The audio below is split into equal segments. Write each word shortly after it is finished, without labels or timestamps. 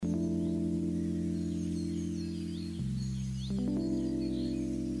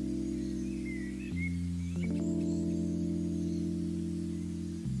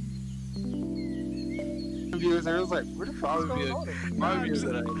viewers are like, where the fuck is Probably going on? Probably be a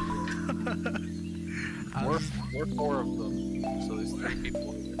good idea. I We're four of them, so there's 3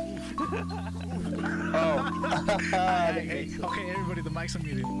 people. Oh. hey, okay, everybody, the mic's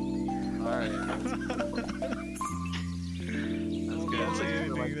unmuted. Alright. That's good. Don't say We're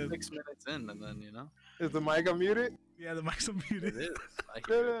anything, like then. 6 minutes in, and then, you know. Is the mic unmuted? Yeah, the mic's It unmuted. is. I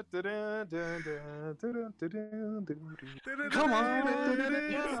hear it. Come on. Are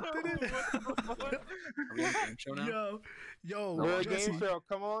we on a game show now? Yo, We're a Jesse. game show.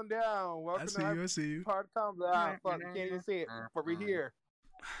 Come on down. Welcome I to see our you, I see you. part combat. Fuck, you can't even see it, but we're here.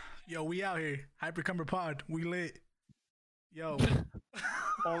 Yo, we out here. Hypercumber Pod, we lit. Yo.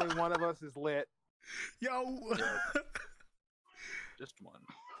 Only one of us is lit. Yo. Just one.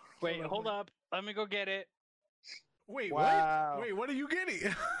 Wait, hold up. Let me go get it. Wait, Wow. what? Wait, what are you getting?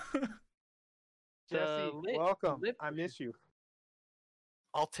 Jesse, lit- welcome. lit- I miss you.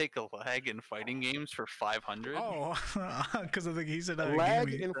 I'll take a lag in fighting games for 500. Oh, because I think he said Lag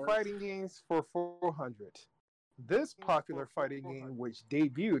gaming. in fighting games for 400. This popular fighting game, which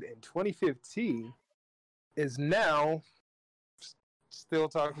debuted in 2015, is now still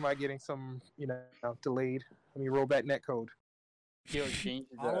talking about getting some, delayed. Let me roll back netcode. Yo, change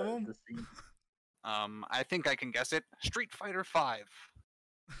All of them? the scene. I think I can guess it. Street Fighter 5.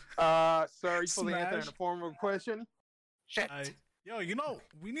 Sir, you supposed to answer in Smash. the form of a question? Shit. Yo,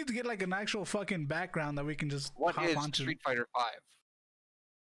 we need to get like an actual fucking background that we can just What hop is onto. Street Fighter 5?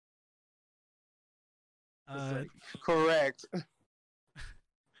 Correct.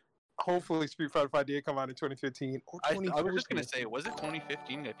 Hopefully, Street Fighter 5 did come out in 2015 or I 2014. was just gonna say, was it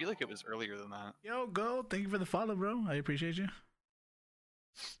 2015? I feel like it was earlier than that. Yo, go. Thank you for the follow, bro. I appreciate you.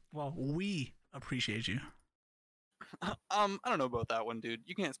 Well, we appreciate you. I don't know about that one, dude.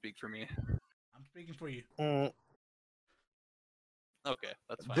 You can't speak for me. I'm speaking for you. Okay,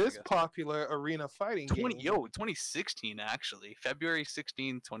 that's fine. I This guess. popular arena fighting 20, game. 2016 actually. February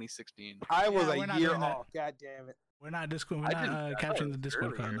 16, 2016. I was Yeah, we're a not year doing that. off. God damn it. We're not Discord. We're I didn't. not I thought capturing it the was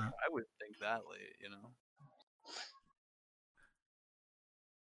Discord card earlier. now. I would think that late, you know.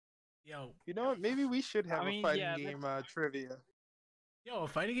 Yo, You know what? Maybe we should have I mean, a fighting yeah, game trivia. a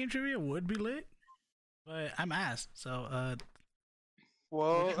fighting game trivia would be lit, but I'm ass. So,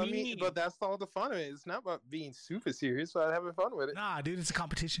 Well, What do I you mean, mean? but that's all the fun of it. It's not about being super serious, but having fun with it. nah, dude, it's a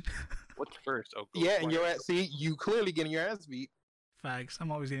competition. What's first? Oh, Yeah, and Ghostwire. you're at see, you clearly getting your ass beat. Facts.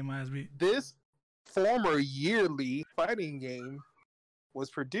 I'm always getting my ass beat. This former yearly fighting game was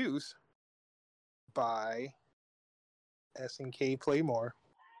produced by SNK Playmore.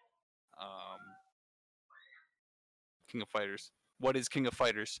 King of Fighters. What is King of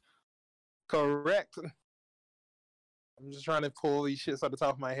Fighters? Correct. I'm just trying to pull these shits out the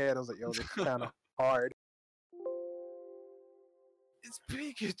top of my head. I was like, yo, this is kind of hard. It's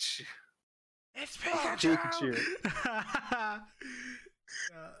Pikachu. It's Pikachu.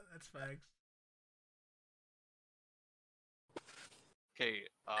 That's facts. Okay,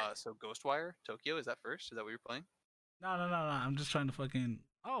 so Ghostwire, Tokyo, is that first? Is that what you're playing? No. I'm just trying to fucking.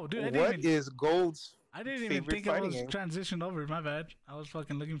 Oh, dude, I didn't What even. is Gold's? I didn't even favorite think I fighting was game? transitioned over. My bad. I was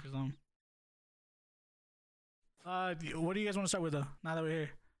fucking looking for something. What do you guys want to start with though? Now that we're here.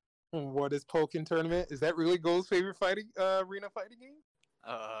 What is Pokken Tournament? Is that really Gold's favorite fighting arena fighting game?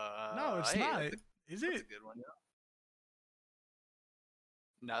 No, it's hey, not. That's Is a it? good one. Yeah.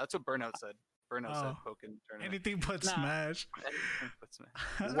 No, that's what Burnout said. Burnout said Oh. Pokken Tournament. Anything but Nah. Smash. What's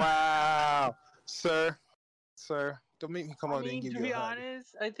that? Wow, sir, don't make me come I out there and mean, give to you be a hug.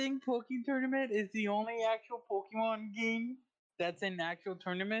 honest, I think Pokemon Tournament is the only actual Pokemon game that's in actual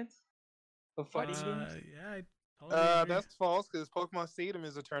tournaments of fighting games. Yeah, I totally agree. That's false because Pokemon Stadium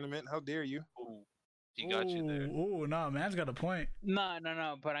is a tournament. How dare you? Ooh, he got you there. Oh, no, man's got a point. No.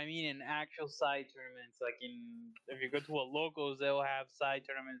 But I mean, in actual side tournaments, like if you go to a locals, they'll have side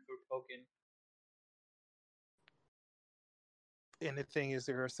tournaments for Pokemon. And the thing is,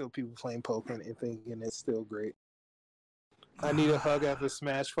 there are still people playing Pokemon and thinking it's still great. I need a hug after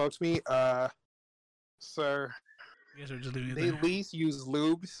Smash fucked me. Sir, You guys are just leaving it they there. at least use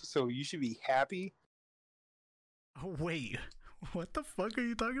lubes, so you should be happy. Oh, wait. What the fuck are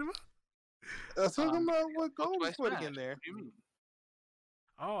you talking about? That's talking about what Fucked Gold by is putting Smash. in there. What do you mean?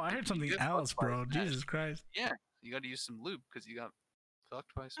 Oh, I heard You something get else, fucked by bro. Smash. Jesus Christ. Yeah, you got to use some lube because you got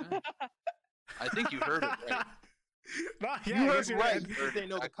fucked by Smash. I think you heard it right. Nah, You yeah, I heard guess you're right. right. You just didn't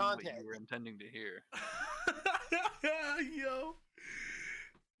know the Exactly what context. you were intending to hear. Yo,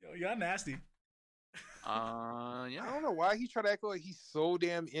 y'all nasty. Yeah. I don't know why he tried to act like he's so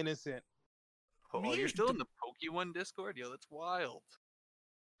damn innocent. Oh, Me? you're still in the Pokemon Discord? Yo, that's wild.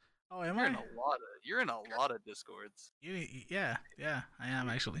 Oh, am You're in I? a lot of Discords. Yeah, I am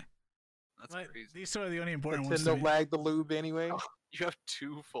actually. That's But crazy. these two are the only important ones. To Nintendo me. lag the lube anyway. You have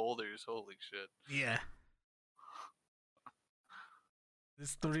 2 folders. Holy shit. Yeah. This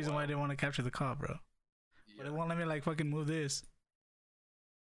is the That's reason why I wild. didn't want to capture the call, bro. But it won't let me like fucking move this.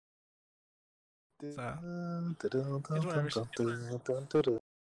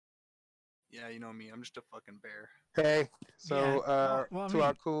 Yeah, you know me. I'm just a fucking bear. Hey, so Yeah. Well, I to our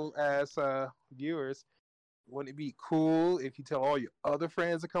mean- cool ass viewers, wouldn't it be cool if you tell all your other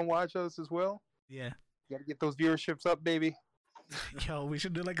friends to come watch us as well? Yeah. You gotta get those viewerships up, baby. Yo, we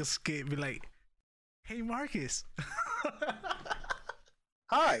should do like a skit. Be like, hey, Marcus.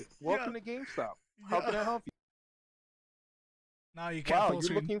 Hi, welcome to GameStop. How can I help you? No, you can't Wow, full you're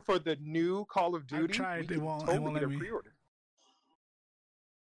screen. looking for the new Call of Duty? tried, We it can won't totally let get a me. pre-order.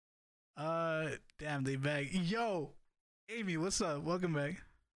 Damn, they back. Yo, Amy, what's up? Welcome back.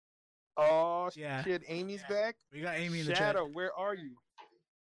 Oh Yeah. shit, Amy's back. We got Amy in the Shadow, where are you?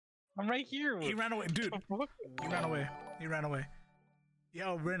 I'm right here. chat. He ran away, dude. He ran away. He ran away.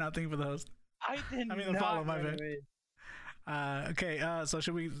 Yo, Brent, thank you for the host. I didn't. I mean, the follow, my bad. Okay. So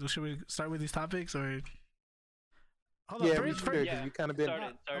should we start with these topics or? Hold Yeah, on. we First, should do it because we kind of been.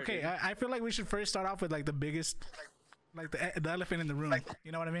 Started. okay. I feel like we should first start off with like the biggest, like the elephant in the room.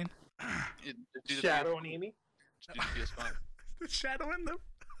 You know what I mean? Do the Shadow and Amy. Do the PS5. The shadow in them.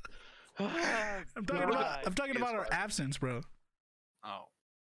 I'm God. talking about our PS5. absence, bro. Oh.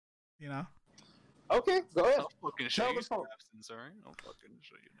 You know? Okay, go ahead. I'll fucking show Tell you the some folks. absence, alright? I'll fucking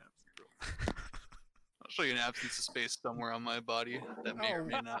show you an absence, bro. I'll show you an absence of space somewhere on my body that may or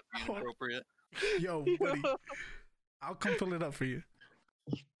may not be inappropriate. Yo, buddy. I'll come fill it up for you.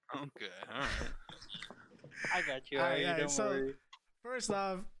 Okay, alright. I got you. Alright, Alright, don't so- worry. First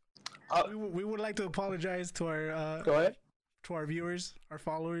off, Uh, we would like to apologize to our Go ahead. to our viewers, our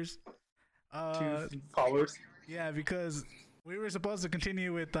followers. Two followers. Yeah, because we were supposed to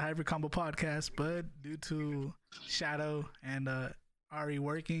continue with the Hyper Combo podcast, but due to Shadow and Ari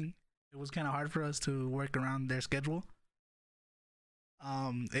working, it was kind of hard for us to work around their schedule.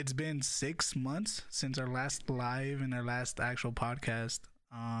 It's been 6 months since our last live and our last actual podcast.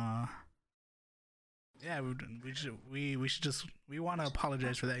 Yeah, we should just we want to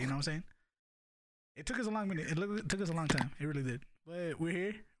apologize for that. You know what I'm saying? It took us a long minute. It took us a long time. It really did. But we're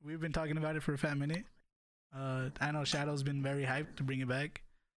here. We've been talking about it for a fat minute. I know Shadow's been very hyped to bring it back.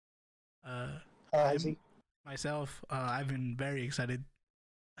 Izzy. Myself, I've been very excited.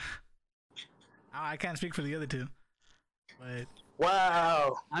 I can't speak for the other two, but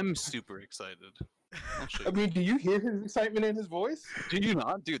Wow. I'm super excited. I'll show I you. mean, do you hear his excitement in his voice? Do you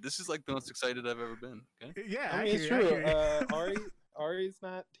not? Dude, this is like the most excited I've ever been, okay? yeah, I mean, it's hear you, true. I hear you. Ari's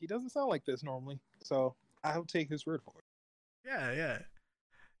not. He doesn't sound like this normally, so I'll take his word for it. Yeah.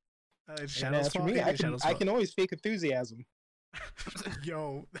 It's And Shadow's as for fault. me, It I is can Shadow's I fault. can always fake enthusiasm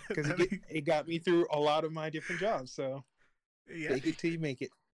Yo, because it got me through a lot of my different jobs. So yeah. fake it till you make it.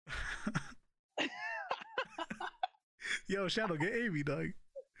 Yo, Shadow, get Amy, dog.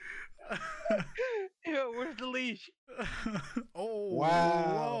 Yo, where's the leash? Oh,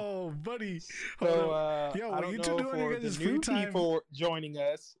 Wow. whoa, buddy. So Hold up. Yo, I what don't you know two doing in for your the guys' new free time? people joining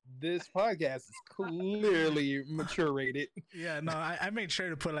us. This podcast is clearly mature rated. Yeah, no, I made sure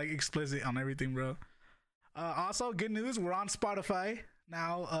to put like explicit on everything, bro. Also, good news, we're on Spotify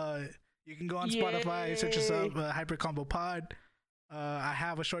now. You can go on Spotify, search us up, Hyper Combo Pod. I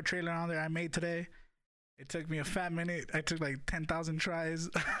have a short trailer on there I made today. It took me a fat minute. I took like 10,000 tries,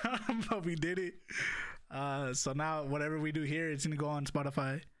 but we did it. So now whatever we do here, it's gonna go on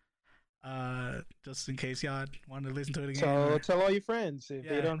Spotify. Just in case y'all want to listen to it again. So or tell all your friends if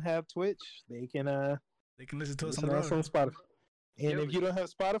Yeah. they don't have Twitch, they can they can listen to us on listen the to us on road. Spotify. And Yeah, if you don't have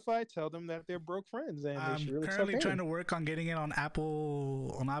Spotify, tell them that they're broke friends and they I'm should really currently suck trying in. to work on getting it on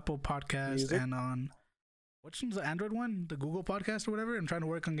Apple Podcast Music? and on which one's the Android one, the Google Podcast or whatever. I'm trying to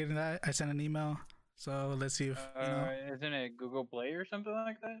work on getting that. I sent an email, so let's see if Isn't it Google Play or something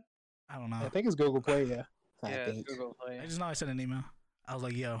like that? I don't know. I think it's Google Play, yeah. I Yeah, think. it's Google Play. I just know I sent an email. I was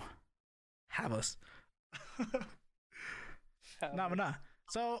like, "Yo, have us." No, but nah.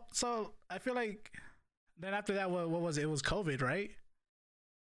 So I feel like then after that, what was it? It was COVID, right?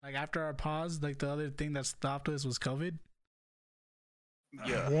 Like after our pause, like the other thing that stopped us was COVID.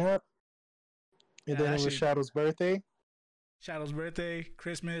 Yeah. Yep. And Yeah, then it actually- was Shadow's birthday. Shadow's birthday,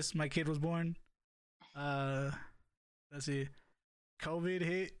 Christmas, my kid was born. Let's see, COVID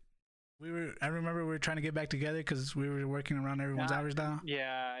hit. I remember we were trying to get back together because we were working around everyone's Nah, hours now.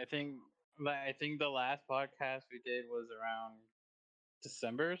 Yeah, I think the last podcast we did was around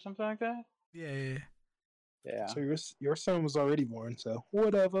December or something like that. Yeah. Yeah. So your son was already born, so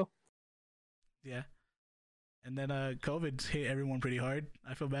whatever. And then COVID hit everyone pretty hard.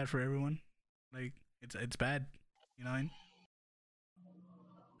 I feel bad for everyone. Like it's bad. You know what I mean?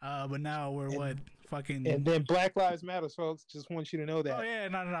 But now we're what fucking. And then Black Lives Matter, folks. Just want you to know that. Oh yeah,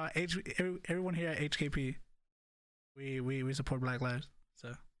 no. Everyone here at HKP, we support Black Lives.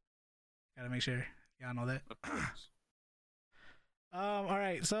 So gotta make sure y'all know that. All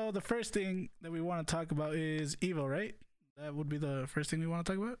right. So the first thing that we want to talk about is Evo, right? That would be the first thing we want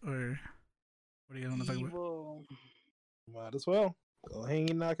to talk about, or what do you want to talk about? Might as well go hang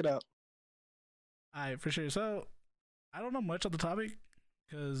and knock it out. All right, for sure. So I don't know much of the topic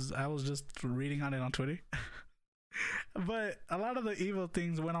because I was just reading on it on Twitter. But a lot of the Evo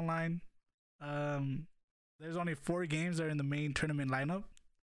things went online. There's only 4 games that are in the main tournament lineup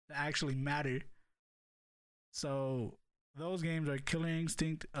that actually matter. So those games are Killer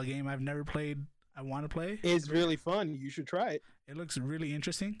Instinct, a game I've never played. I want to play. It's really fun. You should try it. It looks really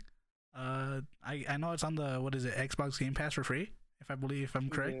interesting. I know it's on the Xbox Game Pass for free. If I'm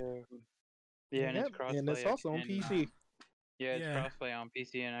correct. Yeah, and it's crossplay. And it's also on PC. Yeah, it's crossplay on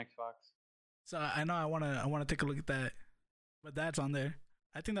PC and Xbox. So I know I wanna take a look at that, but that's on there.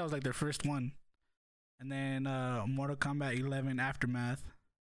 I think that was like their first one, and then Mortal Kombat 11 Aftermath,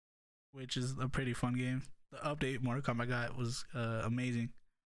 which is a pretty fun game. The update Mortal Kombat got was amazing.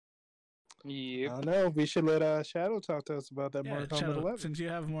 Yep. I don't know. We should let Shadow talk to us about that Mortal Kombat Shadow, 11. since you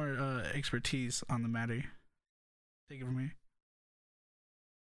have more expertise on the matter, take it from me.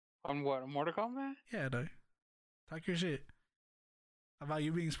 On what? Mortal Kombat? Yeah, dog. Talk your shit. How about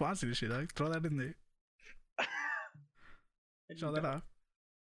you being sponsored and shit, dog? Throw that in there. Show that off.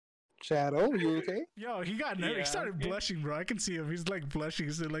 Shadow, you okay? Yo, he got nervous. He started blushing, bro. I can see him. He's like blushing.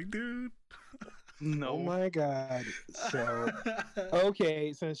 He's like, dude. No. Oh my god. So,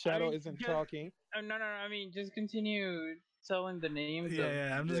 okay, since Shadow isn't talking. No. I mean, just continue telling the names.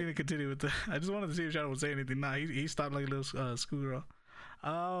 Yeah. I'm just gonna continue with the. I just wanted to see if Shadow would say anything. Nah, he stopped like a little schoolgirl.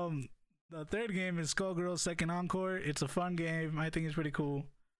 The third game is Skullgirls Second Encore. It's a fun game. I think it's pretty cool.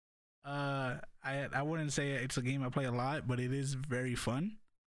 I wouldn't say it's a game I play a lot, but it is very fun.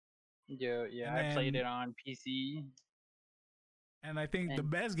 Yeah. I played it on PC. And I think the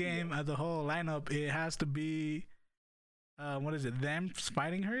best game of the whole lineup, it has to be, what is it? Them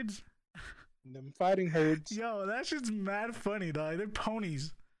Fighting Herds? Them Fighting Herds. Yo, that shit's mad funny, dog. They're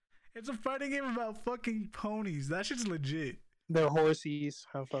ponies. It's a fighting game about fucking ponies. That shit's legit. They're horsies.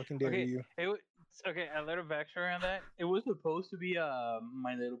 How fucking dare you? Okay, a little backstory on that. It was supposed to be a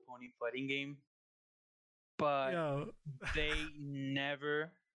My Little Pony fighting game, but they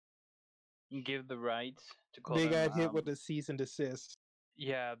never give the rights to call They them, got hit with a cease and desist.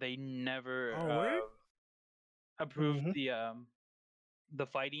 Yeah, they never Mm-hmm. approved the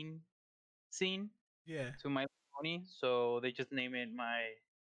fighting scene. Yeah. To My Little Pony, so they just named it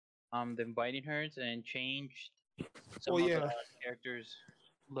the Fighting Herds and changed some of the characters'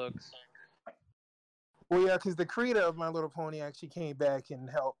 looks. Well, yeah, because the creator of My Little Pony actually came back and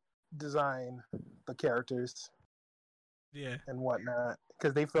helped design the characters. Yeah. And whatnot.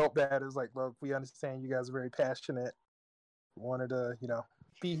 Because they felt bad. It was like, look, we understand you guys are very passionate. We wanted to,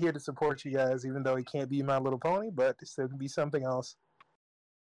 be here to support you guys, even though it can't be My Little Pony, but it still can be something else.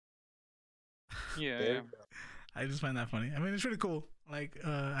 Yeah. I just find that funny. I mean, it's really cool. Like,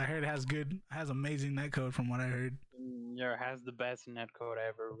 I heard it has amazing netcode from what I heard. Yeah, it has the best netcode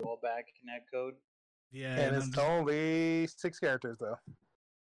ever. Rollback netcode. Yeah. And it's only 6 characters, though.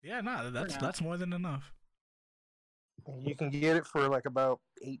 Yeah, that's more than enough. You can get it for like about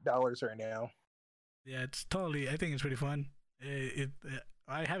 $8 right now. Yeah, I think it's pretty fun.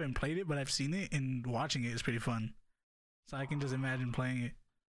 I haven't played it, but I've seen it, and watching it is pretty fun. So I can just imagine playing it.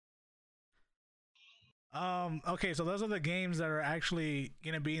 Okay, so those are the games that are actually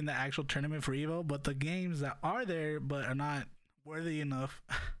gonna be in the actual tournament for Evo, but the games that are there but are not worthy enough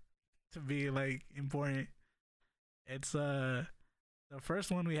to be like important. It's the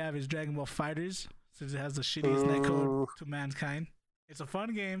first one we have is Dragon Ball FighterZ, since it has the shittiest netcode to mankind. It's a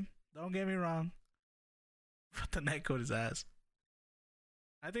fun game, don't get me wrong, but the netcode is ass.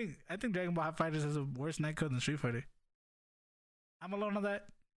 I think Dragon Ball FighterZ has a worse netcode than Street Fighter. I'm alone on that.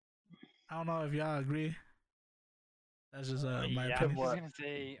 I don't know if y'all agree. That's just my opinion. I was gonna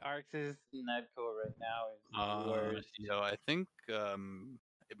say Arx's netcode right now is worse. I think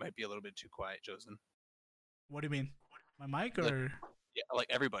it might be a little bit too quiet, Josen. What do you mean? My mic or? Yeah, like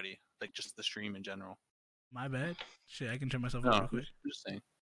everybody, like just the stream in general. My bad. Shit, I can turn myself up real quick. I'm just saying.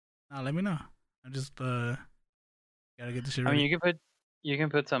 Let me know. I just gotta get the shit I ready. mean, you can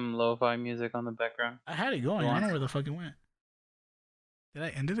put some lo-fi music on the background. I had it going. I don't know where the fuck it went. Did I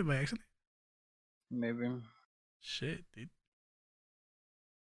end it by accident? Maybe. Shit, dude.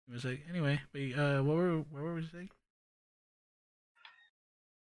 It was like anyway. Wait, where were we saying?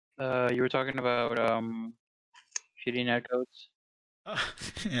 You were talking about shitty netcodes.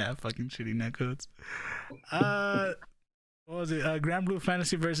 Yeah, fucking shitty netcodes. What was it? Grand Blue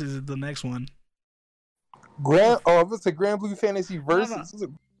Fantasy Versus is the next one. It's a Grand Blue Fantasy Versus. Is it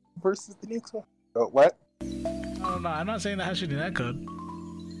versus the next one? Oh, what? No, I'm not saying that has shitty netcode.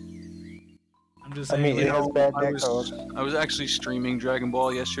 I'm just saying. It has bad netcode. I was actually streaming Dragon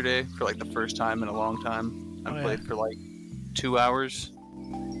Ball yesterday for like the first time in a long time. I played for like 2 hours,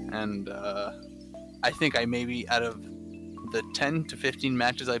 and I think I maybe out of the 10 to 15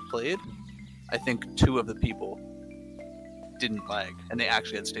 matches I played, I think 2 of the people didn't lag, and they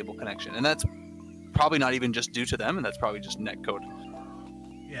actually had stable connection, and that's probably not even just due to them, and that's probably just netcode.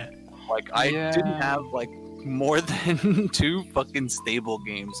 Yeah. Like I didn't have like more than 2 fucking stable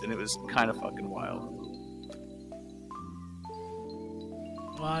games, and it was kind of fucking wild.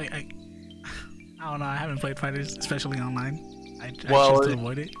 Well, I don't know. I haven't played fighters, especially online. I choose to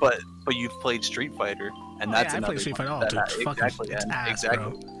avoid it. But you've played Street Fighter, and that's I another play Street Fighter. one. Exactly.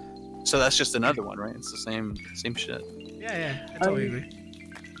 Exactly. So that's just another one, right? It's the same shit. Yeah, I totally agree.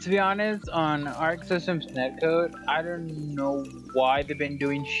 To be honest, on Arc Systems netcode, I don't know why they've been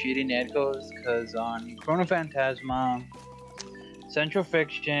doing shitty netcodes, because on Chrono Phantasma, Central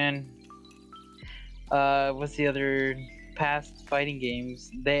Fiction, what's the other past fighting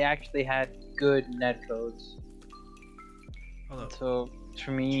games, they actually had good netcodes. Hello. So,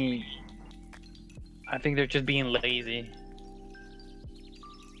 for me, I think they're just being lazy.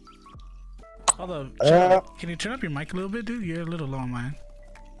 Hold up. Can you turn up your mic a little bit, dude? You're a little low on mine.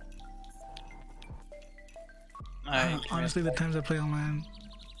 Honestly, the times I play online.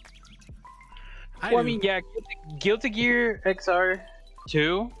 I mean, yeah, Guilty Gear XR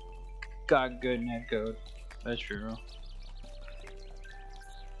 2 got good netcode. That's true.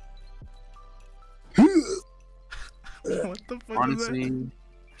 What the fuck Honestly, is that?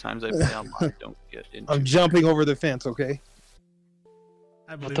 times I play online don't get into. I'm jumping over the fence, okay?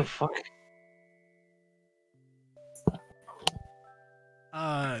 What the fuck?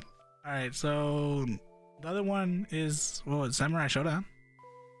 Alright, so the other one is Samurai Showdown.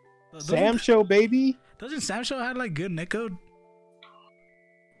 Sam Show, baby. Doesn't Sam Show have like good netcode?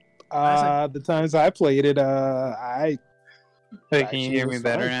 The times I played it, Wait, can you hear me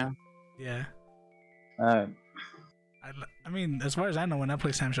better now? Yeah. I mean, as far as I know, when I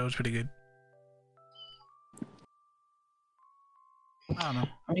play Sam Show, it's pretty good. I don't know.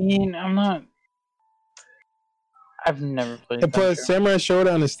 I mean, I've never played. And plus, Samurai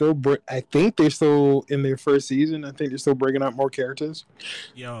Showdown is still. I think they're still in their first season. I think they're still bringing out more characters.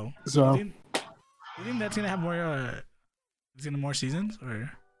 Yo. So. You think that's gonna have more? More seasons,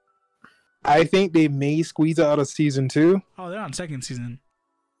 or? I think they may squeeze out a season 2. Oh, they're on second season.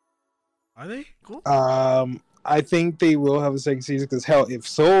 Are they? Cool. I think they will have a second season because hell, if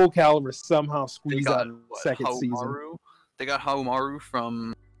Soul Calibur somehow squeezes out a second season, they got Haomaru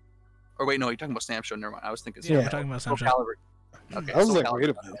from. Or wait, no, you're talking about Sam Show. Never mind. I was thinking. Yeah, we're talking about Sam Show. Calibur. Okay, I was Soul like, Calibur wait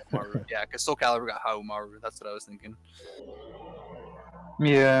a got minute. Haomaru. Yeah, because Soul Calibur got Haomaru. That's what I was thinking.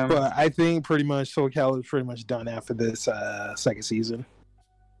 Yeah. But I think pretty much Soul Calibur is pretty much done after this second season.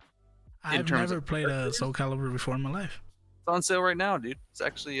 I've never played a Soul Calibur before in my life. It's on sale right now, dude. It's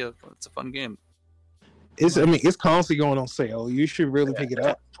actually it's a fun game. It's constantly going on sale. You should really pick it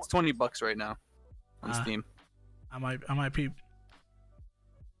up. It's $20 right now on Steam. I might peep.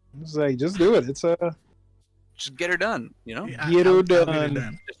 It's like, just do it. It's just get her done, you know? Yeah, get her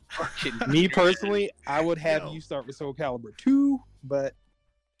done. Just fucking Me personally, I would have you start with Soul Calibur 2, but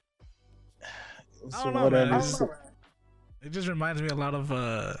I don't know, man. It just reminds me a lot of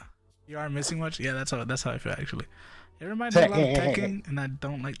You Aren't Missing Much. Yeah, that's how I feel actually. It reminds me a lot of Tekken, and I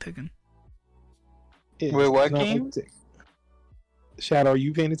don't like Tekken. Wait, what game? Shadow, are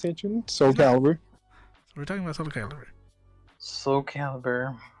you paying attention? Soul Calibur. So we're talking about Soul Calibur. Soul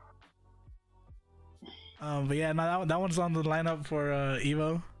Calibur. But yeah, no, that one's on the lineup for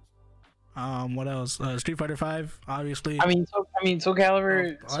Evo. What else? Street Fighter 5, obviously. I mean, Soul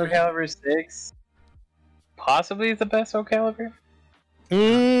Calibur. Soul Calibur 6. Possibly the best Soul Calibur.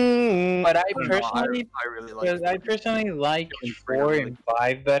 But I personally like 4 and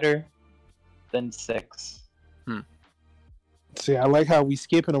 5 better than 6. See, I like how we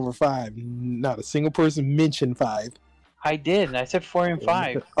skipping over 5. Not a single person mentioned 5. I did. I said 4 and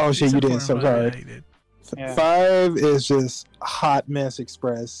 5. Oh shit, you did. So I'm sorry. Yeah, 5 is just Hot Mess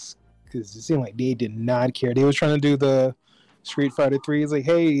Express because it seemed like they did not care. They were trying to do the Street Fighter 3. It's like,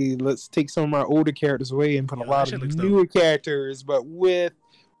 hey, let's take some of our older characters away and put a lot of newer characters, but with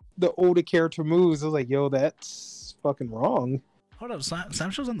the older character moves. I was like, yo, that's fucking wrong. Hold up,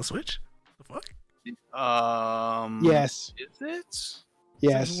 Sam Show's on the Switch? The fuck? Yes. Is it?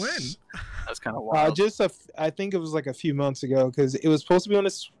 Yes. Since when? That's kind of wild. I think it was like a few months ago because it was supposed to be on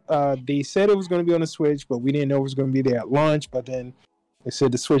this. They said it was going to be on the Switch, but we didn't know it was going to be there at launch. But then they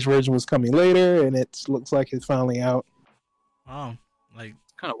said the Switch version was coming later, and it looks like it's finally out. Oh, like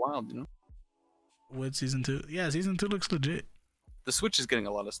It's kind of wild, you know. what season 2? Yeah, season 2 looks legit. The Switch is getting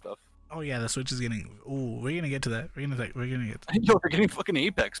a lot of stuff. Oh yeah, the Switch is getting. Ooh, we're gonna get to that. We're gonna get. To Yo, we're getting fucking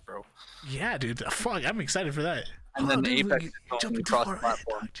Apex, bro. Yeah, dude. Fuck, I'm excited for that. And then dude, Apex is going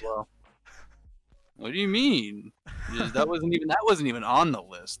cross-platform as well. What do you mean? That wasn't even on the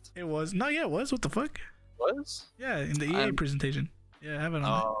list. It was. No, yeah, it was. What the fuck? Was? Yeah, in the EA presentation. Yeah, I have it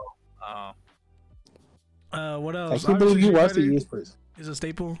on. What else? I can't believe you watched the EA first. Is a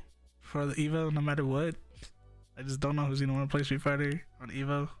staple for the Evo, no matter what. I just don't know who's gonna want to play Street Fighter on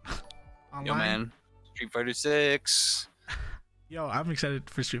Evo. Online. Yo, man, Street Fighter 6. Yo, I'm excited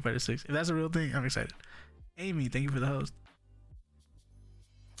for Street Fighter 6. If that's a real thing, I'm excited. Amy, thank you for the host.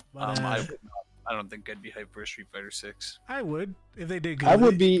 But, I don't think I'd be hyped for a Street Fighter 6. I would if they did good. I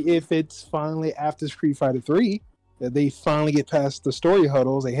would be if it's finally after Street Fighter 3 that they finally get past the story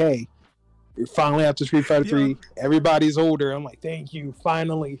huddles. Like, hey, you're finally after Street Fighter 3. Everybody's older. I'm like, thank you,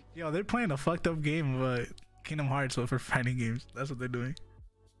 finally. Yo, they're playing a fucked up game of Kingdom Hearts, but for fighting games. That's what they're doing.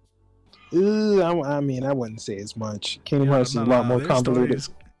 I mean, I wouldn't say as much. Kingdom Hearts is a lot more convoluted.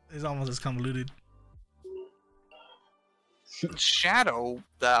 It's almost as convoluted. Shadow,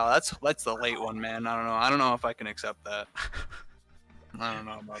 that's the late one, man. I don't know if I can accept that. I don't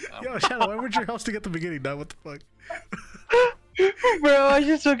know about that. Yo, Shadow, why weren't you hosting at the beginning? Now, what the fuck? Bro, I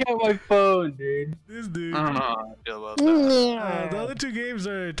just took out my phone, dude. This dude. I don't know how I feel about that. The other two games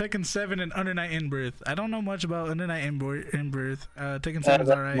are Tekken 7 and Under Night In-Birth. I don't know much about Under Night In-Birth. Tekken 7 is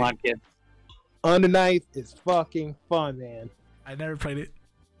alright. Come on, kid. Under Night is fucking fun, man. I never played it.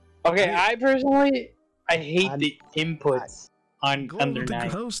 Okay, I personally, I hate the inputs on Under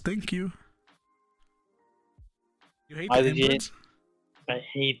Night. Host, thank you. You hate I the legit- inputs? I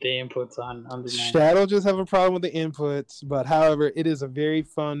hate the inputs on Under Night. Shadow just have a problem with the inputs, but however, it is a very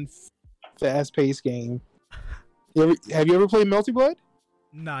fun, fast-paced game. Have you ever played Melty Blood?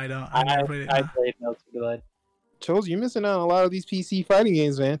 No, I don't. I never played it. I played Melty Blood. Chose you're missing out on a lot of these PC fighting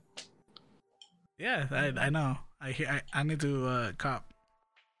games, man. Yeah, I know. I need to cop.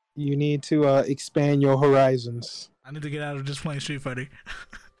 You need to expand your horizons. I need to get out of just playing Street Fighter.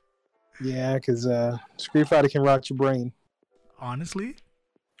 Yeah, because Street Fighter can rot your brain. Honestly,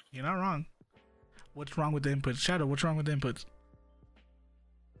 you're not wrong. What's wrong with the inputs? Shadow, what's wrong with the inputs?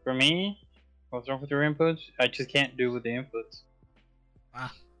 For me, what's wrong with your inputs? I just can't do with the inputs.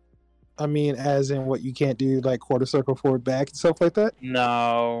 I mean, as in what you can't do, like quarter circle forward back and stuff like that?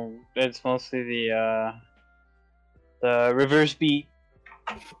 No, it's mostly the reverse beat.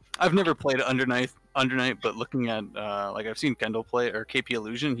 I've never played Under Night, but looking at like I've seen Kendall play or KP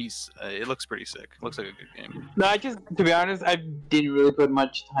Illusion, it looks pretty sick. Looks like a good game. No, to be honest, I didn't really put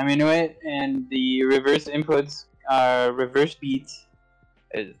much time into it, and the reverse inputs, reverse beats,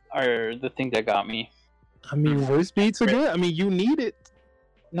 are the thing that got me. I mean, reverse beats are good. I mean, you need it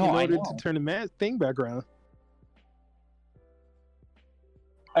in order know. to turn the thing back around.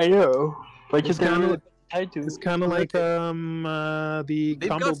 I know, but It's just It's kind of like the They've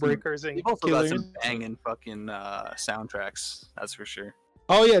combo got some- breakers and They've also killers. got some banging fucking soundtracks. That's for sure.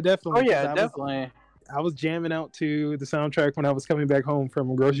 Oh yeah, definitely. Oh yeah, 'cause definitely. I was jamming out to the soundtrack when I was coming back home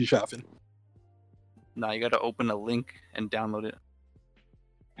from grocery shopping. Nah, you got to open a link and download it.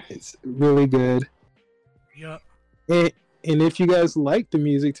 It's really good. Yeah. And if you guys like the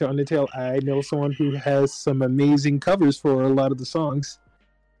music to Undertale, I know someone who has some amazing covers for a lot of the songs.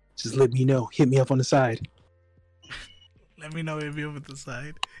 Just let me know. Hit me up on the side. Let me know if you're with the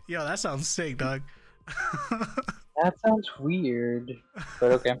side. Yo, that sounds sick, dog. That sounds weird,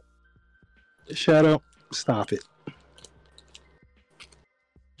 but okay. Shadow, stop it.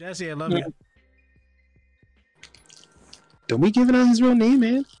 Jesse, I love you. Don't be giving out his real name,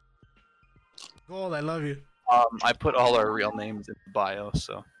 man. Gold, I love you. I put all our real names in the bio,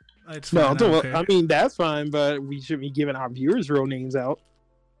 so. It's No, fine, I don't I care. mean that's fine, but we should be giving our viewers real names out.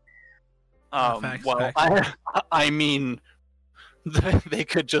 Facts, Well, facts. I mean, they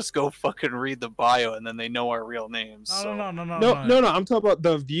could just go fucking read the bio and then they know our real names. so. No. No, I'm talking about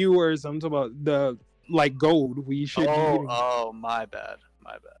the viewers. I'm talking about the gold. We should. be giving- My bad.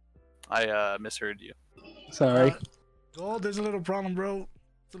 I misheard you. Sorry. Gold, there's a little problem, bro.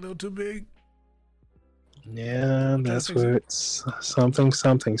 It's a little too big. Yeah, that's what something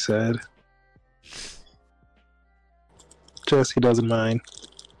said. Jesse doesn't mind.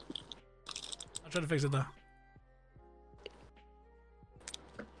 I'll try to fix it though.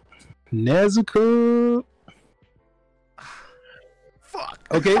 Nezuko. Fuck.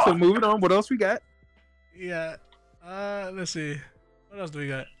 Okay, so moving on. What else we got? Yeah. Let's see. What else do we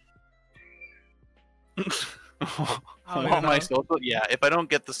got? Want my social? Yeah, if I don't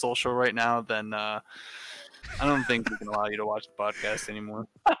get the social right now, then I don't think we can allow you to watch the podcast anymore.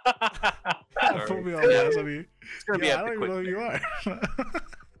 Put me on blast. I mean, It's gonna be I don't epic even know who quick. you are.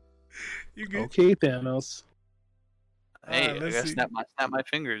 You good? Okay, Thanos. Hey, I let's gotta see. snap my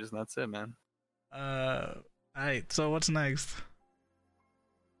fingers, and that's it, man. Alright. So what's next?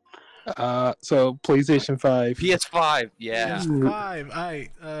 So PlayStation 5. PS5, yeah. PS5.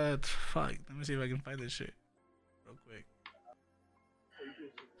 Alright. Fuck. Let me see if I can find this shit real quick.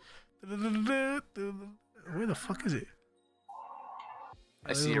 Where the fuck is it?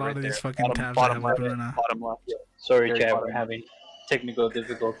 I see There's it a lot right of there. these fucking tabs I have open right now. Bottom left. Sorry, Very chat. bottom We're left. having technical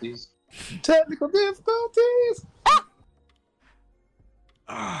difficulties. Technical difficulties.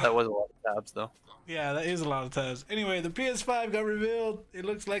 That was a lot of tabs, though. Yeah, that is a lot of tabs. Anyway, the PS5 got revealed. It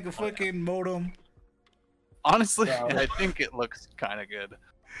looks like a fucking modem. Honestly, Wow. I think it looks kind of good,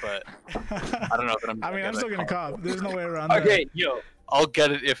 but I don't know if I'm. I mean, I'm still gonna cop. cop. There's no way around Okay, yo. I'll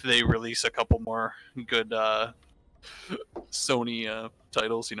get it if they release a couple more good Sony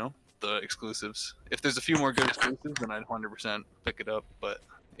titles. You know, the exclusives. If there's a few more good exclusives, then I'd 100% pick it up. But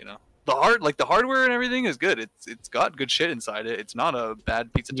you know, the hardware and everything is good. It's got good shit inside it. It's not a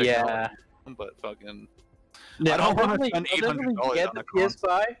bad piece of technology. Yeah. But fucking, Yeah, I don't I'll wanna definitely- spend I'll definitely $800 get on the a console.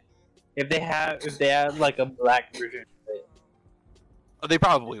 PS5 if they have like a black version of it. they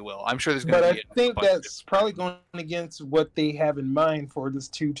probably will. I'm sure there's gonna But be. I think bunch of that's probably going against what they have in mind for this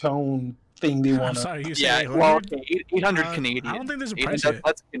two-tone thing they I'm want to. sorry, you Yeah, said well, 800? okay, 800 Canadian. I don't think there's a 800 price yet.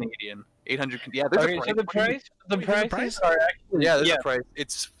 That's Canadian. 800. Yeah, there's Okay, a price. so the price, Wait, there's a price? are actually Yeah, there's a price.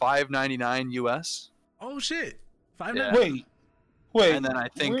 It's $5.99 US. Oh shit! Yeah. Wait. And then I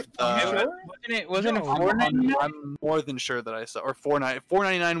think Wait, the, are you sure? wasn't it Yo, $4.99? I'm more than sure that I saw or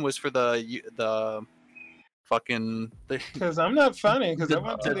 $4.99 was for the fucking Because I'm not finding because I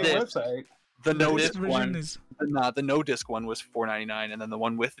went to The their disc. website. the no This disc version one. is The no disc one was $4.99, and then the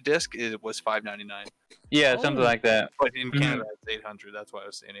one with the disc was $5.99. Yeah, something Oh. like that. But in Canada it's 800. That's why I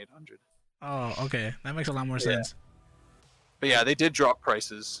was saying 800. oh okay. That makes a lot more sense. But yeah, they did drop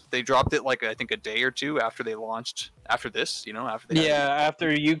prices. They dropped it like I think a day or two after they launched. After this, you know, after they had- Yeah, after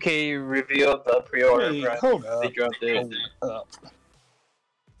UK revealed the pre-order Wait, price, hold they up. dropped it. Hold up.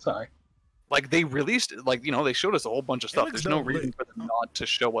 Sorry. Like they released, like you know, they showed us a whole bunch of stuff. looks There's no dope. reason for them not to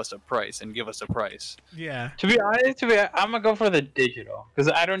show us a price and give us a price. Yeah. To be honest, I'm gonna go for the digital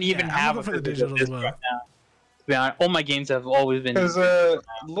because I don't even Yeah, I'm have gonna a go for the physical digital as disc well. right now. To be honest, all my games have always been. Because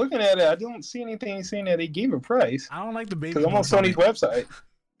looking at it, I don't see anything saying that they gave a price. I don't like the baby. Because I'm on bumps on Sony's it. website.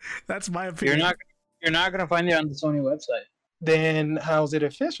 That's my you're opinion. not gonna find it on the Sony website. Then how's it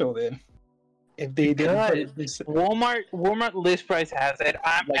official then? If they didn't put it, Walmart list price has it.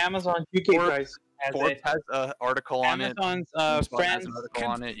 Like, Amazon UK Forbes- price has Forbes it. has an article on it. Amazon's GameSpot has friends. an article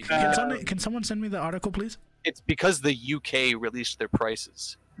on it. You Can, can, can someone send me the article, please? it's because the UK released their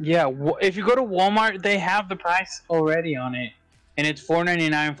prices. Yeah, if you go to Walmart, they have the price already on it, and it's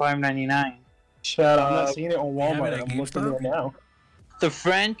 $4.99, $5.99. Shut up, I'm not seeing it on have it Walmart. at I'm looking GameStop? there now. The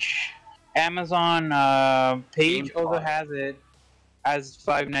French Amazon page GameSpot. also has it as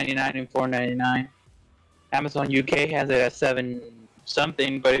 $5.99 and $4.99. Amazon UK has it at 7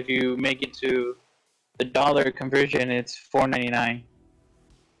 something, but if you make it to the dollar conversion, it's $4.99.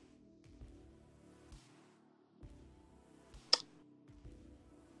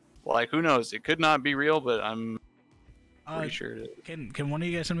 Like who knows? It could not be real, but I'm Uh, pretty sure it is. can one of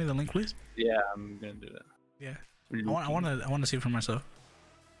you guys send me the link, please? Yeah, I'm gonna do that. Yeah. I want to see it for myself.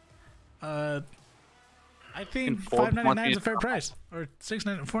 I think Forbes $5.99 wants is me a to- fair price, or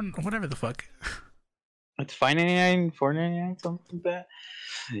 $6.99, whatever the fuck. It's $5.99, $4.99, something like that.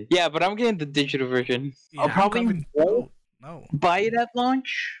 Yeah, but I'm getting the digital version. Yeah, I'll I'm probably coming- won't no. buy it at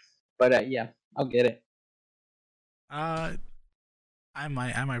launch, but yeah, I'll get it. I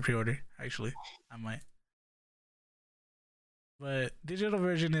might pre-order actually. I might. But digital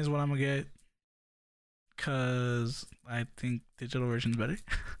version is what I'm gonna get, cause I think digital version's better.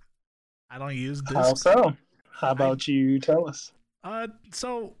 I don't use How discs. so? How about you tell us?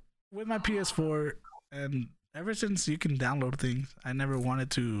 So with my PS4, and ever since you can download things, I never wanted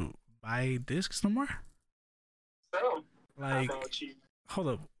to buy discs no more. So, Like, you? hold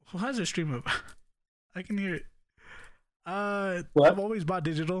up, how's your stream up? I can hear it. What? I've always bought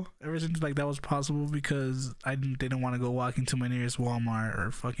digital ever since like that was possible because I didn't want to go walking to my nearest Walmart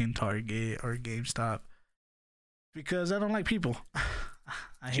or fucking Target or GameStop because I don't like people.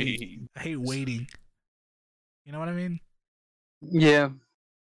 I hate waiting. You know what I mean? Yeah.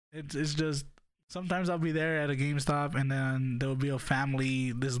 It's just Sometimes I'll be there at a GameStop, and then there'll be a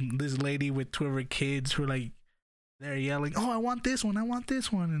family, this lady with two of her kids who are like, they're yelling, "Oh, I want this one! I want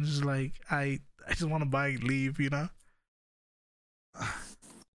this one!" And it's just like, I just want to buy and leave, you know.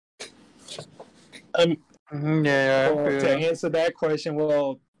 To answer that question,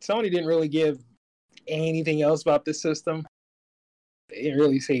 well, Sony didn't really give anything else about the system. They didn't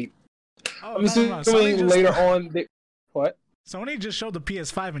really say. I'm assuming later on. What? Sony just showed the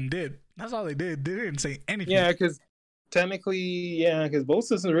PS5 and did. That's all they did. They didn't say anything. Yeah, because technically, because both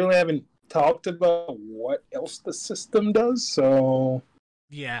systems really haven't talked about what else the system does. So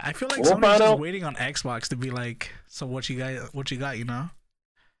yeah, I feel like Sony's just waiting on Xbox to be like, "So what you got, you know?"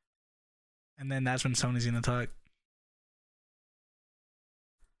 And then that's when Sony's gonna talk.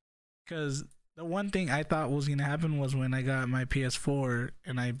 Because the one thing I thought was gonna happen was when I got my PS4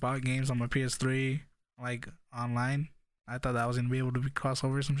 and I bought games on my PS3, like online. I thought that was gonna be able to be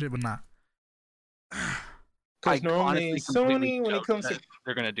crossover or some shit, but not. Because normally Sony, when it comes to,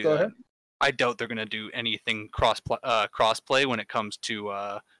 they're gonna do that. Ahead. I doubt they're gonna do anything crossplay when it comes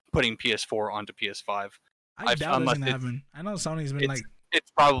to putting PS4 onto PS5. I doubt it's gonna happen. I know Sony's been like.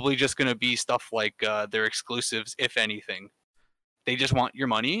 It's probably just gonna be stuff like their exclusives, if anything. They just want your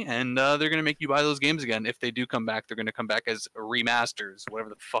money, and they're gonna make you buy those games again. If they do come back, they're gonna come back as remasters, whatever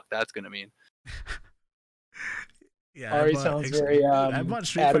the fuck that's gonna mean. Yeah, Ari sounds very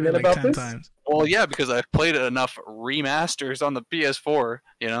adamant like about 10 this. Times. Well, yeah, because I've played enough remasters on the PS4,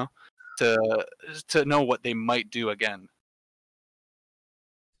 you know, to know what they might do again.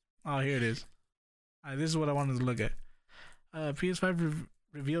 Oh, here it is. This is what I wanted to look at. PS5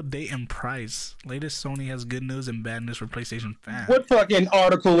 revealed date and price. Latest Sony has good news and bad news for PlayStation fans. What fucking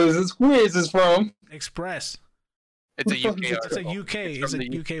article is this? Where is this from? Express. It's a UK article. It's a UK. It's a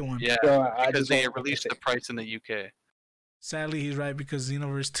UK one. Yeah, because they released the price in the UK. Sadly, he's right because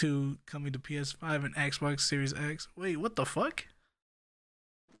Xenoverse 2 coming to PS5 and Xbox Series X. Wait, what the fuck?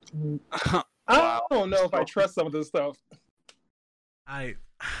 I don't know if I trust some of this stuff.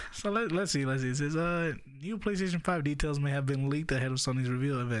 So let's see. It says new PlayStation 5 details may have been leaked ahead of Sony's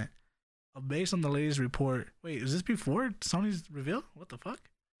reveal event. Based on the latest report. Wait, is this before Sony's reveal? What the fuck?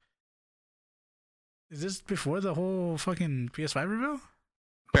 Is this before the whole fucking PS5 reveal?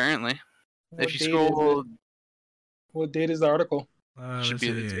 Apparently. If you scroll... What date is the article? Should be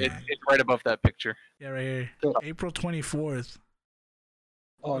it's right above that picture. Yeah, right here. April 24th.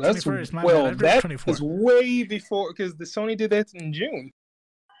 Oh, that's well. That is way before because the Sony did that in June.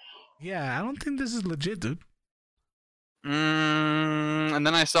 Yeah, I don't think this is legit, dude. And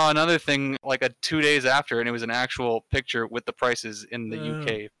then I saw another thing like 2 days after, and it was an actual picture with the prices in the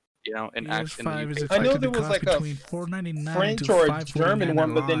UK. You know, in the UK. I know there was like a French or a German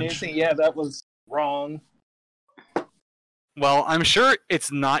one, but then they say, yeah, that was wrong. Well, I'm sure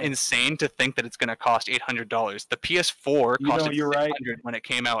it's not insane to think that it's going to cost $800. The PS4 cost $600 when it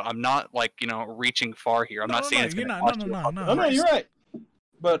came out. I'm not reaching far here. I'm not saying it's going to cost No, you're right.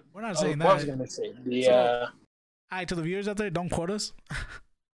 But we're not saying that. I was going to say, yeah. Hi to the viewers out there. Don't quote us.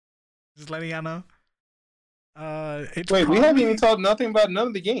 Just letting y'all know. We haven't even talked nothing about none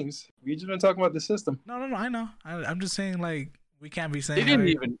of the games. We've just been talking about the system. No. I know. I'm just saying we can't be saying. They didn't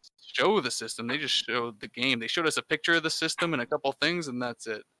even show the system. They just showed the game. They showed us a picture of the system and a couple things, and that's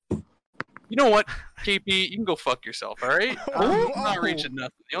it. You know what, KP? You can go fuck yourself, all right? I'm not reaching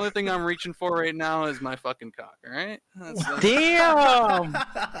nothing. The only thing I'm reaching for right now is my fucking cock, all right? Damn!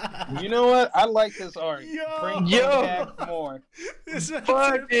 You know what? I like this art. Bring back more.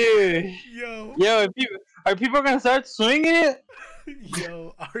 Fuck, dude. Yo, are people gonna start swinging it?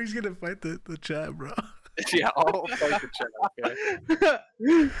 Yo, Ari's gonna fight the chat, bro. Yeah, I'll fight the chat. Okay.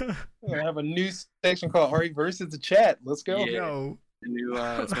 We're gonna have a new section called Ari versus the chat. Let's go. Yeah. Yo. New,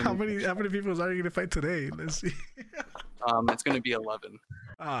 how many people is Ari gonna fight today? Let's see. It's gonna be 11.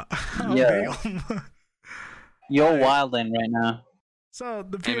 Yeah. You're wilding right now. So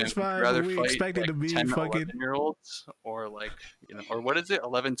the PS5 we expected to be 10, fucking 11-year-olds, or or what is it?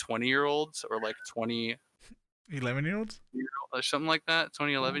 11, 20-year-olds, or 20 11-year-olds, or something like that.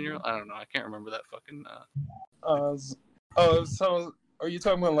 20, 11-year-old. I don't know. I can't remember that fucking. So are you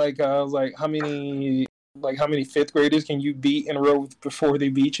talking about how many fifth graders can you beat in a row before they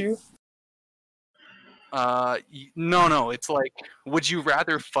beat you? No. It's would you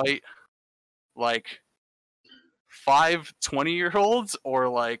rather fight 5 20-year-olds or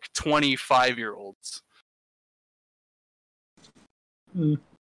 25-year-olds? Oh,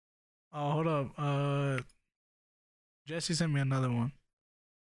 hold up. Jesse sent me another one.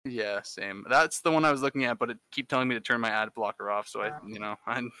 Yeah, same. That's the one I was looking at, but it keep telling me to turn my ad blocker off, so I didn't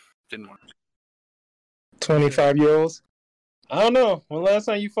want to. 25-year-olds? I don't know. When last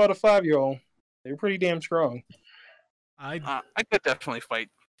time you fought a 5-year-old? They're pretty damn strong. I could definitely fight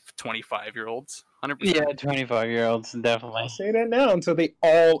 25-year-olds. 100%. Yeah, 25-year-olds definitely. I'll say that now until they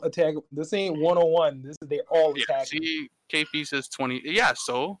all attack. This ain't 1-on-1. This is they all Yeah, attack. see, KP says 20. Yeah,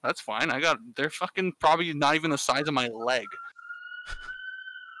 so that's fine. They're fucking probably not even the size of my leg.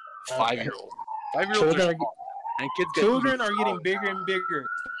 5-year-olds. 5-year-olds are small. And Children are getting bigger and bigger.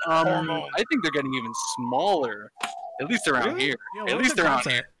 I think they're getting even smaller. At least around here. Yo, At where's least the around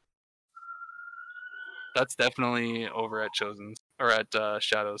concert? here. That's definitely over at Chosen's. Or at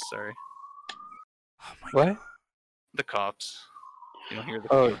Shadows, sorry. Oh my What? God. The cops. You don't hear the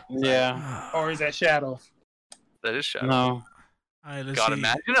Oh, cops. yeah. Or is that Shadow? That is Shadows. No. All right, let's God, see.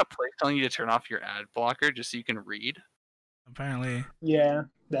 imagine a place telling you to turn off your ad blocker just so you can read. Apparently. Yeah,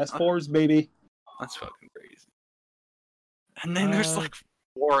 that's Forbes, baby. That's fucking crazy. And then there's like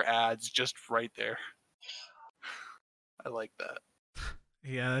 4 ads just right there. I like that.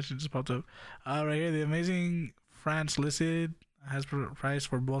 Yeah, that shit just popped up. Right here, the Amazing France listed has price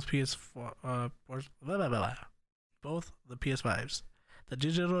for both PS4, both the PS5s, the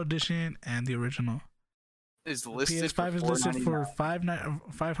digital edition and the original. Is The listed PS5 for is listed for $499.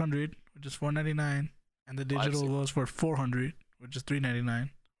 $500, which is $499, and the digital was for $400, which is $399,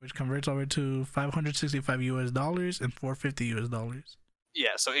 which converts over to $565 US and $450 US. Yeah,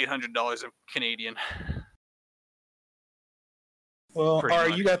 so $800 of Canadian. Well, Pretty all right,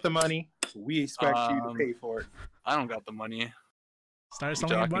 much. you got the money. We expect you to pay for it. I don't got the money. Start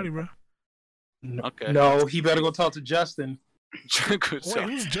selling your body, bro. Okay. No, he better go talk to Justin. Good, Wait, so-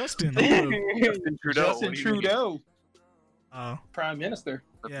 who's Justin? Hold up. Justin Trudeau. Justin what do you mean? Trudeau, Oh, Prime Minister.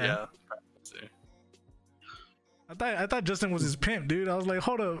 Yeah. Yeah. I thought Justin was his pimp, dude. I was like,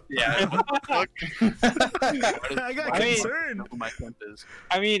 hold up. Yeah. What the fuck? I got I mean- concerned. Who my pimp is.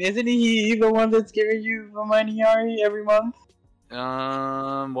 I mean, isn't he the one that's giving you the money, Ari, every month?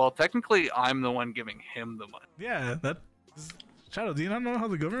 Well, technically, I'm the one giving him the money. Yeah, that. Shadow, do you not know how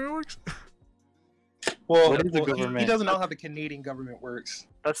the government works? Well, What is the he government? doesn't know how the Canadian government works.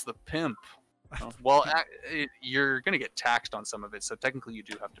 That's the pimp. Well, you're gonna get taxed on some of it, so technically you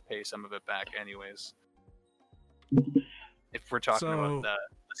do have to pay some of it back, anyways. If we're talking about the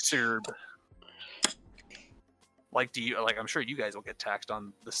CERB, I'm sure you guys will get taxed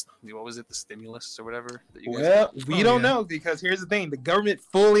on this. What was it, the stimulus or whatever? That you guys Well, got? we don't know because here's the thing: the government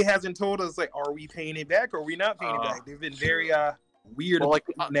fully hasn't told us like, are we paying it back or are we not paying it back? They've been very weird Well, like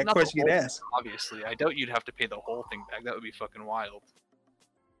in that not the question whole get thing, asked. obviously, I doubt you'd have to pay the whole thing back. That would be fucking wild.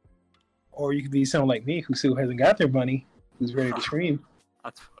 Or you could be someone like me who still hasn't got their money, who's ready to scream.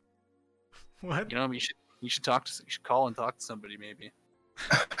 That's What? you know, you should call and talk to somebody maybe.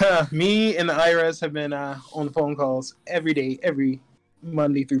 Me and the IRS have been on the phone calls every day, every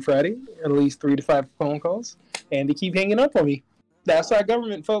Monday through Friday, at least 3 to 5 phone calls, and they keep hanging up on me. That's our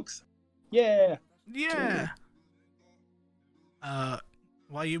government, folks. Yeah. Yeah.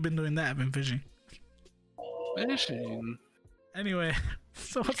 While you've been doing that, I've been fishing. Fishing. Anyway,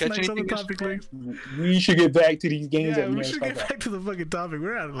 so what's Catch next on the anything topic, Lex? We should get back to these games Yeah, that we we never should talk get about. back to the fucking topic.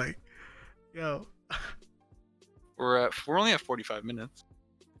 We're at like, yo. We're only at 45 minutes.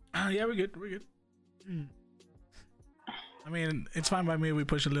 Yeah, we're good. We're good. I mean, it's fine by me if we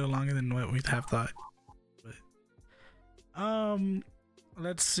push a little longer than what we have thought. But,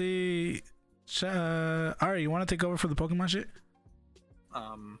 let's see. Ari, you want to take over for the Pokemon shit?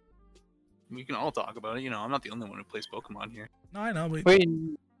 We can all talk about it. You know, I'm not the only one who plays Pokemon here. No, I know, but Wait,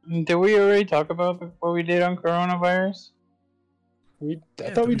 did we already talk about what we did on coronavirus? I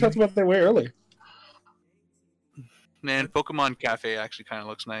thought we talked about that way earlier. Man, Pokemon Cafe actually kind of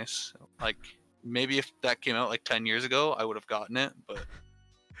looks nice. Like, maybe if that came out like 10 years ago, I would have gotten it, but...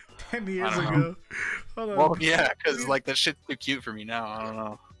 10 years don't ago. Hold on. Well, yeah, because like that shit's too cute for me now. I don't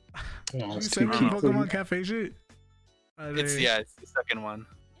know. Oh, you it's sent me too the cute for Pokemon you. Cafe shit? It's the second one.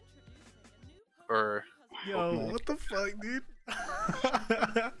 Or Yo, what the fuck, dude?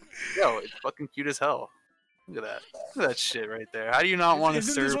 yo, it's fucking cute as hell. Look at that. Look at that shit right there. How do you not want to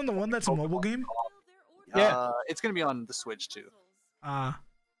Isn't serve? this one the one that's a mobile game? Yeah. It's gonna be on the Switch too. Uh,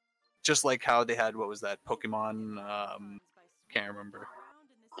 Just like how they had, what was that, Pokemon? Can't remember.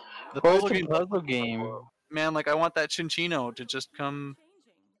 The Well, puzzle it's a game. puzzle game. Man, like I want that Chinchino to just come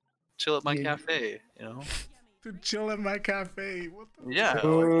chill at my Yeah. cafe. You know? to chill at my cafe. What the? Yeah. Like,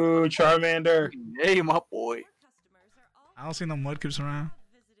 Ooh, Charmander. hey, my boy. I don't see no Mudkips around.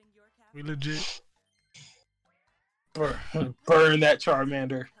 We legit. Burn that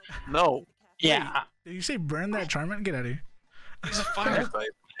Charmander. No, Yeah. Did you say burn that Charmander? Get out of here. he's a fire type.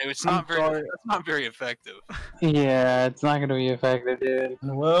 It's I'm not very. sorry. It's not very effective. Yeah, it's not gonna be effective, dude.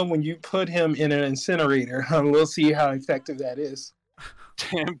 Well, when you put him in an incinerator, we'll see how effective that is.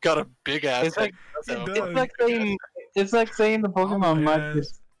 Damn, got a big ass. It's like head. it's like saying the Pokemon mud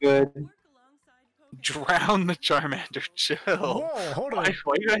is good. Drown the Charmander. Chill. Whoa, hold on.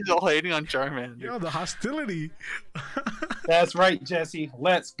 Why you guys all hating on Charmander? Yo, the hostility. That's right, Jesse.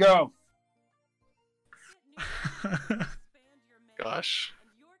 Let's go. Gosh.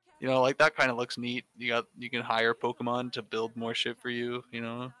 You know, like that kind of looks neat. You can hire Pokemon to build more shit for you, you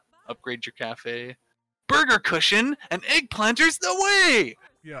know, upgrade your cafe. Burger cushion and eggplanters the way.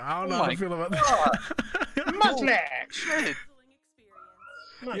 Yeah, I don't know how I feel about that.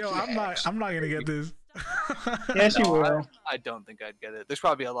 Much Yo, I'm not gonna get this. Yes, you will. I don't think I'd get it. There's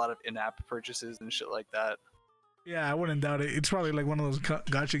probably a lot of in-app purchases and shit like that. Yeah, I wouldn't doubt it. It's probably like one of those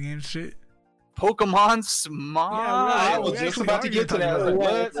gacha games shit. Pokemon Smile. I was just about to get to that.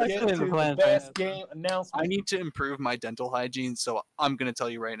 Let's That's get really to the the plan, best man. game announcement. I need to improve my dental hygiene, so I'm gonna tell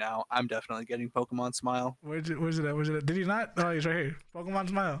you right now, I'm definitely getting Pokemon Smile. Where's it at? Did he not? Oh, he's right here. Pokemon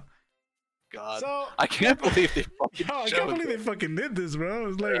Smile. God, So I can't believe they fucking yo, I showed can't believe it. they fucking did this, bro.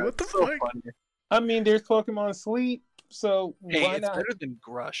 It's like, Yeah, what the it's so fuck? funny. I mean, there's Pokemon Sleep, so Hey, why it's not? better than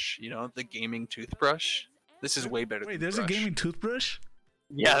Grush, you know, the gaming toothbrush. This is way better Wait, than there's a Grush. gaming toothbrush?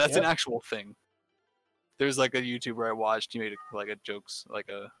 Yeah, that's an Yep. actual thing. There's like a YouTuber I watched. He made a jokes, like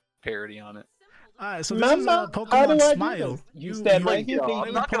a parody on it. Alright, so this is Mama, how do Pokemon I do Smile. this? You stand right here, yo, baby.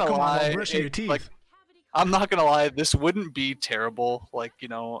 I'm not gonna Pokemon while lie. brushing your it- teeth. like, I'm not gonna lie. This wouldn't be terrible. Like, you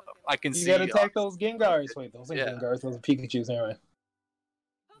know, I can You see. gotta attack those Gengars. Wait, those ain't Yeah. Gengars. Those are Pikachus anyway.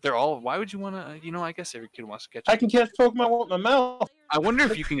 They're all. Why would you want to? You know, I guess every kid wants to catch. I can catch Pokemon with my mouth. I wonder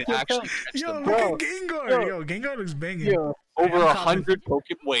if you can Yeah, actually catch Yo, them. look Bro. at Gengar. Yo. Yo, Gengar looks banging. Yeah. Over I'm 100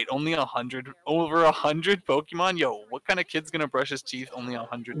 Pokemon. Wait, only 100. Over 100 Pokemon. Yo, what kind of kid's gonna brush his teeth only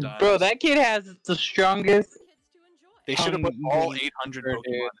 100 times? Bro, that kid has the strongest. They should have put all Dude. 800 Pokemon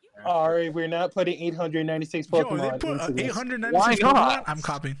in there. All right, we're not putting 896 Yo, Pokemon they put into this. 896 Why Pokemon? not? I'm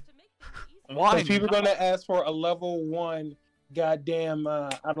copying. Why? Because people are not? gonna ask for a level 1 goddamn I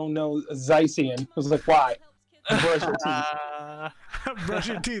don't know Zacian. I was like, why? Brush your teeth. Brush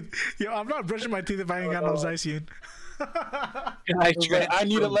your teeth. Yo, I'm not brushing my teeth if I ain't got no Zacian. I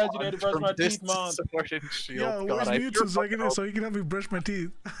need a legendary to brush my teeth, Mom. Yo, where's Mewtwo so he can help me brush my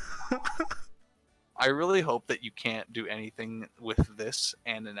teeth? I really hope that you can't do anything with this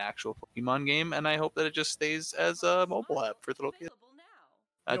and an actual Pokemon game, and I hope that it just stays as a mobile app for little kids.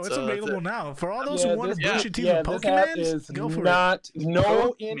 Yo, it's available now. For all those Yeah, who want to this- brush your teeth yeah, with this app Pokemans, is go for not no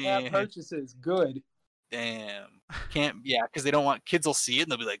Pokemon. in-app purchases. Good. Damn. Can't. Yeah, because they don't want kids will see it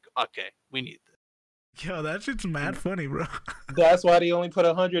and they'll be like, okay, we need this. it. Yo, that shit's mad funny, bro. That's why they only put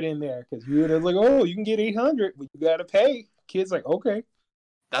 100 in there, because you would have like, oh, you can get 800, but you gotta pay. Kids like, okay.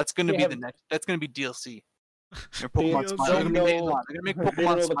 That's gonna They be have- the next. That's gonna be DLC. Your They Pokemon don't Smile. They're gonna, make, know- they're gonna make They don't Pokemon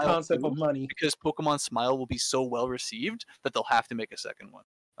know the Smile concept too, of money. because Pokemon Smile will be so well received that they'll have to make a second one.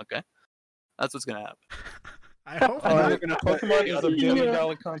 Okay, that's what's gonna happen. I hope Oh, not. they're gonna- Pokemon is a $1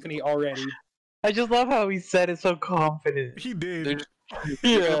 billion company already. I just love how he said it so confident. He did. They're just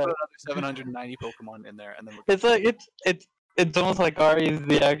they're gonna Yeah, put another 790 Pokemon in there, and then we're it's like it's almost like Ari is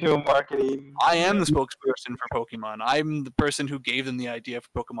the actual marketing. I am the spokesperson for Pokemon. I'm the person who gave them the idea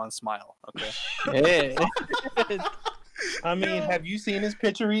for Pokemon Smile. Okay. Yeah. I mean, have you seen his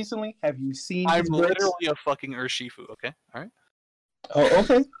picture recently? Have you seen I'm his bricks? literally a fucking Urshifu. Okay. All right. Oh,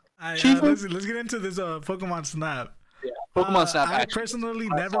 okay. Shifu? Let's get into this Pokemon Snap. Pokemon Snap. I actually, personally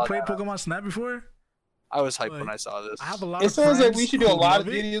I never saw played that. Pokemon Snap before. I was hyped but when I saw this. I have a lot It of sounds like friends we should do a who lot of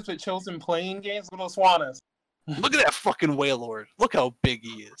love it. videos with Chosen playing games with Oswanas. Look at that fucking Wailord. Look how big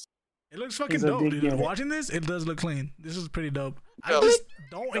he is. It looks fucking He's a dope, big dude. unit. Watching this, it does look clean. This is pretty dope. I Yo, just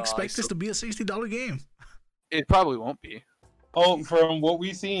don't God, expect this so- to be a $60 game. It probably won't be. Oh, from what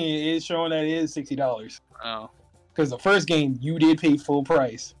we've seen, it's showing that it is $60. Oh, Because the first game, you did pay full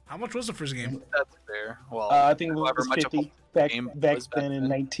price. How much was the first game? that's fair. Well, I think it was however much a 50 back game back was back then in then.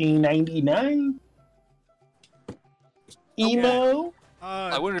 1999. Emo.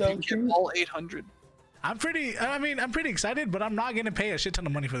 I wonder if you don't can you? get all 800. I'm pretty excited, but I'm not gonna pay a shit ton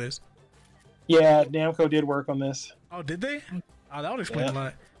of money for this. Yeah, Namco did work on this. Oh, did they? Oh, that would explain a Yeah.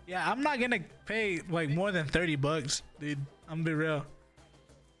 lot. Yeah, I'm not gonna pay like more than $30, dude. I'm gonna be real.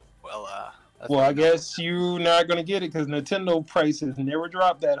 Well, that's Well, I guess you're not gonna get it because Nintendo prices never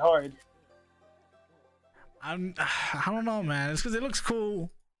dropped that hard. I don't know, man. It's because it looks cool,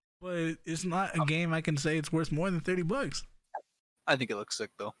 but it's not a game I can say it's worth more than $30. I think it looks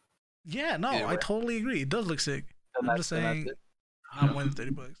sick though. Yeah, no, Either I way. totally agree. It does look sick. Then I'm just then saying, it. not more than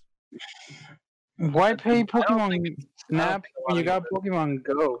 $30. Why pay Pokemon think Snap a when lot you of got people- Pokemon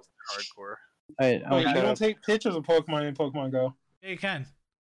Go? Hardcore. Wait, Oh, oh, you shut don't up. take pictures of Pokemon in Pokemon Go. Yeah, you can.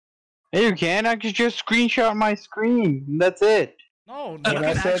 Hey, you can. I could just screenshot my screen. That's it. Oh, When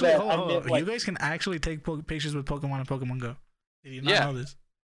I said that, I meant, like, you guys can actually take pictures with Pokemon and Pokemon Go. Did you not Yeah. know this?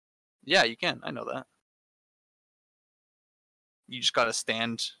 Yeah, you can. I know that. You just gotta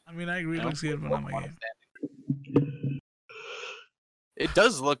stand. I mean, I agree. You It know, looks good, but not my Pokemon game. standing. It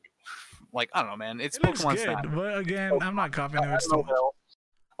does look like, I don't know, man. It's It looks Pokemon good, Snap. but again, I'm not copying it. I It's don't too know, much.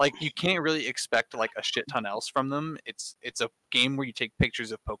 like, you can't really expect like a shit ton else from them. It's a game where you take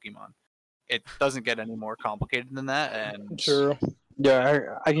pictures of Pokemon. It doesn't get any more complicated than that, and True.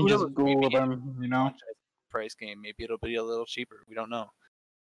 Yeah, I can Who just knows, Google maybe them, you know. price game. Maybe it'll be a little cheaper. We don't know.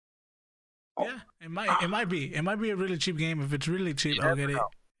 Yeah, it might be. It might be a really cheap game. If it's really cheap, You I'll never get it. know.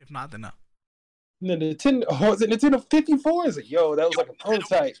 If not, then no. The Nintendo, was it Nintendo 54? Is it? Yo, that was like a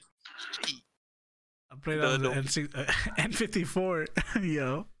prototype. I played on the N54.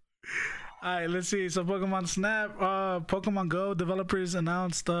 Yo. Alright, let's see. So Pokemon Snap, Pokemon Go developers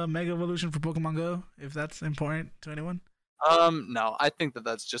announced Mega Evolution for Pokemon Go. If that's important to anyone. No, I think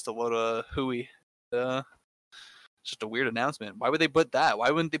that's just a load of hooey. Just a weird announcement. Why would they put that?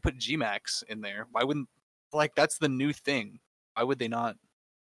 Why wouldn't they put Gmax in there? Why wouldn't, like, that's the new thing? Why would they not?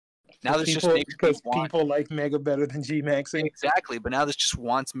 Now this just makes because me want, people like Mega better than Gmaxing. exactly, but now this just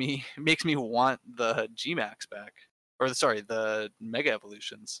makes me want the Gmax back, or sorry, the Mega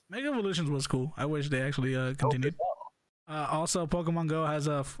Evolutions. Mega Evolutions was cool. I wish they actually continued. Also, Pokemon Go has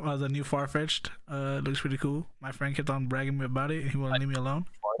the new Farfetch'd. It looks pretty cool. My friend kept on bragging me about it. He wouldn't leave me alone.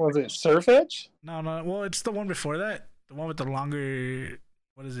 Was it Surfetch? No. Well, it's the one before that. The one with the longer.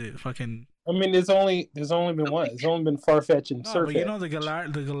 What is it? Fucking. I mean, there's only been one. There's only been Farfetch and No, Surfetch. but you know the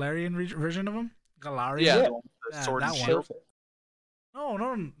Galarian version of them. Galarian. Yeah, Yeah. the one with the Yeah, sword that and one. shield.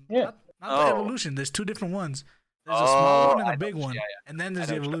 No. Yeah. Not the Oh. evolution. There's two different ones. There's a small one and I a know big what- one, yeah, and then there's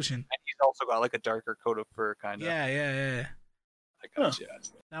I the know what you're evolution. And he's also got like a darker coat of fur, kind of. Yeah. I gotcha.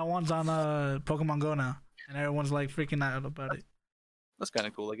 That one's on Pokemon Go now, and everyone's like freaking out about it. That's kind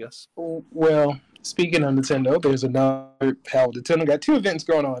of cool, I guess. Well, speaking of Nintendo, there's another. Hell, Nintendo got two events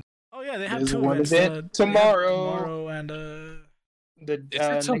going on. Oh yeah, they have There's two one events. event They have tomorrow. tomorrow and The Is it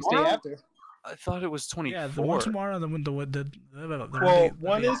next day tomorrow? after. I thought it was 24. yeah, the one tomorrow, the Well, day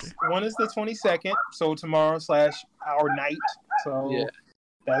one is the 22nd, so tomorrow / our night. So Yeah.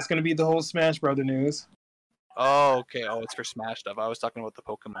 that's gonna be the whole Smash Brother news. Oh, okay. Oh, it's for Smash stuff. I was talking about the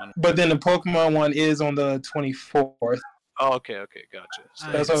Pokemon. But then the Pokemon one is on the 24th. Oh, okay, gotcha. So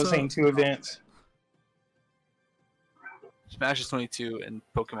Alright, That's why I was so- saying two events. Smash is 22 and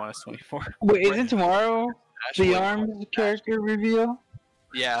Pokemon is 24. Wait, isn't tomorrow Smash the was- ARMS character reveal?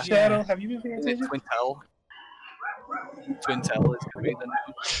 Yeah. Yeah. Shadow, have you been paying Is it attention? Twintel? Twintel is gonna be the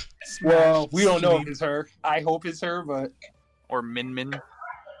new, Well, we don't know if Sleep. it's her. I hope it's her, but or Min Min.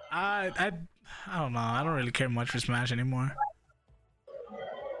 I don't know. I don't really care much for Smash anymore.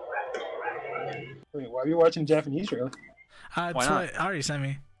 wait, why are you watching Japanese show? Why That's not? what Ari sent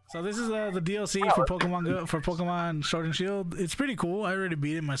me. So this is the DLC for Pokemon Go, for Pokemon Sword and Shield. It's pretty cool. I already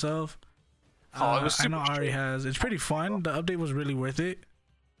beat it myself. Oh, it was I know super Ari straight. has. It's pretty fun. The update was really worth it.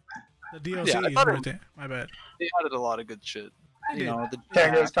 The DLC Yeah, I is thought it worth it. My bad. They added a lot of good shit. They You did. know, the,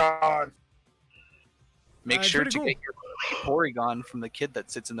 Kangaskhan. Card. make it's sure to pretty get your Porygon from the kid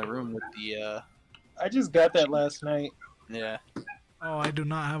that sits in the room with the I just got that last night. yeah. Oh, I do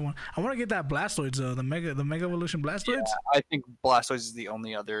not have one. I want to get that Blastoise though. The Mega Evolution Blastoise. Yeah, I think Blastoise is the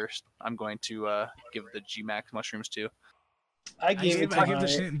only other I'm going to give the Gmax mushrooms to. I gave it to I gave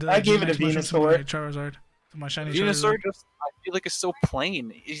I gave it to Gmax mushrooms to my Venusaur. Charizard. To my shiny Venusaur Charizard. just, I feel like, is so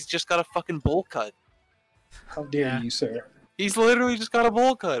plain. He's just got a fucking bowl cut. How dare Yeah. you, sir? He's literally just got a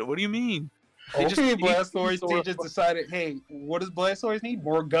bowl cut. What do you mean? They just Okay, need Blastoise, they Venusaur- just decided, hey, what does Blastoise need?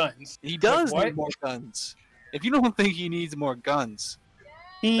 More guns. He does Like, need more guns. If you don't think he needs more guns,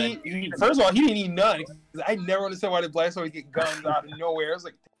 First of all, he didn't need none. I never understood why the Blastoise get guns out of nowhere. I was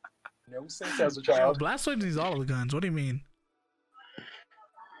like, no sense as a Oh, child. Blastoise needs all of the guns. What do you mean?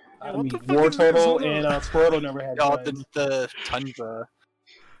 I what mean, the fuck War is Turtle Minnesota? and Squirtle never had y'all, guns. the tundra,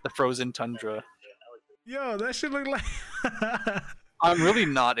 the frozen tundra. Yo, that shit look like. I'm really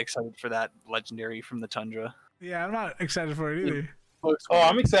not excited for that legendary from the tundra. Yeah, I'm not excited for it either. Oh,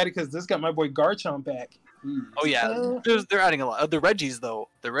 I'm excited because this got my boy Garchomp back. Oh yeah, they're adding a lot. The Reggies though,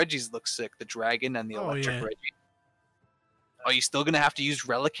 the Reggies look sick. The dragon and the Oh, electric yeah. Reggie. Are you still gonna have to use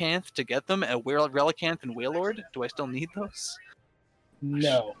Relicanth to get them? And where Relicanth and Wailord? Do I still need those?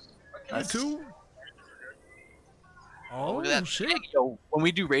 No. You too? Oh, Look at that. shit. Hey, yo, when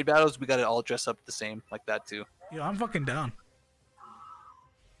we do raid battles, we gotta all dress up the same like that too. Yo, I'm fucking down.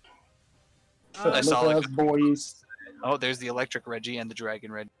 So I look saw at like us boys. Oh, there's the electric Reggie and the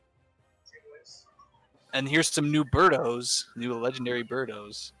dragon Reggie. And here's some new Birdos, new legendary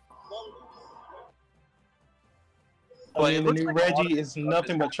Birdos. I mean, the new Reggie is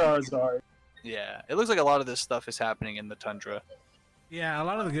nothing but Charizard. Yeah, it looks like a lot of this stuff is happening in the tundra. Yeah, a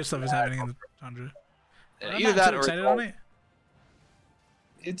lot of the good stuff is happening in the tundra. Yeah, I'm either not that too or excited on it.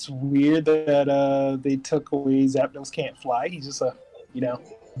 It's weird that they took away Zapdos can't fly. He's just a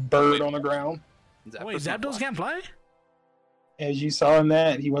bird on the ground. Wait, Zapdos can't fly? As you saw in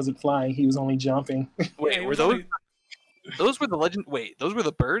that, he wasn't flying. He was only jumping. Wait, Yeah, were those were the legend? Wait, those were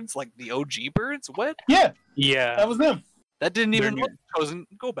the birds, like the OG birds? What? Yeah, Yeah. that was them. That didn't even They're look chosen.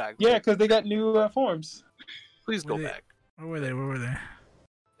 Go back. Yeah, because they got new forms. Please go Were they- back. Where were they? Where were they?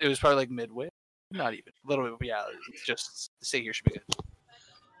 It was probably like midway. Not even a little bit. But yeah, just stay here should be good.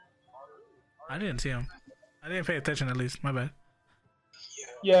 I didn't see them. I didn't pay attention at least. My bad.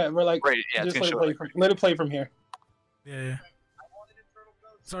 Yeah, we're like, Right. Yeah, it's just gonna show. let it play from here. Yeah.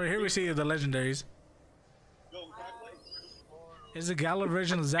 Sorry, here we see the legendaries. Is the Galar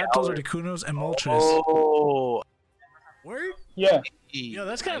version of Zapdos, Articunos, and Moltres? Oh. Word? Yeah, Yo,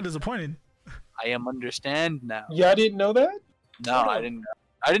 that's kind of disappointing. I am understand now. I didn't know that. No, Hold I up. didn't.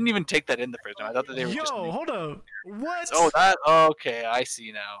 I didn't even take that in the first time. I thought that they were Yo, just. hold up. What? Oh, that. Okay, I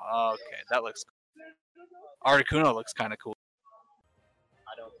see now. Okay, that looks. Articuno looks kind of cool.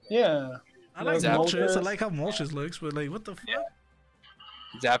 Yeah, I like Zapdos. Moltres. I like how Moltres looks, but like, what the fuck?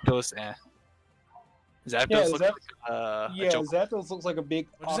 Zapdos, Zapdos Yeah, looks like a chocobo. Zapdos looks like a big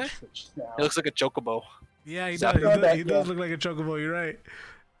What'd you say? ostrich now. He looks like a chocobo. Yeah, he Zapdos. does. He Yeah. does look like a chocobo. You're right.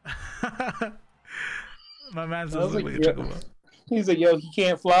 My man I does was look like, like a yeah. chocobo. He's like, yo, he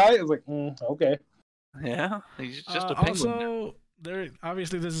can't fly. I was like, okay. Yeah, he's just a penguin. Also,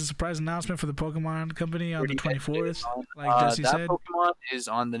 obviously there's a surprise announcement for the Pokemon Company on the 24th. Like Jesse that said, Pokemon is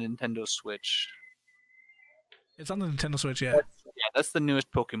on the Nintendo Switch. it's on the Nintendo Switch. Yeah. Yeah, that's the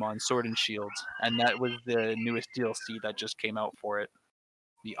newest Pokemon, Sword and Shield, and that was the newest DLC that just came out for it.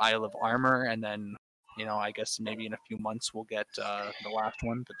 The Isle of Armor, and then I guess maybe in a few months we'll get the last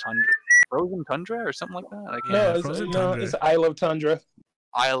one, the Frozen Tundra or something like that. I can't. No, Frozen Tundra. it's Isle of Tundra.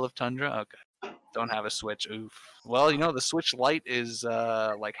 Isle of Tundra. Okay. Don't have a Switch. Oof. Well, the Switch Lite is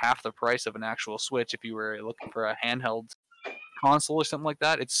like half the price of an actual Switch if you were looking for a handheld console or something like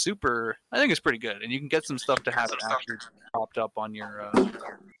that. It's super. I think it's pretty good, and you can get some stuff to have it actually propped up on your. Yeah, if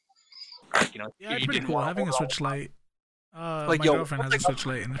it's you pretty didn't cool want having a all- Switch Lite. Like, My yo, girlfriend has a Switch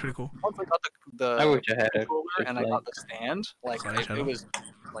Lite, and it's pretty cool. Once I got the I wish I had a controller Switch and I Lite. got the stand, like Sorry, shut it up. was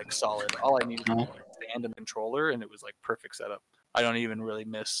like solid. All I needed was No. a stand and controller, and it was like perfect setup. I don't even really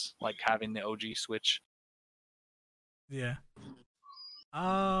miss like having the OG Switch. Yeah.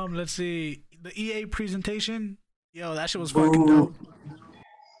 Let's see the EA presentation. Yo, that shit was fucking dope.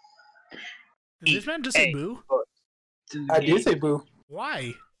 Did this man just say boo? I did say boo.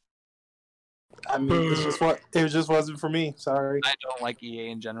 Why? I mean, it just wasn't for me. Sorry. I don't like EA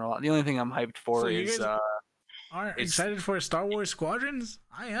in general. The only thing I'm hyped for So you is guys- Aren't It's- excited for Star Wars Squadrons?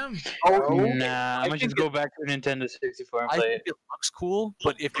 I am. Nah, I'm gonna think just go back to Nintendo 64 and I play think it. it looks cool,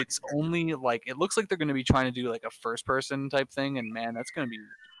 but if it's only like it looks like they're going to be trying to do like a first person type thing, and man, that's going to be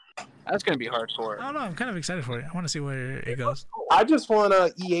I hardcore. don't know. I'm kind of excited for it. I want to see where it goes. I just want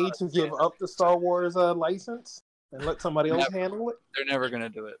EA to give up the Star Wars license and let somebody else handle it. They're never going to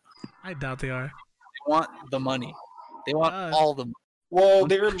do it. I doubt they are. They want the money. They want all the money. Well,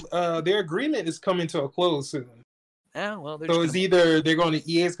 their agreement is coming to a close soon. Yeah, well, they're So just it's gonna- either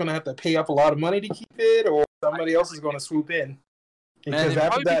EA is going to have to pay up a lot of money to keep it, or somebody else is going to swoop in. Man, Because they after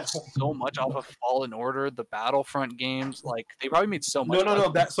probably that, made so much off of Fallen Order, the Battlefront games. Like they probably made so much. no,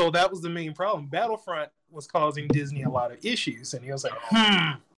 money. that was the main problem. Battlefront was causing Disney a lot of issues, and he was like,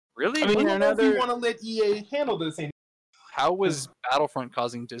 Really? I mean, I don't know if you want to let EA handle this anymore. How was Battlefront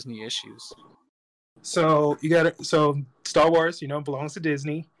causing Disney issues? So Star Wars, belongs to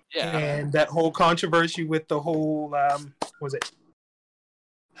Disney. Yeah. And that whole controversy with the whole was it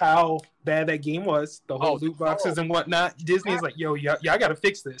how bad that game was, the whole loot boxes and whatnot. Disney's like, yo, y'all got to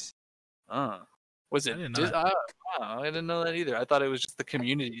fix this. Was I it? didn't know I didn't know that either. I thought it was just the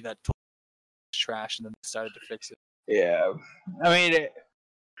community that told it was trash and then decided to fix it. Yeah, I mean,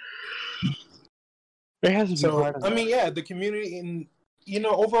 there has to be So part of I that. mean, yeah, the community and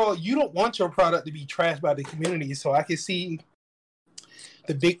overall, you don't want your product to be trashed by the community. So I can see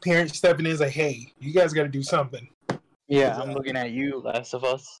the big parents stepping in, and like, hey, you guys got to do something. Yeah, I'm looking at you, Last of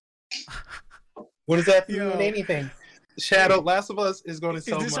Us. What does that Yo. mean? Anything? Shadow, Last of Us is going to Is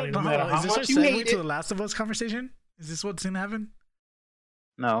sell this, money our, no matter how is this our much you segue hate to it. the Last of Us conversation? Is this what's gonna happen?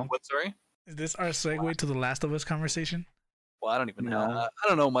 No. What? Sorry. Is this our segue to the Last of Us conversation? Well, I don't even know. No. I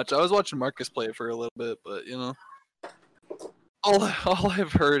don't know much. I was watching Marcus play it for a little bit, but all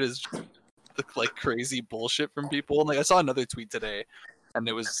I've heard is the like crazy bullshit from people. And like I saw another tweet today, and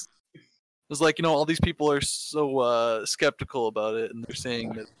it was was like, all these people are so skeptical about it, and they're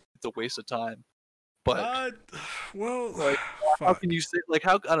saying that it's a waste of time. But well, like, how can you say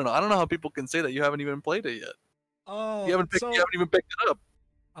how I don't know how people can say that you haven't even played it yet. Oh, you haven't even picked it up.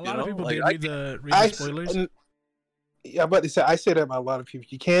 A lot of people did read the spoilers. Yeah, but I say that about a lot of people.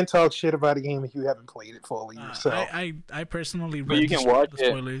 You can't talk shit about a game if you haven't played it fully yourself. I personally read the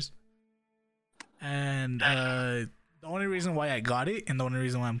spoilers, and the only reason why I got it and the only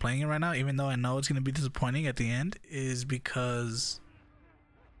reason why I'm playing it right now, even though I know it's gonna be disappointing at the end, is because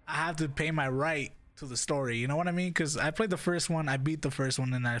I have to pay my right to the story. You know what I mean? Because I played the first one, I beat the first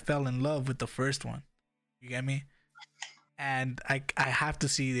one, and I fell in love with the first one. You get me? And I have to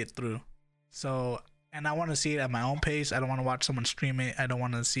see it through. So, and I want to see it at my own pace. I don't want to watch someone stream it. I don't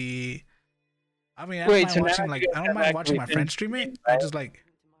want to see. I mean, I don't mind watching my friends stream it. I just I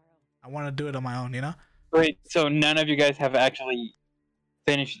want to do it on my own. Wait, so none of you guys have actually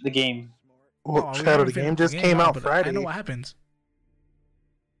finished the game? Well, Shadow, the game just came out Friday. I know what happens.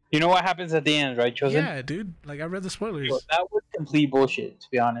 You know what happens at the end, right, Chosen? Yeah, dude. I read the spoilers. So that was complete bullshit, to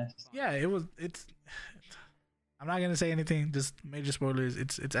be honest. Yeah, it was. I'm not gonna say anything. Just major spoilers.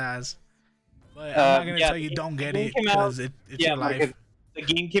 It's ass. But I'm not gonna tell you don't get it because it's your life. The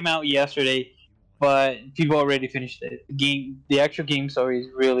game came out yesterday, but people already finished it. The actual game story is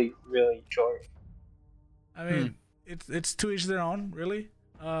really, really short. I mean, it's to each their own, really.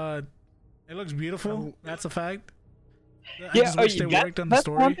 It looks beautiful. That's a fact. I just wish they worked on the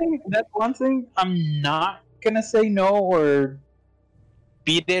story. That's one thing. I'm not gonna say no or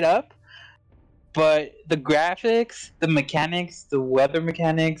beat it up, but the graphics, the mechanics, the weather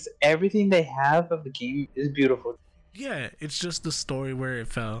mechanics, everything they have of the game is beautiful. Yeah, it's just the story where it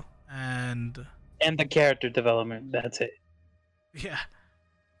fell, and the character development. That's it. Yeah,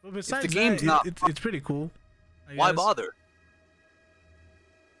 but besides if the game's it's pretty cool. Why bother?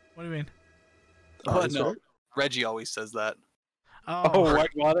 What do you mean? No. Reggie always says that. Why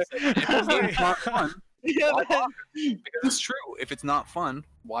bother? If the game's not fun, why bother? Because it's true. If it's not fun,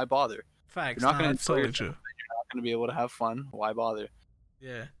 why bother? Facts. You're not going to totally true. You're not going to be able to have fun. Why bother?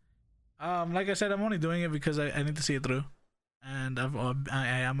 Yeah. Like I said, I'm only doing it because I need to see it through, and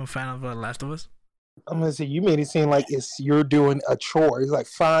I am a fan of Last of Us. I'm gonna say you made it seem like you're doing a chore. It's like,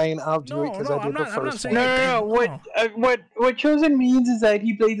 fine, I'll do it because I did the first one. No. What Chosen means is that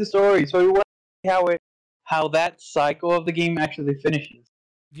he played the story, so he wants to see how that cycle of the game actually finishes.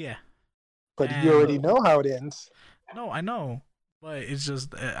 Yeah. But you already know how it ends. No, I know, but it's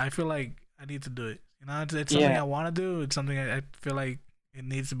just I feel like I need to do it. It's something I want to do. It's something I feel like it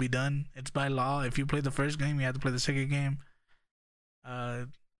needs to be done. It's by law. If you play the first game, you have to play the second game.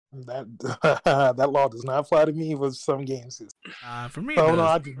 That law does not apply to me with some games. For me, no,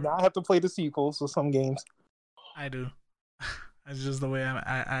 I do not have to play the sequels with some games. I do. It's just the way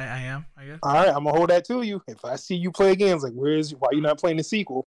I am, I guess. All right, I'm gonna hold that to you. If I see you play games, like, why are you not playing the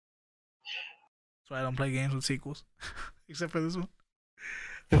sequel? That's why I don't play games with sequels, except for this one.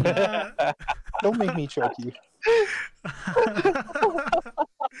 Don't make me choke you.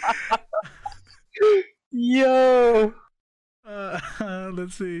 Yo.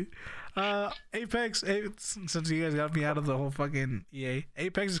 Let's see. Apex, since you guys got me out of the whole fucking EA,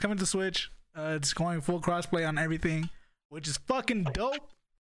 Apex is coming to Switch. It's going full crossplay on everything, which is fucking dope.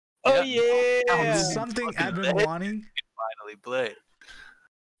 Oh yeah, something I've been wanting. Finally play,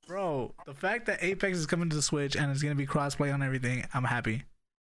 bro. The fact that Apex is coming to the Switch and it's gonna be crossplay on everything, I'm happy.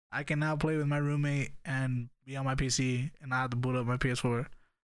 I can now play with my roommate and be on my PC and not have to boot up my PS4.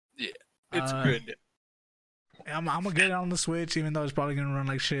 Yeah, it's good. I'm gonna get it on the Switch, even though it's probably gonna run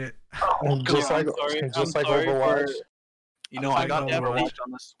like shit. Just like Overwatch. I got Overwatch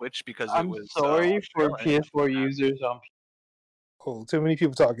on the Switch because it was. I'm sorry for PS4 users on. Oh, too many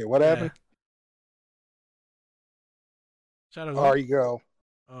people talking. What happened? Ari, go.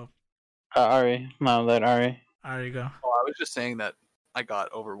 Oh. Ari, let Ari. Ari, go. Oh, I was just saying that I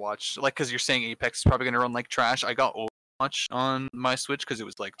got Overwatch, because you're saying Apex is probably gonna run like trash. I got Overwatch on my Switch because it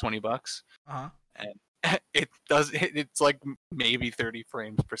was like $20. And it does. It's like maybe 30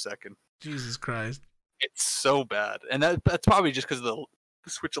 frames per second. Jesus Christ! It's so bad, and that's probably just because of the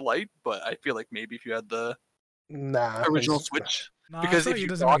Switch Lite. But I feel like maybe if you had the original Switch, because if you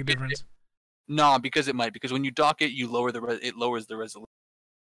doesn't make a difference. Because it might. Because when you dock it, it lowers the resolution.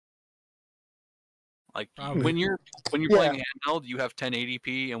 Like when you're playing handheld, you have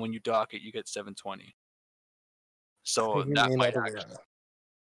 1080p, and when you dock it, you get 720. So that might actually.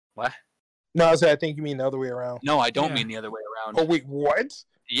 What? No, I think you mean the other way around. No, I don't mean the other way around. Oh wait, what?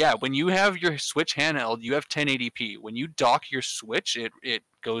 Yeah, when you have your Switch handheld, you have 1080p. When you dock your Switch, it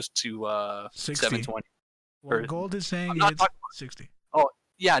goes to 720. What Gold is saying it's 60. Oh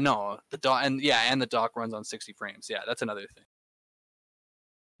Yeah, no, the dock and the dock runs on 60 frames. Yeah, that's another thing.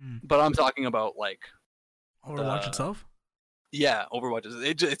 But I'm talking about like Overwatch itself. Yeah, Overwatch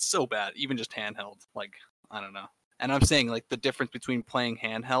it's so bad. Even just handheld, like I don't know. And I'm saying like the difference between playing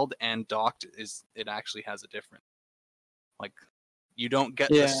handheld and docked is it actually has a difference. Like you don't get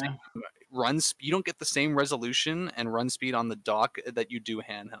the same you don't get the same resolution and run speed on the dock that you do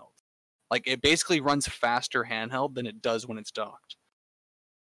handheld. Like it basically runs faster handheld than it does when it's docked.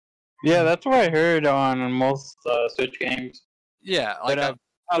 Yeah, that's what I heard on most Switch games. Yeah, like a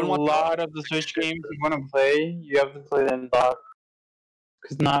lot of the Switch games you want to play, you have to play them docked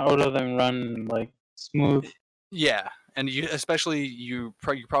because not all of them run like smooth. Yeah, and you're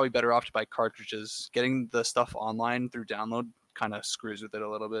probably better off to buy cartridges. Getting the stuff online through download kind of screws with it a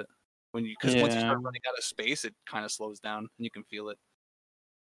little bit. Once you start running out of space, it kind of slows down, and you can feel it.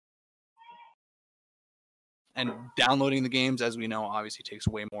 And downloading the games, as we know, obviously takes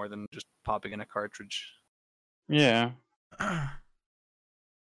way more than just popping in a cartridge. Yeah.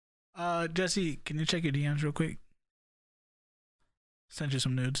 Jesse, can you check your DMs real quick? Send you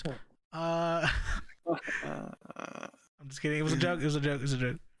some nudes. I'm just kidding. It was a joke.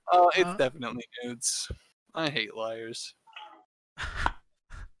 Oh, it's definitely nudes. I hate liars.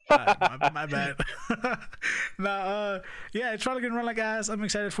 My bad. Yeah, it's probably gonna run like ass. I'm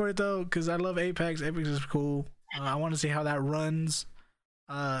excited for it though, because I love Apex. Apex is cool. I want to see how that runs.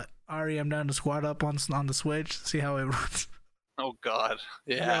 Ari, I'm down to squad up on the Switch. See how it runs. Oh God,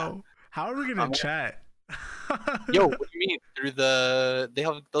 yeah. Yo, how are we gonna chat? Yo, what do you mean?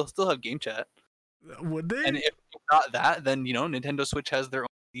 They'll still have game chat. Would they? And if not that, then Nintendo Switch has their own.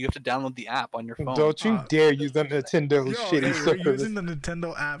 You have to download the app on your phone. Don't you dare use the Nintendo shitty service. We're using the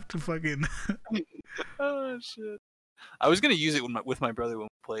Nintendo app to fucking. Oh shit! I was gonna use it with my brother when we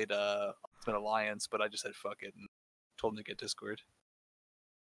played Ultimate Alliance, but I just said fuck it and told him to get Discord.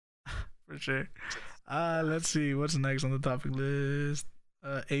 For sure. Let's see what's next on the topic list.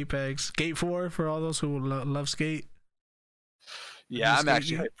 Apex, Skate 4 for all those who love Skate. Yeah, I'm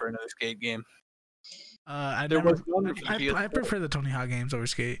actually hyped for another Skate game. I prefer the Tony Hawk games over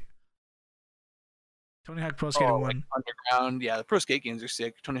Skate. Tony Hawk Pro Skater 1. Like Underground, yeah, the Pro Skate games are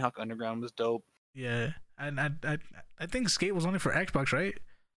sick. Tony Hawk Underground was dope. Yeah, and I think Skate was only for Xbox, right?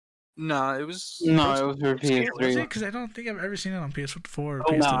 No, it was for PS3. Because I don't think I've ever seen it on PS4 or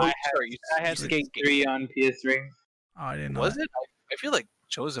PS2. PS2. No, I had Skate 3 on PS3. Oh, I didn't know. Was it? I feel like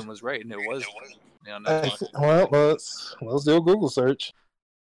Chosen was right, and it was. Well, let's do a Google search.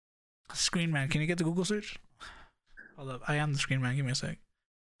 Screen Man, can you get the Google search? Hold up, I am the Screen Man. Give me a sec.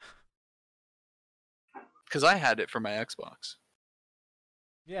 Because I had it for my Xbox.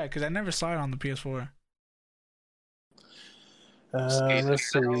 Yeah, because I never saw it on the PS4.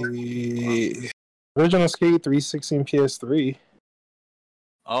 Let's see. Original Skate 360 and PS3.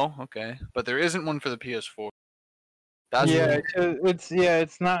 Oh, okay, but there isn't one for the PS4.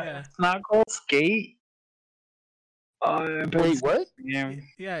 It's not called Skate. Wait, what?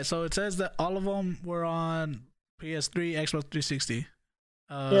 Yeah, so it says that all of them were on PS3, Xbox 360.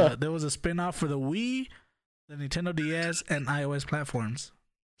 There was a spin-off for the Wii, the Nintendo DS, and iOS platforms.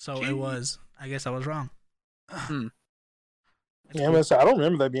 So it was. I guess I was wrong. Yeah, I don't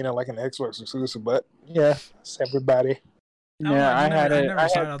remember that being like an Xbox exclusive, but yeah, it's everybody. Yeah, I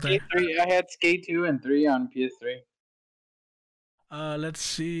had Skate 2 and 3 on PS3. Let's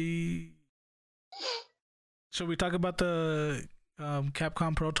see. Should we talk about the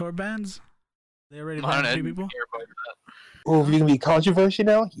Capcom Pro Tour bands? They already banned 3 people? Oh, you gonna be controversy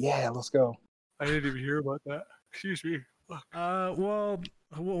now? Yeah, let's go. I didn't even hear about that. Excuse me. Well,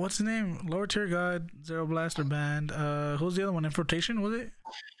 what's the name? Lower Tier God, Zero Blaster Band. Who's the other one? Infiltration, was it?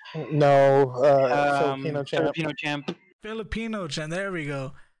 No, Filipino Champ. Filipino Champ. There we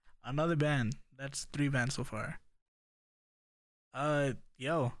go. Another band. That's 3 bands so far.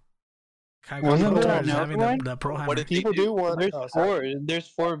 Yo. Wasn't there another one? The Pro Hammer. What did people do one? There's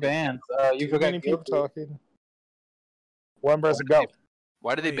 4 bands. You forgot many people talking. One person go.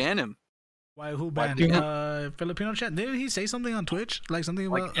 Why did they ban him? Why? Who banned? Filipino Chat. Didn't he say something on Twitch? Like something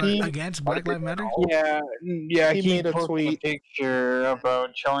about against Black Lives Matter? Yeah. He made a tweet, a picture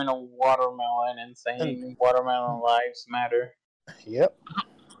about showing a watermelon and saying watermelon lives matter. Yep.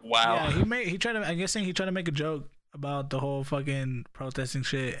 Wow. Yeah, he tried to. I guess he tried to make a joke about the whole fucking protesting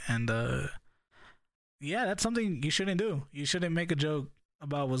shit, and yeah, that's something you shouldn't do. You shouldn't make a joke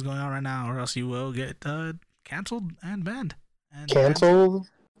about what's going on right now, or else you will get canceled and banned. Cancel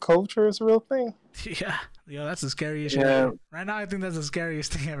culture is a real thing. Yeah, that's the scariest shit ever. Right now, I think that's the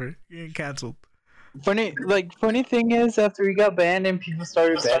scariest thing ever. Getting canceled. Funny thing is, after he got banned and people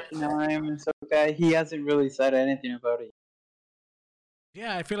started bashing on him and stuff like that, he hasn't really said anything about it.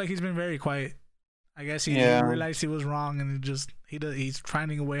 Yeah, I feel like he's been very quiet. I guess he realized he was wrong, and he's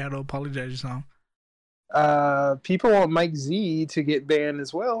finding a way how to apologize now. People want Mike Z to get banned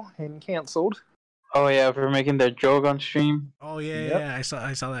as well and canceled. Oh yeah, for making that joke on stream. Oh yeah, I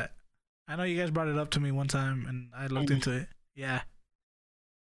saw that. I know you guys brought it up to me one time, and I looked into it. Yeah.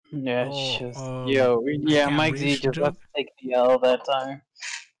 Yeah, Mike Z just left to take the L that time.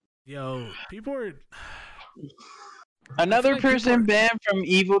 Yo, people are. Another person banned from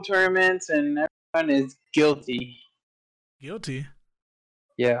Evo tournaments, and everyone is guilty. Guilty?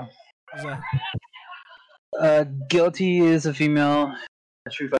 Yeah. Who's that? Guilty is a female.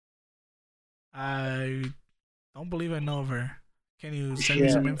 I don't believe I know of her. Can you send me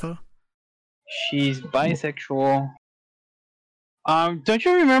some info? She's bisexual. Don't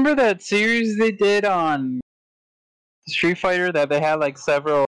you remember that series they did on Street Fighter that they had like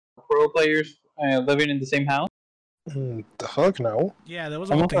several pro players living in the same house? The fuck no. Yeah, there was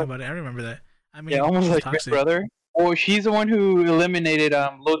a whole thing about it. I remember that. I mean, almost like Big Brother. Oh, she's the one who eliminated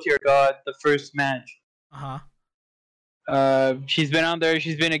Low Tier God the first match. She's been on there.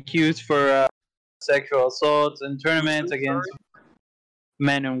 She's been accused for sexual assaults in tournaments against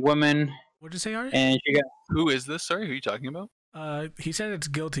men and women. What'd you say, Ari? And she got. Who is this? Sorry, who are you talking about? He said it's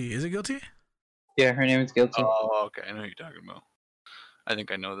guilty. Is it guilty? Yeah, her name is Guilty. Oh, okay. I know who you're talking about. I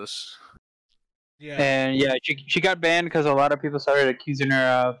think I know this. Yeah. And yeah, she got banned because a lot of people started accusing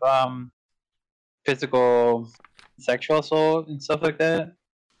her of physical sexual assault and stuff like that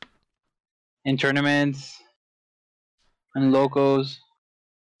in tournaments and locals.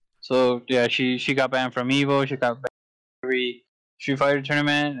 So yeah, she got banned from Evo. She got banned from every Street Fighter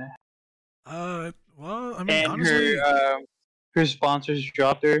tournament. Well, I mean, and honestly, her sponsors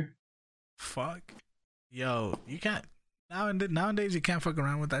dropped her. Fuck, yo, you can't nowadays. You can't fuck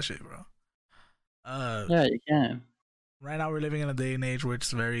around with that shit, bro. Yeah, you can. Right now, we're living in a day and age where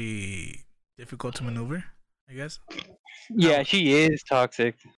it's very difficult to maneuver, I guess. Yeah, she is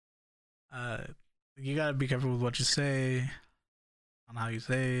toxic. You gotta be careful with what you say, on how you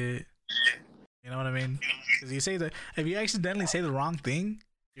say it. You know what I mean? Because if you accidentally say the wrong thing,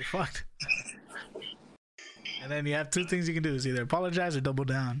 you're fucked. And then you have two things you can do: is either apologize or double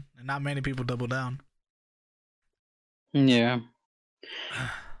down. And not many people double down. Yeah.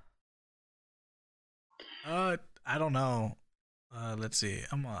 I don't know. Let's see.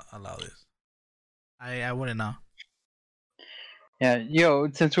 I'm gonna allow this. I wouldn't know. Yeah, yo,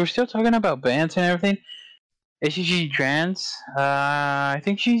 since we're still talking about bands and everything, is she trans? I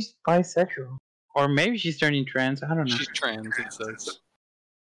think she's bisexual. Or maybe she's turning trans, I don't know. She's trans, it says.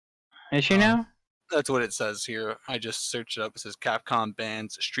 Is she now? That's what it says here. I just searched it up. It says Capcom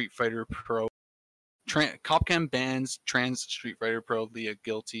bans Street Fighter Pro. Capcom bans trans Street Fighter Pro Leah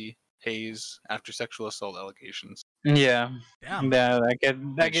Guilty Hayes after sexual assault allegations. Yeah. Damn. Yeah, I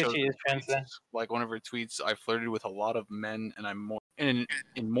guess she is trans then. Like one of her tweets, I flirted with a lot of men and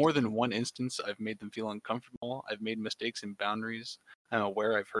in more than one instance I've made them feel uncomfortable. I've made mistakes in boundaries. I'm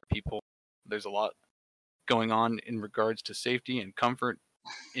aware I've hurt people. There's a lot going on in regards to safety and comfort.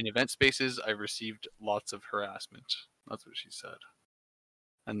 In event spaces, I've received lots of harassment. That's what she said.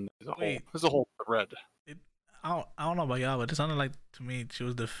 And there's a whole thread. I don't know about y'all, but it sounded like to me she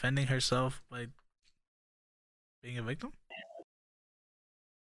was defending herself by being a victim.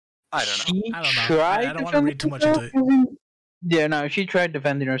 I don't know. I don't want to read too much into it. Yeah, no, she tried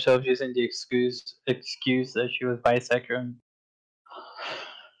defending herself using the excuse that she was bisexual.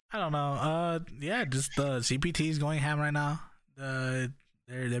 I don't know. Yeah, just the CPT is going ham right now.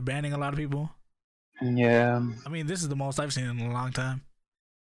 They're banning a lot of people. Yeah. I mean, this is the most I've seen in a long time.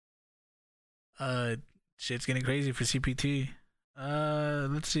 Shit's getting crazy for CPT.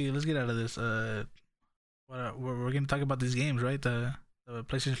 Let's see. Let's get out of this. We're gonna talk about these games, right? The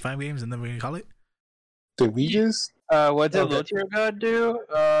PlayStation 5 games, and then we're gonna call it. Did we just? What did Low Tier God do?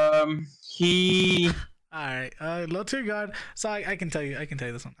 He. All right. Low Tier God. So I can tell you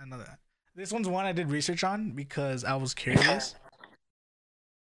this one. I know that. This one's one I did research on because I was curious.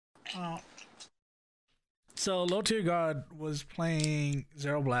 So Low Tier God was playing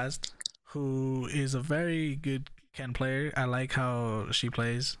Zero Blast, who is a very good Ken player. I like how she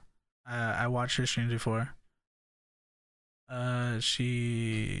plays. I watched her streams before.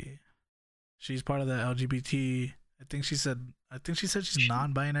 She's part of the LGBT. I think she said she's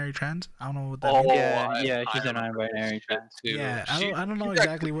non-binary trans. I don't know what that means. Yeah, she's a non-binary trans too. Yeah, I don't know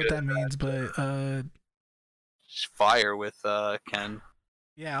exactly what that means, but she's fire with Ken.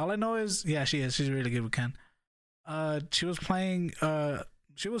 Yeah, all I know is she is. She's really good with Ken. She was playing.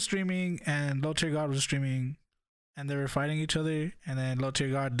 She was streaming, and Low Tier God was streaming, and they were fighting each other. And then Low Tier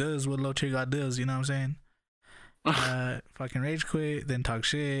God does what Low Tier God does. You know what I'm saying? fucking rage quit, then talk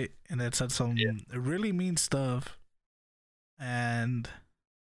shit, and then said some really mean stuff. And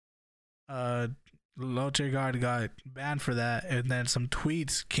Lotegard got banned for that, and then some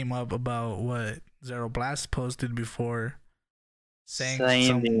tweets came up about what Zero Blast posted before, saying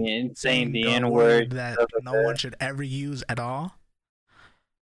the N-word that no one should ever use at all.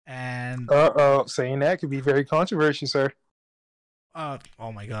 And saying that could be very controversial, sir.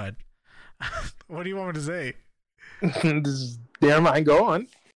 Oh my god. What do you want me to say? Never mind, go on.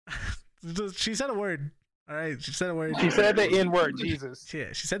 She said a word. All right, she said a word. She said the N-word, Jesus.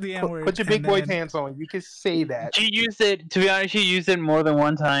 Yeah, she said the N-word. Put your big boy pants on. You can say that. She used it, to be honest, she used it more than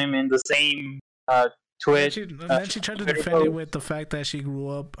one time in the same Twitch. And then she tried to defend it with the fact that she grew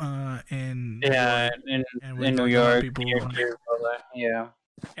up in New York. People, yeah.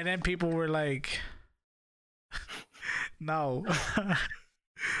 And then people were like, no.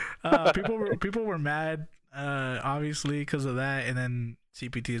 People were mad, obviously, because of that. And then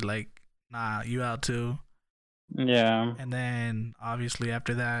CPT's like, nah, you out too. Yeah. And then obviously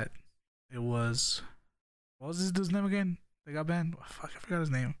after that, it was, what was this dude's name again? They got banned. Oh, fuck, I forgot his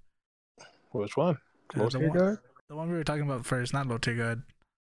name. Which one? The one we were talking about first, not Lotegard.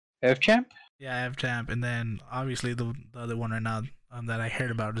 F-Champ? Yeah, F-Champ. And then obviously the other one right now that I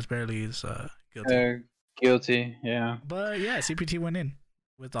heard about just barely is guilty. Guilty, yeah. But yeah, CPT went in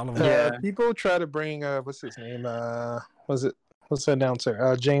with all of them. Yeah. People try to bring what's his name? What's the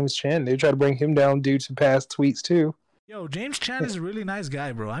announcer? James Chen. They try to bring him down due to past tweets too. Yo, James Chen is a really nice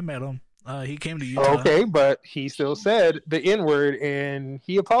guy, bro. I met him. He came to Utah. Okay, but he still said the N-word and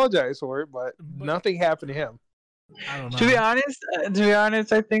he apologized for it, but nothing happened to him. I don't know. To be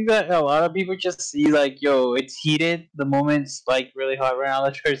honest, I think that a lot of people just see like, yo, it's heated. The moment's like really hot right now.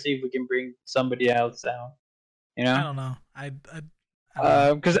 Let's try to see if we can bring somebody else down. You know? I don't know.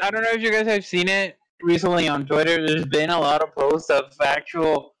 Because I don't know if you guys have seen it recently on Twitter. There's been a lot of posts of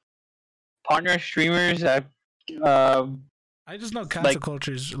actual partner streamers that. I just know cancel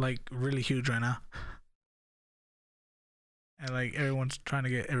culture is like really huge right now, and like everyone's trying to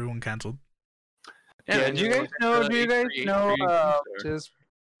get everyone canceled. Yeah, do you guys know? Just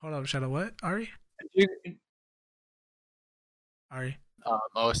hold up, Shadow. What, Ari? Ari.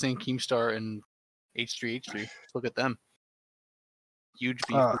 I was saying Keemstar and H3H3. Look at them. Huge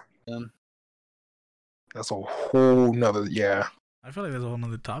beef with them. That's a whole nother. Yeah. I feel like that's a whole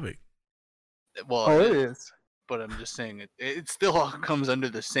nother topic. Well, it is. But I'm just saying it still all comes under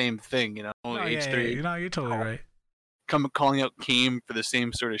the same thing, you know. H3. Yeah, you're totally right. Calling out Keem for the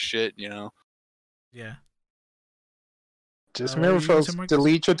same sort of shit, you know. Yeah. Just remember, folks,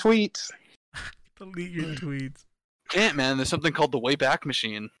 delete your tweets. Delete your tweets. Can't, man. There's something called the Wayback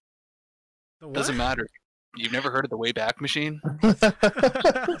Machine. The what? Doesn't matter. You've never heard of the Wayback Machine?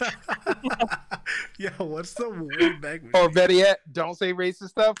 Yeah, what's the Wayback Machine? Or better yet, don't say racist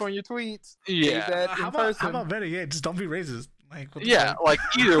stuff on your tweets. Yeah. That how about better yet, just don't be racist. Like, like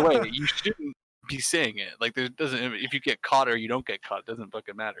either way, you shouldn't be saying it. Like, there doesn't. If you get caught or you don't get caught, it doesn't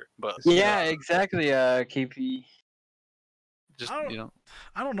fucking matter. But yeah, exactly. KP. Just I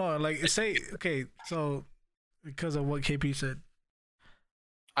don't know. Like, say okay, so because of what KP said.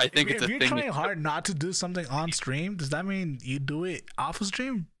 I think if you're trying hard not to do something on stream, does that mean you do it off of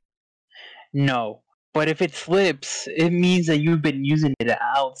stream? No, but if it slips, it means that you've been using it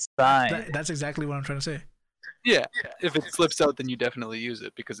outside. That's exactly what I'm trying to say. Yeah, if it slips out, then you definitely use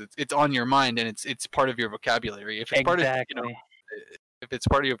it because it's on your mind and it's part of your vocabulary. If it's part of if it's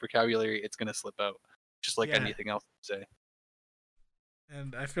part of your vocabulary, it's gonna slip out, just like anything else to say.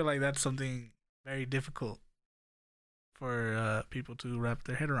 And I feel like that's something very difficult for people to wrap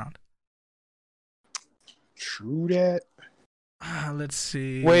their head around. True that. Let's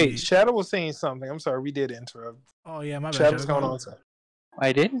see. Wait, Shadow was saying something. I'm sorry, we did interrupt. Oh yeah, my bad. Shadow's going on.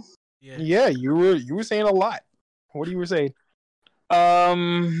 I did? Yeah, you were saying a lot. What you were saying?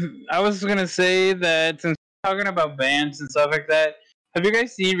 I was gonna say that since we're talking about bans and stuff like that, have you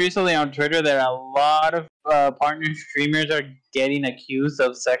guys seen recently on Twitter that a lot of partner streamers are getting accused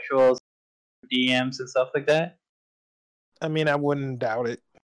of sexual DMs and stuff like that? I mean, I wouldn't doubt it.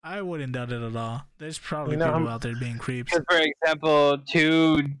 I wouldn't doubt it at all. There's probably people out there being creeps. For example,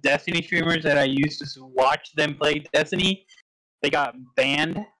 2 Destiny streamers that I used to watch them play Destiny, they got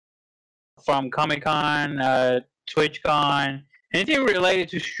banned from Comic-Con, TwitchCon, anything related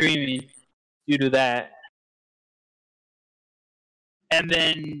to streaming due to that. And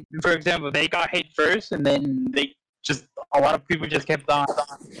then, for example, they got hit first, and then a lot of people just kept on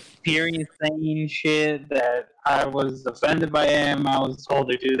appearing, saying shit that I was offended by him, I was told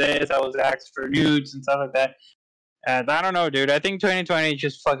to do this, I was asked for nudes and stuff like that. And I don't know, dude. I think 2020 is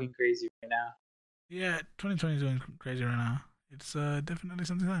just fucking crazy right now. Yeah, 2020 is going crazy right now. It's definitely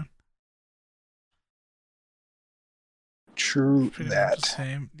something like True pretty much that. the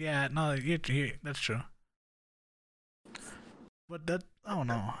same. Yeah, no, that's true. But that, I don't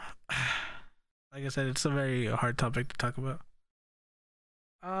know. Like I said, it's a very hard topic to talk about.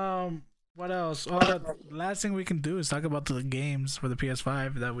 What else? Oh, the last thing we can do is talk about the games for the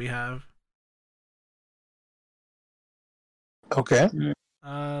PS5 that we have. Okay.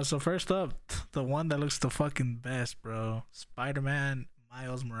 So first up, the one that looks the fucking best, bro. Spider-Man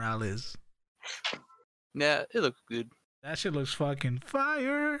Miles Morales. Yeah, it looks good. That shit looks fucking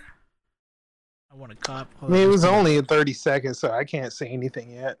fire. I want a cop. I mean, it was only 30 seconds, so I can't say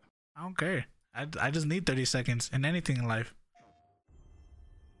anything yet. I don't care. I just need 30 seconds in anything in life.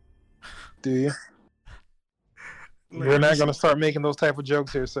 Do you? You're not going to start making those type of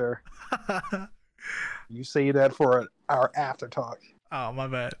jokes here, sir. You say that for our after talk. Oh, my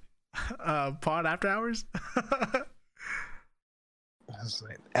bad. Pod after hours? It's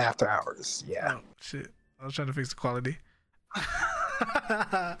like after hours, yeah. Oh, shit. I was trying to fix the quality.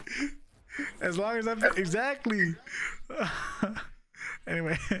 As long as I'm... Exactly.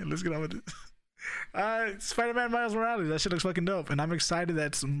 Anyway, let's get on with it. Spider-Man Miles Morales. That shit looks fucking dope. And I'm excited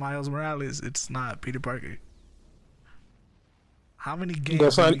that's Miles Morales. It's not Peter Parker. How many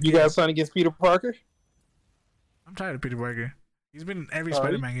games... You got something against Peter Parker? I'm tired of Peter Parker. He's been in every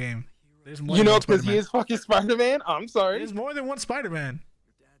Spider-Man game. There's more because he is fucking Spider-Man? I'm sorry. There's more than one Spider-Man.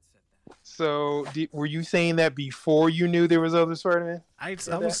 So, were you saying that before you knew there was other Spider-Man? I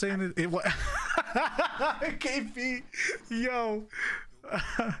was saying it was... KP, yo.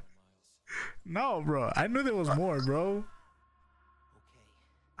 No, bro. I knew there was more, bro.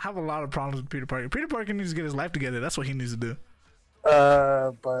 I have a lot of problems with Peter Parker. Peter Parker needs to get his life together. That's what he needs to do.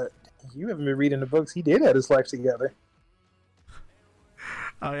 But you haven't been reading the books. He did have his life together.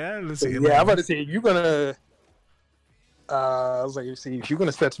 Oh, yeah? Let's see. Yeah, I'm about to say, you're gonna... I was like, see, if you're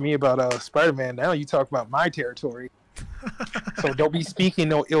gonna step to me about Spider-Man, now you talk about my territory. So don't be speaking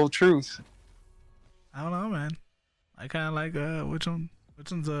no ill truth. I don't know, man. I kind of like which one's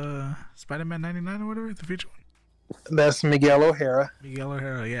Spider-Man 99 or whatever, the future one. That's Miguel O'Hara. Miguel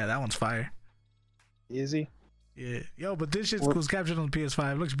O'Hara, yeah, that one's fire. Is he? Yeah, yo, but this shit was captured on the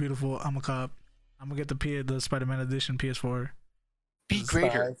PS5. It looks beautiful. I'm a cop. I'm gonna get the Spider-Man edition PS4. Be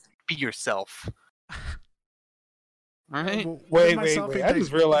greater. Be yourself. All right. Well, wait. I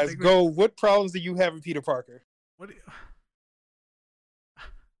just realized. What problems do you have with Peter Parker? What?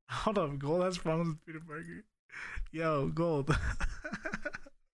 Hold on. Gold has problems with Peter Parker. Yo, Gold.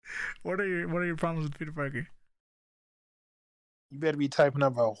 What are your problems with Peter Parker? You better be typing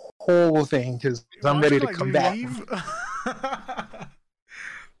up a whole thing because I'm ready to come back.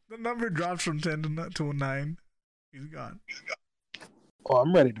 The number drops from 10 to 9. He's gone. Oh,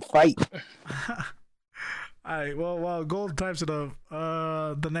 I'm ready to fight. Alright, well, while Gold types it up,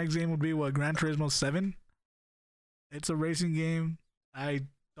 the next game would be what? Gran Turismo 7? It's a racing game. I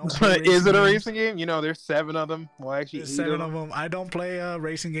don't play Is it a racing game? You know, there's 7 of them. Well, actually, there's 7 of them. I don't play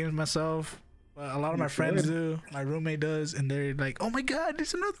racing games myself. But a lot of my friends do. My roommate does, and they're like, "Oh my god,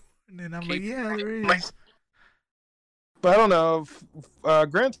 there's another one!" And I'm like, "Yeah, there is." But I don't know.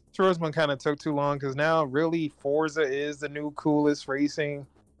 Gran Turismo kind of took too long because now, really, Forza is the new coolest racing.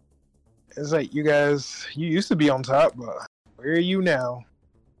 It's like you used to be on top, but where are you now?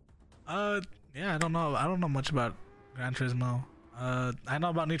 Yeah, I don't know. I don't know much about Gran Turismo. I know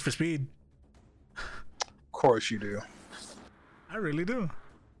about Need for Speed. Of course you do. I really do.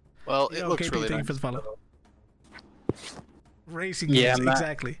 Well, it looks really nice. For the follow. Racing games,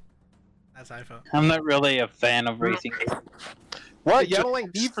 exactly. That's how I felt. I'm not really a fan of racing games. What? You don't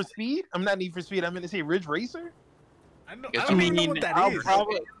like Need for Speed? I'm not Need for Speed. I'm going to say Ridge Racer? I don't even know what that is.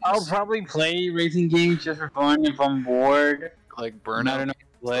 I'll probably play racing games just for fun if I'm bored. Like Burnout. I don't know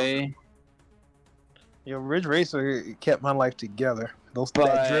how to play. Yo, Ridge Racer kept my life together.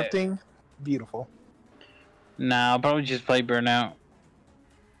 That drifting, beautiful. Nah, I'll probably just play Burnout.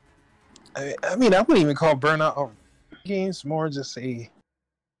 I mean, I wouldn't even call Burnout games. More just a...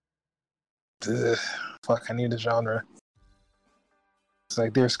 fuck, I need a genre. It's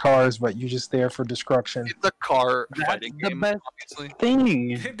like there's cars, but you're just there for destruction. It's a car fighting game, obviously.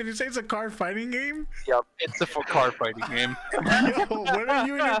 Thing. Did you say it's a car fighting game? Yep, it's a car fighting game. Yo, what are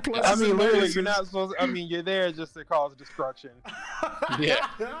you in your pluses? I mean, literally, you're not supposed to, I mean, you're there just to cause destruction. Yeah,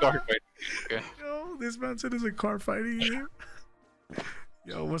 car fighting. Okay. Yo, this man said it's a car fighting game.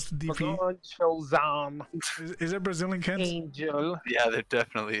 Yo, what's the DP? Is it Brazilian Kent? Angel. Yeah, there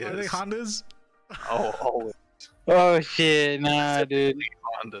definitely is. Are they Hondas? Oh, always. Oh shit, nah, dude.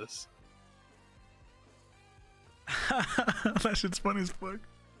 Hondas. That shit's funny as fuck.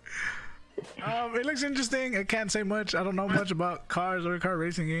 It looks interesting. I can't say much. I don't know much about cars or car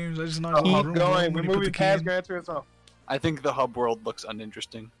racing games. I just know. Keep going. We're moving past Gran Turismo. I think the hub world looks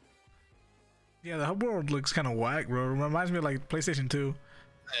uninteresting. Yeah, the hub world looks kind of whack, bro. It reminds me of like PlayStation 2.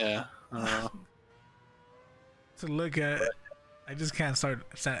 Yeah. To look at, I just can't start.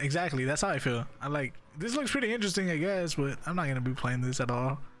 Exactly, that's how I feel. I like this. Looks pretty interesting, I guess, but I'm not gonna be playing this at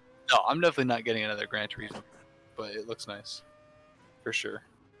all. No, I'm definitely not getting another Gran Turismo, but it looks nice, for sure.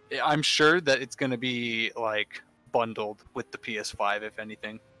 I'm sure that it's gonna be like bundled with the PS5, if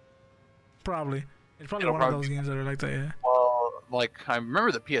anything. Probably. It's probably one of those games that are like that, yeah. Well, like I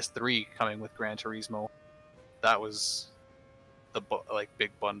remember the PS3 coming with Gran Turismo. That was the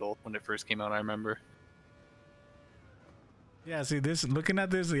big bundle when it first came out. I remember. Yeah, see this. Looking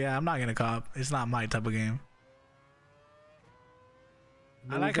at this, yeah, I'm not gonna cop. It's not my type of game.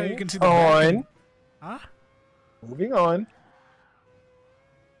 I like how you can see the on. Huh? Moving on.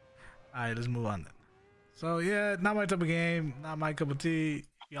 Alright, let's move on then. So yeah, not my type of game, not my cup of tea.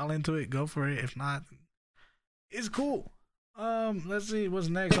 Y'all into it, go for it. If not, it's cool. Let's see what's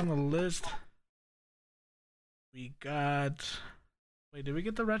next on the list. We got wait, did we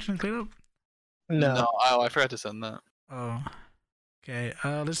get the Ratchet and Clank up? No. Oh, I forgot to send that. Oh. Okay.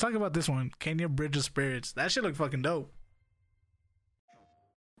 Let's talk about this one. Kena Bridge of Spirits. That shit look fucking dope.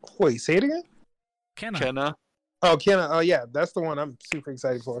 Wait, say it again? Kena. Oh, Kena. Oh, yeah. That's the one I'm super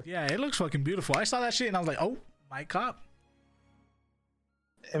excited for. Yeah, it looks fucking beautiful. I saw that shit and I was like, oh, my cop.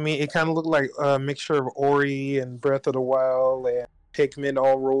 I mean, it kind of looked like a mixture of Ori and Breath of the Wild and Pikmin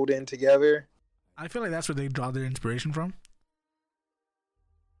all rolled in together. I feel like that's where they draw their inspiration from.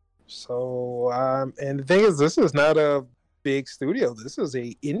 So, and the thing is, this is not a big studio. This is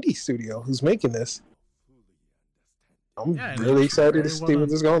a indie studio who's making this. I'm really excited to see what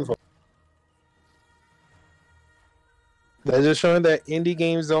this is going for. They're just showing that indie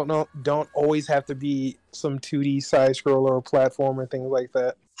games don't always have to be some 2D side scroller or platformer, things like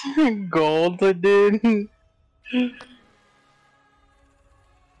that. Gold, dude.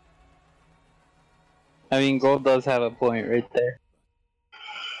 I mean, Gold does have a point right there.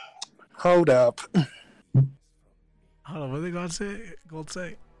 Hold up. Hold on, what did God say? Gold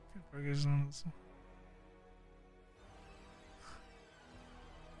say?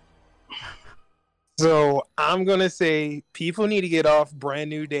 So I'm gonna say people need to get off Brand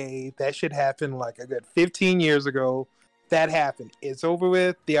New Day. That should happen like a good 15 years ago. That happened. It's over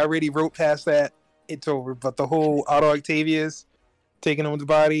with. They already wrote past that. It's over. But the whole Otto Octavius taking on the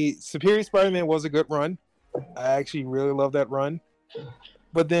body. Superior Spider-Man was a good run. I actually really love that run.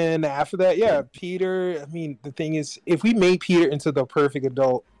 But then after that, yeah, Peter, I mean, the thing is, if we made Peter into the perfect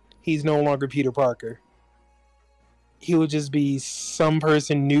adult, he's no longer Peter Parker. He would just be some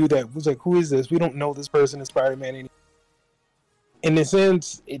person new that was like, who is this? We don't know this person is Spider-Man anymore. In a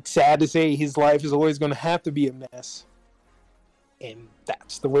sense, it's sad to say his life is always going to have to be a mess. And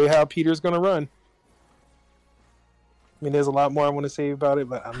that's the way how Peter's going to run. I mean, there's a lot more I want to say about it,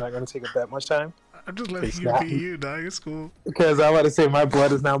 but I'm not going to take up that much time. I'm just letting you be you, dog. It's cool. Because I want to say my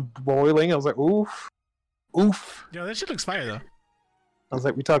blood is now boiling. I was like, oof. Oof. Yo, that shit looks fire, though. I was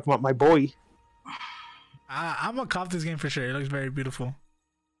like, we talking about my boy. I'm gonna cop this game for sure. It looks very beautiful.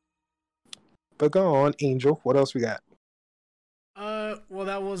 But go on, Angel. What else we got? Well,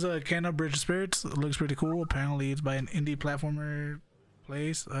 that was a Kena Bridge of Spirits. It looks pretty cool. Apparently, it's by an indie platformer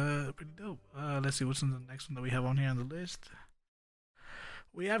place. Pretty dope. Let's see what's in the next one that we have on here on the list.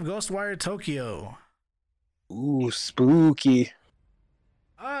 We have Ghostwire Tokyo. Ooh, spooky.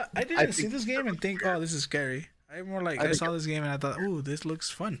 I didn't see this game and think, oh, this is scary. I saw this game and I thought, ooh, this looks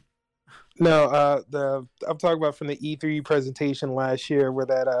fun. No, I'm talking about from the E3 presentation last year where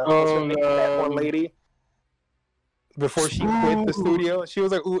that that one lady before she quit the studio, she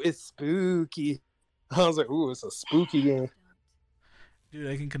was like, "Ooh, it's spooky." I was like, "Ooh, it's a spooky game."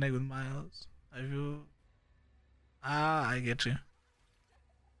 Dude, I can connect with Miles. I feel. I get you.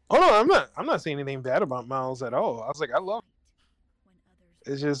 Oh no, I'm not saying anything bad about Miles at all. I was like, I love it.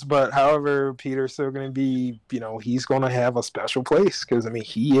 It's just, but however, Peter's still going to be, he's going to have a special place because, I mean,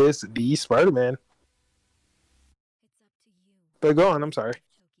 he is the Spider-Man. But go on, I'm sorry.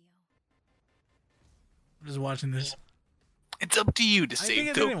 I'm just watching this. It's up to you to say.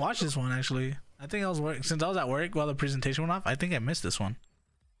 I didn't watch this one, actually. I think since I was at work while the presentation went off, I think I missed this one.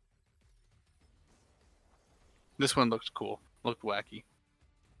 This one looked cool. Looked wacky.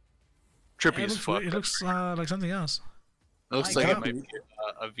 Trippy as fuck. It looks like something else. It looks like it might be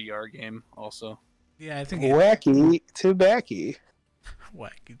a VR game also. Yeah, I think wacky tobacco.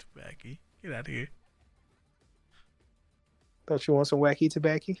 Wacky tobacco. Get out of here. Thought you want some wacky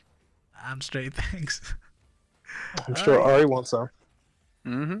tobacco? I'm straight, thanks. I'm sure Ari wants some.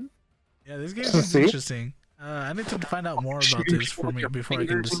 Mm-hmm. Yeah, this game seems interesting. I need to find out more about this for me before I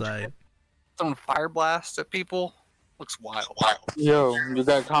can decide. Throwing fire blasts at people looks wild. Yo, you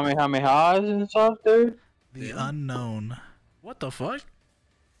got Kamehamehas and stuff, dude? The unknown. What the fuck?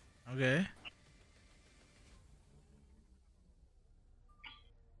 Okay.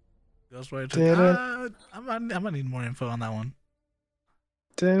 Ghostwire. I'm gonna need more info on that one.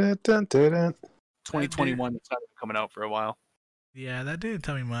 2021. It's not coming out for a while. Yeah, that didn't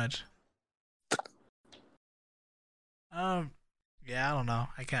tell me much. Yeah, I don't know.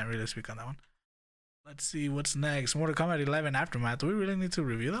 I can't really speak on that one. Let's see what's next. Mortal Kombat 11 Aftermath. Do we really need to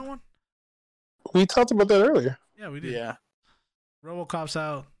review that one? We talked about that earlier. Yeah, we did. Yeah. RoboCop's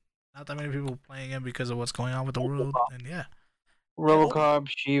out. Not that many people playing it because of what's going on with the world. And yeah. RoboCop,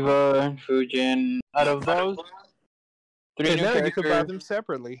 Shiva, and Fujin. Out of those, three new now characters. you can buy them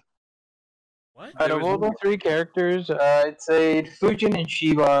separately. What? Out of all the three characters, I'd say Fujin and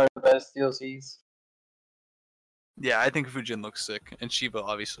Shiva are the best DLCs. Yeah, I think Fujin looks sick, and Shiva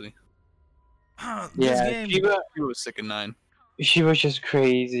obviously. Yeah, Shiva was sick in 9. Shiva's just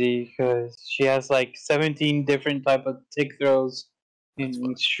crazy because she has like 17 different type of tick throws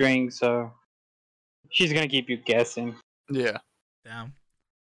in string, so she's gonna keep you guessing. Yeah. Damn.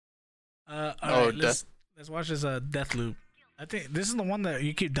 Alright, let's watch this Deathloop. I think this is the one that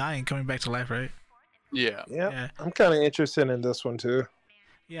you keep dying, coming back to life, right? Yeah. Yeah. I'm kind of interested in this one too.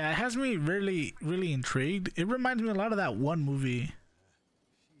 Yeah, it has me really, really intrigued. It reminds me a lot of that one movie.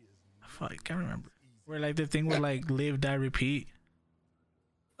 Fuck, I can't remember. Where like the thing would like live, die, repeat.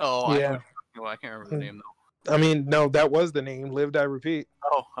 Oh, yeah. I can't remember the name though. I mean, no, that was the name. Live, die, repeat.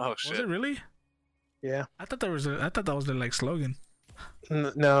 Oh shit. Was it really? Yeah. I thought that was the like slogan.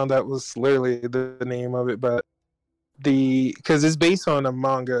 No, that was literally the name of it, but because it's based on a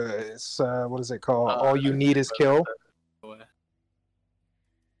manga. It's what is it called? All You Need Is Kill.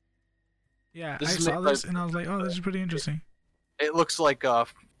 Yeah, I saw this and I was like, oh, this is pretty interesting. It looks like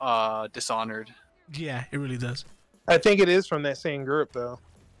Dishonored. Yeah, it really does. I think it is from that same group though.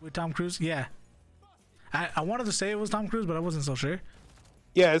 With Tom Cruise, yeah. I wanted to say it was Tom Cruise, but I wasn't so sure.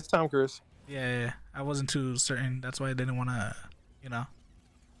 Yeah, it's Tom Cruise. Yeah, I wasn't too certain. That's why I didn't want to,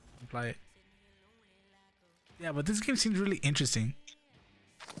 imply it. Yeah, but this game seems really interesting.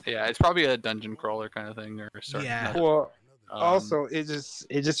 Yeah, it's probably a dungeon crawler kind of thing, or yeah. Well, also it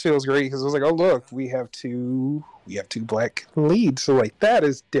just feels great because it was like, oh look, we have two black leads, so like that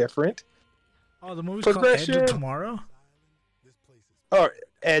is different. Oh, the movie's called Edge of Tomorrow. Oh,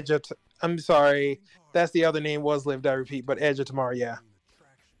 I'm sorry, that's the other name was Live Die Repeat, but Edge of Tomorrow, yeah.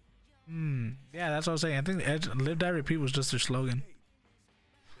 Yeah, that's what I was saying. I think Edge Live Die Repeat was just their slogan.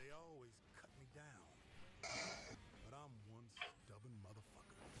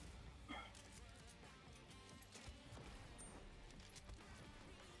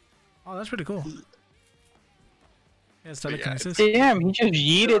 Oh, that's pretty cool. Yeah, it's telekinesis. Damn, he just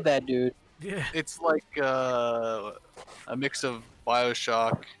yeeted that dude. Yeah. It's like a mix of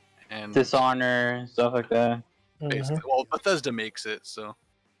BioShock and Dishonor, stuff like that. Basically. Well, Bethesda makes it, so.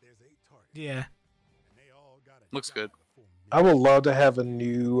 Yeah. Looks good. I would love to have a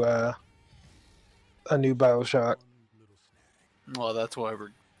new BioShock. Well, that's why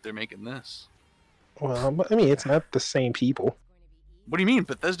they're making this. Well, I mean, it's not the same people. What do you mean?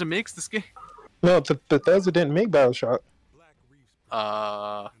 Bethesda makes this game? No, Bethesda didn't make BioShock.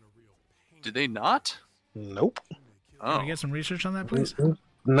 Did they not? Nope. Oh. Can we get some research on that, please?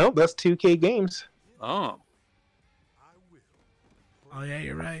 Nope, that's 2K Games. Oh. Oh yeah,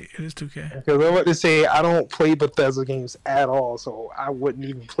 you're right. It is 2K. Because I want to say I don't play Bethesda games at all, so I wouldn't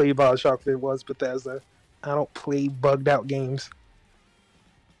even play BioShock if it was Bethesda. I don't play bugged out games.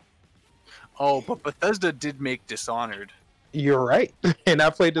 Oh, but Bethesda did make Dishonored. You're right. And I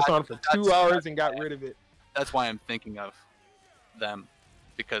played Dishonored for 2 hours and got rid of it. That's why I'm thinking of them.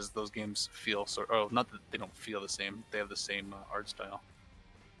 Because those games feel not that they don't feel the same. They have the same art style.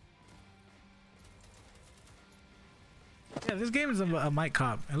 Yeah, this game is a Mike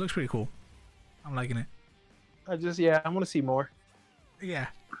Cobb. It looks pretty cool. I'm liking it. I want to see more. Yeah.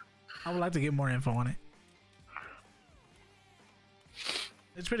 I would like to get more info on it.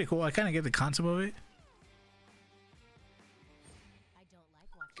 It's pretty cool. I kind of get the concept of it.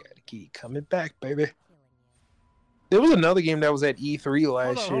 Gotta keep coming back, baby. There was another game that was at E3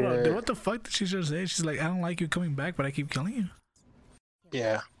 last year. Hold on. What the fuck did she just say? She's like, I don't like you coming back, but I keep killing you.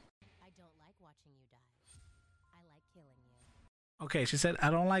 Yeah. Okay, she said,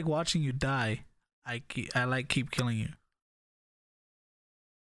 I don't like watching you die. I like keep killing you.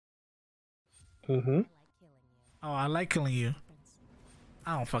 Mm-hmm. Oh, I like killing you.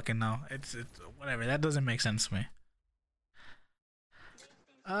 I don't fucking know. It's whatever. That doesn't make sense to me.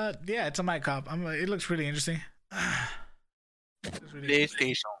 Yeah, it's a mic cop. It looks really interesting.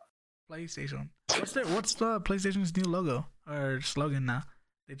 PlayStation. What's the PlayStation's new logo or slogan now?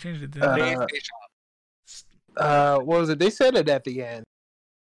 They changed it. What was it? They said it at the end.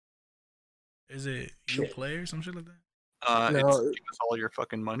 Is it you play or some shit like that? No. It's give us all your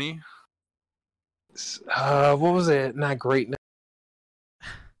fucking money. What was it? Not great.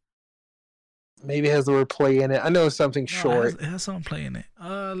 Maybe it has the word play in it. I know it's something short. It has something play in it.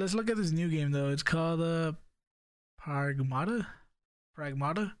 Let's look at this new game though. It's called Pragmata.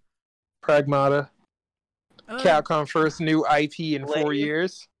 Capcom first new IP in 4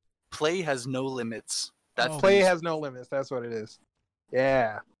 years. Play has no limits. Play has no limits. That's what it is.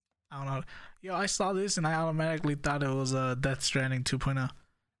 Yeah. I don't know. Yo, I saw this and I automatically thought it was Death Stranding 2.0.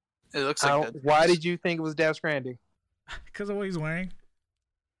 It looks like. Why did you think it was Death Stranding? Because of what he's wearing.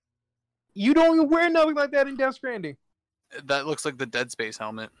 You don't even wear nothing like that in Death Stranding. That looks like the Dead Space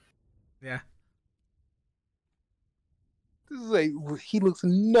helmet. Yeah. This is he looks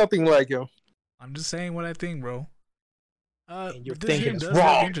nothing like him. I'm just saying what I think, bro. And you're this thinking game it's does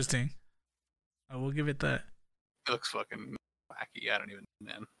wrong. look interesting. I will give it that. It looks fucking wacky. I don't even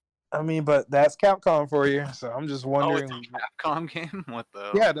know, man. I mean, but that's Capcom for you. So I'm just wondering. Oh, it's a Capcom game? What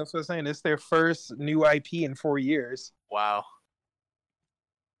the? Yeah, that's what I'm saying. It's their first new IP in 4 years. Wow.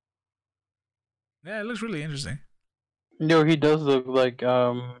 Yeah, it looks really interesting. No, he does look like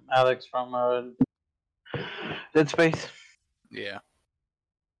Alex from Dead Space. Yeah.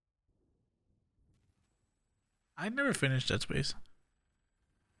 I never finished Dead Space.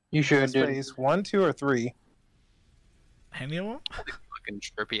 You should, Dead Space 1, 2, or 3. Any of them? Fucking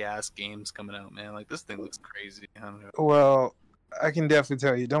trippy ass games coming out, man. Like this thing looks crazy. I don't know. Well, I can definitely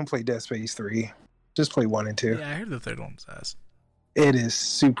tell you, don't play Dead Space 3. Just play 1 and 2. Yeah, I heard the third one's ass. It is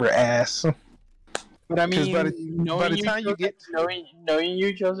super ass. But I mean, by the time you get knowing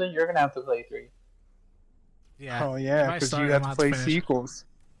you chosen, you're gonna have to play 3. Yeah. Oh yeah, because you have to play finish. sequels.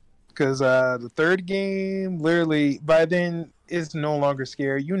 Because the third game, literally, by then it's no longer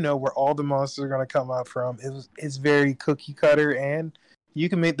scary. You know where all the monsters are gonna come out from. It's very cookie cutter, and you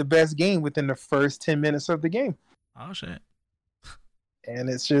can make the best game within the first 10 minutes of the game. Oh shit. And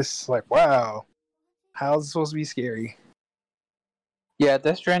it's just like, wow, how's it supposed to be scary? Yeah,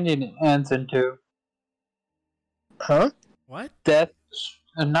 Death Stranding ends in 2. Huh? What?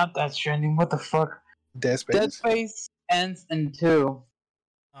 Not Death Stranding. What the fuck? Dead Space. Dead Space ends in 2.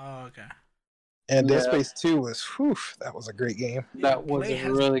 Oh, okay. And Dead Space 2 was, that was a great game. That was a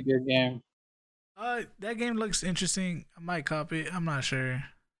really good game. That game looks interesting. I might cop it. I'm not sure.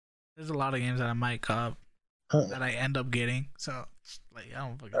 There's a lot of games that I might cop that I end up getting. So, like, I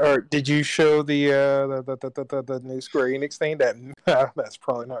don't fucking. Or did you show the new Square Enix thing? That's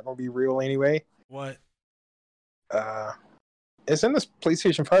probably not going to be real anyway. What? It's in this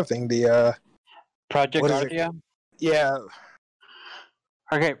PlayStation 5 thing. The Project Arthia? Yeah.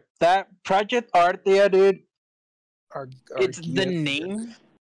 Okay, that Project Arthia, dude. It's Argia. the name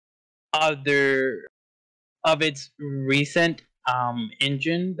of its recent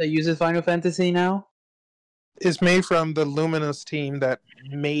engine that uses Final Fantasy now. It's made from the Luminous team that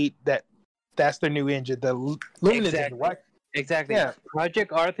made that. That's their new engine. The Luminous Exactly. engine. What? Exactly. Yeah.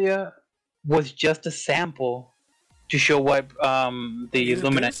 Project Arthia was just a sample to show what the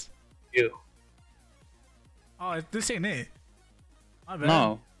Luminous do. Oh, this ain't it. My bad.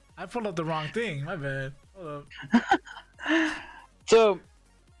 No. I pulled up the wrong thing. My bad. Hold up. So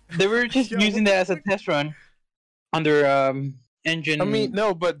they were just using that as a test run on their engine. I mean,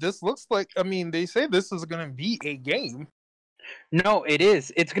 no, but this looks like. I mean, they say this is going to be a game. No, it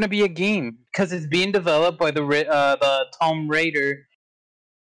is. It's gonna be a game because it's being developed by the Tomb Raider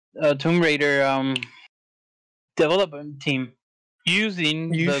development team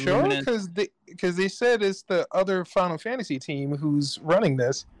using. You the sure? Luminous. Because they said it's the other Final Fantasy team who's running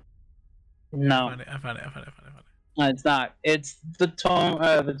this. No, I found it. no, it's not. It's the Tomb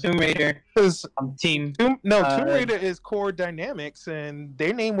Raider team. Tomb Raider is Core Dynamics, and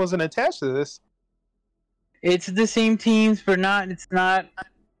their name wasn't attached to this. It's the same teams, but it's not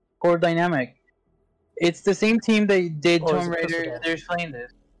Core Dynamic. It's the same team that did Or is Tomb it Raider. Crystal? They're playing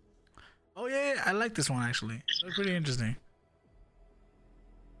this. Oh yeah, I like this one actually. It looked pretty interesting.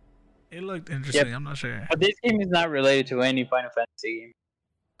 It looked interesting. Yep. I'm not sure. But this game is not related to any Final Fantasy game.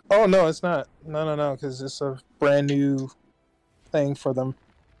 Oh no, it's not. No, because it's a brand new thing for them.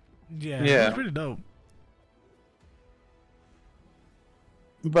 Yeah, Yeah. it's pretty dope.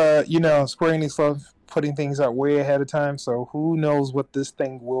 But Square Enix love putting things out way ahead of time, so who knows what this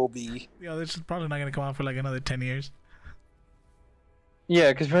thing will be. Yeah, this is probably not gonna come out for like another 10 years.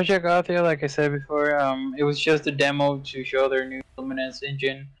 Yeah, because Project Gothia, like I said before, it was just a demo to show their new Luminous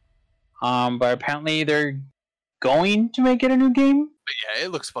engine. But apparently they're going to make it a new game. But yeah,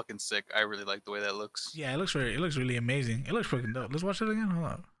 it looks fucking sick. I really like the way that looks. Yeah, it looks really amazing. It looks fucking dope. Let's watch it again. Hold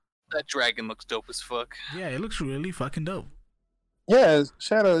on. That dragon looks dope as fuck. Yeah, it looks really fucking dope. Yeah,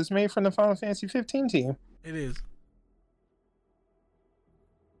 Shadow is made from the Final Fantasy 15 team. It is.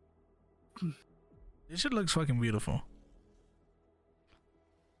 This shit looks fucking beautiful.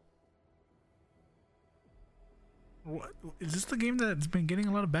 What is this the game that's been getting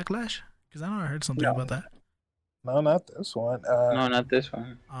a lot of backlash? Because I know I heard something about that. No, not this one. No, not this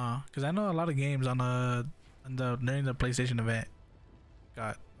one. Because I know a lot of games during the PlayStation event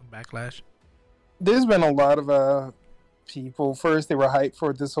got a backlash. There's been a lot of people. First, they were hyped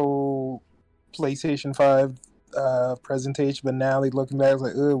for this whole PlayStation 5 presentation, but now they looking back, it's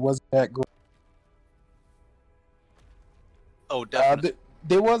like, it wasn't that good. Oh, definitely.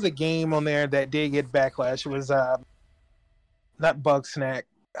 There was a game on there that did get backlash. It was not Bugsnax.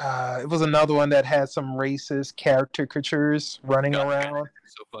 It was another one that had some racist caricatures running around.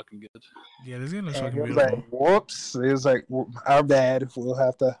 So fucking good. Yeah, this game looks fucking it was beautiful. like, whoops. It was like, our bad. We'll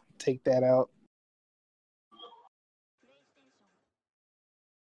have to take that out.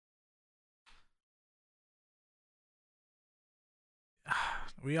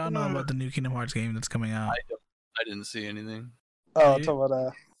 We all know about the new Kingdom Hearts game that's coming out. I didn't see anything. Oh, talk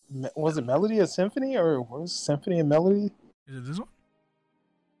about was it Melody or Symphony, or was it Symphony and Melody? Is it this one?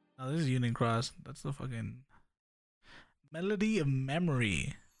 No, this is Union Cross. That's the fucking Melody of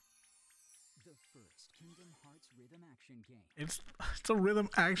Memory. The first Kingdom Hearts rhythm action game. It's a rhythm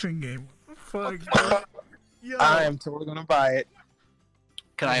action game. What the fuck? Yo. I am totally gonna buy it.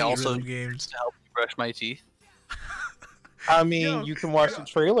 Can I also games to help me brush my teeth? I mean, you can watch the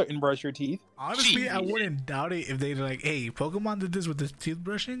trailer and brush your teeth. Honestly, I wouldn't doubt it if they're like, "Hey, Pokemon did this with the teeth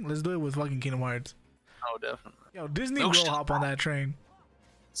brushing. Let's do it with fucking Kingdom Hearts." Oh, definitely. Yo, Disney will hop on that train.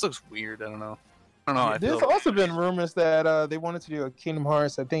 This looks weird. I don't know. I There's also been rumors that they wanted to do a Kingdom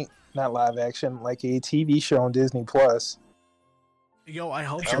Hearts. I think not live action, like a TV show on Disney Plus. Yo, I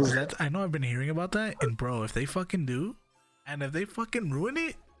hope so. 'Cause I know I've been hearing about that, and bro, if they fucking do, and if they fucking ruin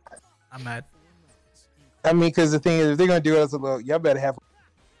it, I'm mad. I mean, because the thing is, if they're gonna do it as a little, y'all better have.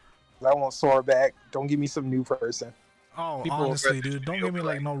 I want Sora back. Don't give me some new person. Oh, honestly, dude, don't give me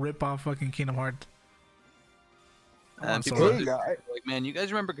like no rip off fucking Kingdom Hearts. And people are like, man, you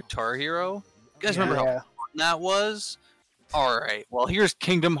guys remember Guitar Hero? You guys remember how fun that was? All right, well, here's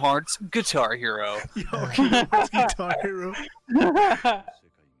Kingdom Hearts Guitar Hero. Yo, Kingdom Hearts Guitar Hero.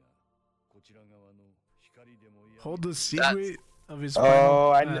 Hold the secret of his.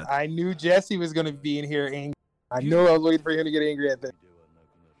 Oh, I knew Jesse was gonna be in here angry. I knew I was waiting for him to get angry at that.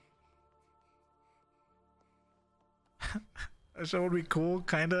 That show would be cool,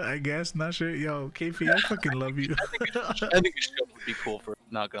 kinda, I guess. Not sure. Yo, KP, I fucking love you. I think a show would be cool for.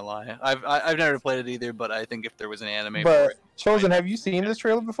 Not gonna lie, I've never played it either, but I think if there was an anime. But Chosen, have you seen this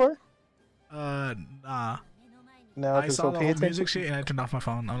trailer before? Nah. No, I saw the whole music shit and I turned off my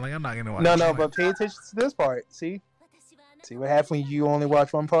phone. I'm like, I'm not gonna watch. No, but pay attention to this part. See what happens when you only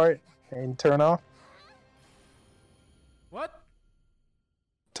watch one part and turn off. What?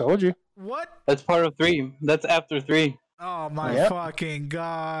 Told you. What? That's part of 3. That's after 3. Oh my fucking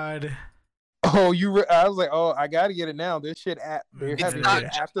god. Oh, I was like, oh, I gotta get it now. This shit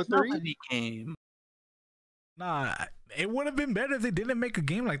after 3 game. Nah, it would have been better if they didn't make a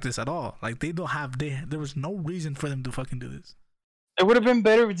game like this at all. Like there was no reason for them to fucking do this. It would have been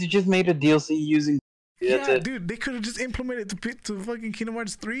better if they just made a DLC using. Yeah, dude, they could have just implemented to fucking Kingdom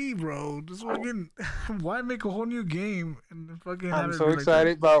Hearts 3, bro. Just fucking, why make a whole new game and fucking? I'm so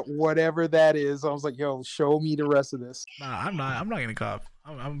excited about whatever that is. I was like, yo, show me the rest of this. Nah, I'm not gonna cop.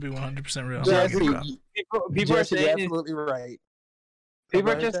 I'm gonna be 100% real. Jesse, people are saying absolutely right.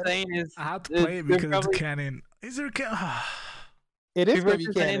 People are just saying is I have to play it because it's canon. Is there canon? It is people gonna be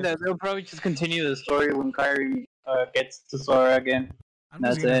just saying canon. that they'll probably just continue the story when Kairi gets to Sora again. I'm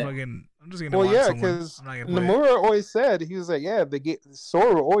just gonna well, watch yeah, someone. because Nomura always said, he was like, yeah,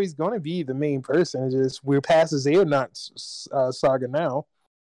 Sora always going to be the main person. It's just we're past the Xehanort saga now.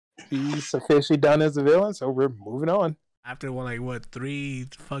 He's officially done as a villain, so we're moving on. After three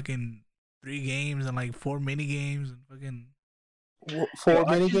games and like 4 mini games and fucking 4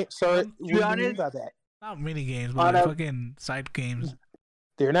 mini games. Sorry, to be honest, about that. Not mini games, but like fucking side games.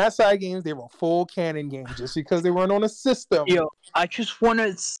 They're not side games. They were full canon games just because they weren't on a system. Yo, I just want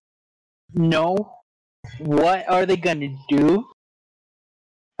to know what are they gonna do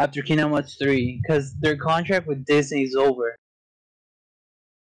after Kingdom Hearts 3? Because their contract with Disney is over.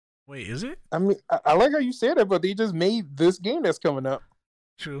 Wait, is it? I mean, I like how you said it, but they just made this game that's coming up.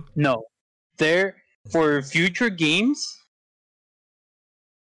 True. No, they're for future games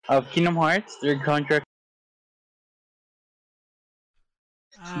of Kingdom Hearts. Their contract.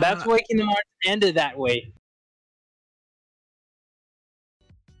 That's why Kingdom Hearts ended that way.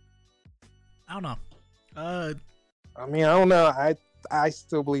 I don't know. I mean, I don't know. I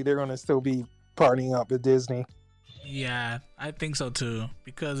still believe they're gonna still be partnering up with Disney. Yeah, I think so too.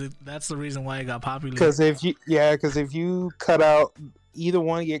 Because that's the reason why it got popular. Because if you cut out either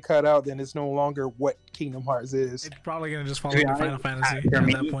one, get cut out, then it's no longer what Kingdom Hearts is. It's probably gonna just follow the Final Fantasy at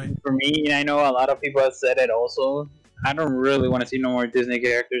that point. For me, and I know a lot of people have said it also. I don't really want to see no more Disney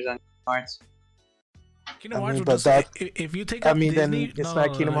characters on Kingdom Hearts. Kingdom Hearts, but that, if you take out Disney, then it's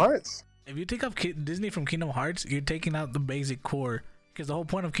not Kingdom Hearts. If you take off Disney from Kingdom Hearts, you're taking out the basic core. Because the whole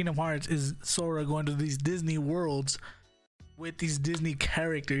point of Kingdom Hearts is Sora going to these Disney worlds with these Disney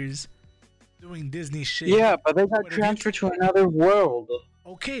characters doing Disney shit. Yeah, but they got transferred to another world.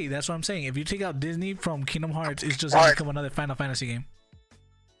 Okay, that's what I'm saying. If you take out Disney from Kingdom Hearts, it's just going to become another Final Fantasy game.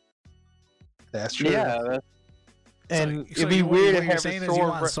 That's true. Yeah. And it'd be weird to have you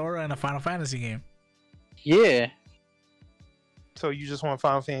want Sora in a Final Fantasy game. Yeah. So you just want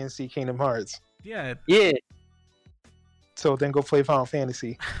Final Fantasy Kingdom Hearts? Yeah. Yeah. So then go play Final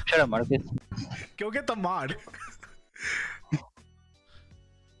Fantasy. Shut up, Marcus. Go get the mod.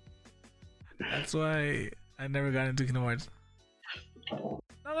 That's why I never got into Kingdom Hearts. No.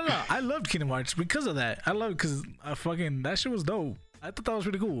 I loved Kingdom Hearts because of that. I loved it because that shit was dope. I thought that was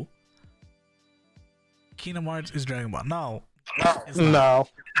pretty cool. Kingdom Hearts is Dragon Ball. No.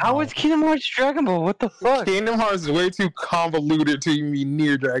 How is Kingdom Hearts Dragon Ball? What the fuck? Kingdom Hearts is way too convoluted to even be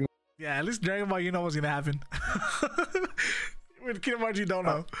near Dragon Ball. Yeah, at least Dragon Ball, you know what's gonna happen. With Kingdom Hearts, you don't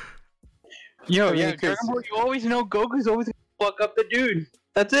know. Yo, yeah, Dragon Ball, you always know Goku's always gonna fuck up the dude.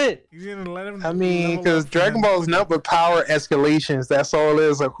 That's it. He's gonna let him. I mean, because Dragon Ball is not but power escalations. That's all it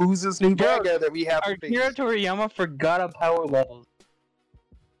is. Like, who's this new dragon that we have? Akira Toriyama forgot about power levels.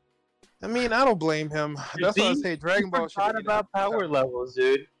 I mean, I don't blame him. That's why I say Dragon Ball should forgot about power levels,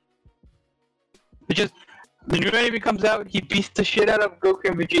 dude. It's just the new anime comes out, he beats the shit out of Goku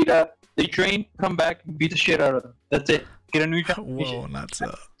and Vegeta. They train, come back, beat the shit out of them. That's it. Get a new Whoa, not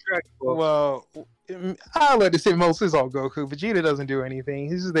so. Well, I like to say most is all Goku. Vegeta doesn't do anything.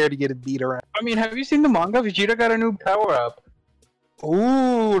 He's just there to get a beat around. I mean, have you seen the manga? Vegeta got a new power up.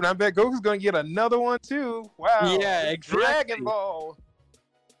 Ooh, and I bet Goku's gonna get another one too. Wow. Yeah, exactly. Dragon Ball.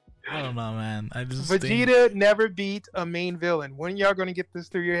 I don't know, man. I just Vegeta never beat a main villain. When y'all gonna get this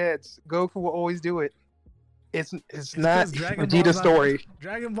through your heads? Goku will always do it. It's not Vegeta's story.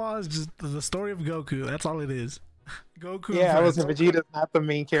 Dragon Ball is just the story of Goku. That's all it is. Goku. Yeah, I wasn't. Vegeta's not the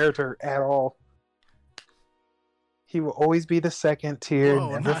main character at all. He will always be the second tier.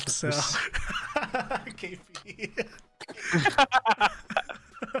 Oh, not so. KP.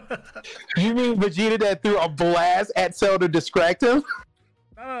 You mean Vegeta that threw a blast at Cell to distract him?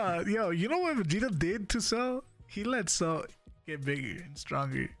 Yo, you know what Vegeta did to Cell? He let Cell get bigger and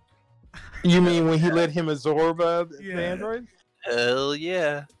stronger. You mean when he let him absorb the android? Hell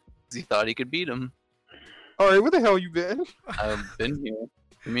yeah. He thought he could beat him. Alright, where the hell you been? I've been here.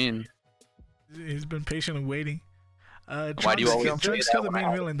 I mean, he's been patiently waiting. Why do you always Trunks killed the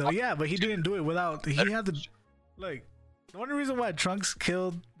main villain though? Yeah, but he didn't do it without. He had to. Like, the only reason why Trunks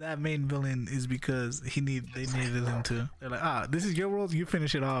killed that main villain is because they needed him to. They're like, this is your world. You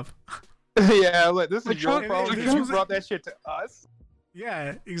finish it off. Yeah, like this is your problem because you brought that shit to us.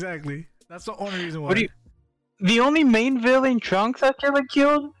 Yeah, exactly. That's the only reason why. The only main villain Trunks actually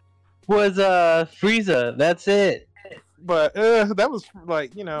killed was Frieza. That's it. But that was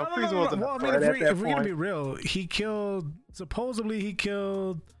like, you know, Frieza wasn't. Well, I mean, if we're gonna be real, he killed. Supposedly, he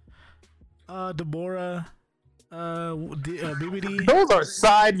killed Deborah, BBD. Those are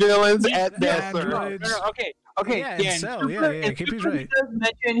side villains at best. Okay. Yeah, yeah, KP's right.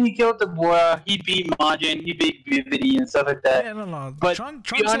 Mention he killed Deborah. He beat Majin. He beat BBD and stuff like that. Yeah, no. But Trunks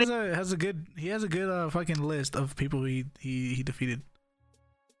has a good fucking list of people he defeated.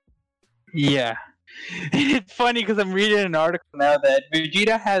 Yeah. It's funny because I'm reading an article now that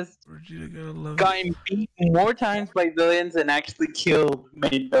Vegeta has gotten beat more times by villains than actually killed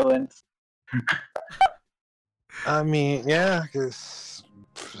main villains. I mean, yeah, because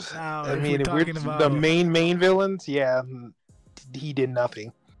I mean, if we're about the main villains, yeah, he did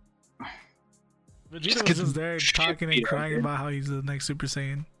nothing. Vegeta was just there talking and crying about how he's the next Super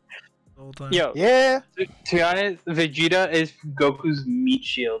Saiyan the whole time. Yo, yeah. To be honest, Vegeta is Goku's meat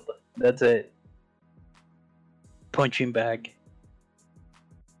shield. That's it. Punching bag.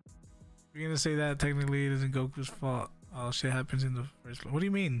 You're gonna say that technically it isn't Goku's fault. All shit happens in the first place. What do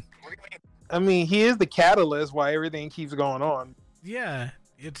you mean? I mean, he is the catalyst why everything keeps going on. Yeah,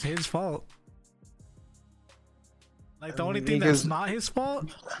 it's his fault. Like the only thing that's not his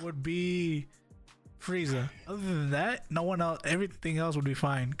fault would be Frieza. Other than that, no one else, everything else would be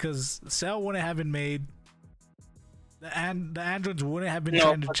fine. Because Cell wouldn't have been made. The androids wouldn't have been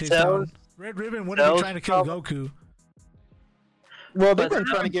trying to chase down. Red Ribbon wouldn't be trying to kill Goku. Well, they've been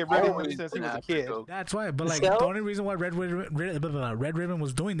trying to get rid of him since he was a kid. That's why, but like the only reason why Red Ribbon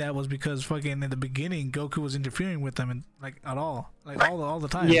was doing that was because fucking in the beginning Goku was interfering with them and like at all the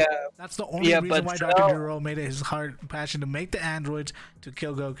time. Yeah, that's the only reason why Dr. Gero made it his heart passion to make the androids to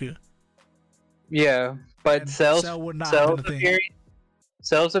kill Goku. Yeah, but Cell's would not have been a thing.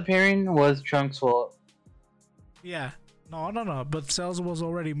 Cell's appearing was Trunks' fault. Yeah, no, but Cell's was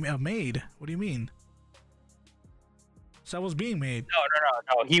already made. What do you mean? Cell was being made.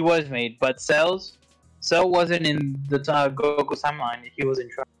 No. He was made, but Cell wasn't in the Goku's timeline. He was in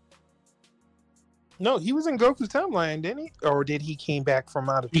Trunks. No, he was in Goku's timeline, didn't he? Or did he came back from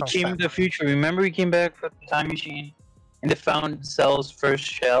out of? He came to the future. Remember, he came back from the time machine, and they found Cell's first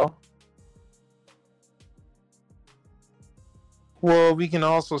shell. Well, we can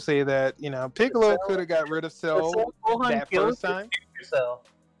also say that Piccolo could have got rid of Cell that first time. Cell.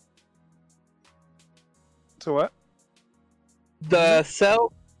 So what? The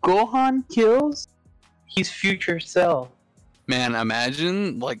Cell Gohan kills his future Cell. Man,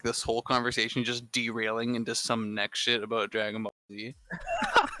 imagine like this whole conversation just derailing into some next shit about Dragon Ball Z.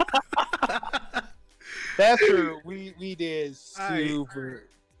 That's true. We did super.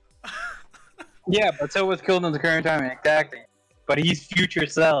 Yeah, but Cell was killed in the current time, exactly. But he's future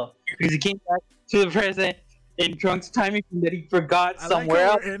Cell because he came back to the present in Trunks' timing that he forgot somewhere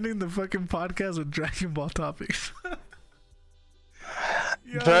else. We're ending the fucking podcast with Dragon Ball topics.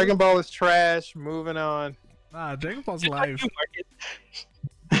 Dragon Ball is trash. Moving on. Nah, Dragon Ball's live.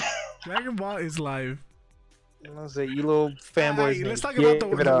 Dragon Ball is live. I was say you little fanboys. Let's talk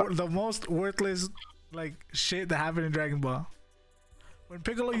about the most worthless like shit that happened in Dragon Ball. When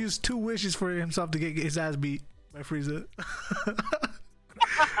Piccolo used 2 wishes for himself to get his ass beat by Frieza.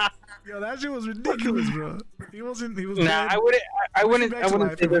 Yo, that shit was ridiculous, bro. He was. Nah, I wouldn't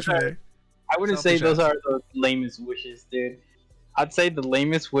say those are the lamest wishes, dude. I'd say the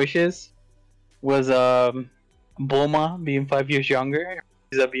lamest wishes was Bulma being 5 years younger and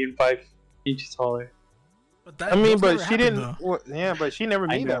Frieza being 5 inches taller. But she didn't. But she never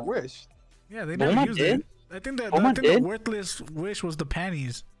made that wish. Yeah, they never used it. I think the worthless wish was the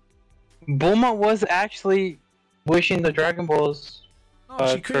panties. Bulma was actually wishing the Dragon Balls. No,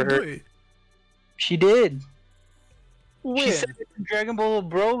 she couldn't do it. She did. When? She said it in Dragon Ball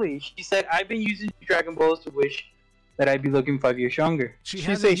Broly. She said, "I've been using Dragon Balls to wish that I'd be looking 5 years younger." She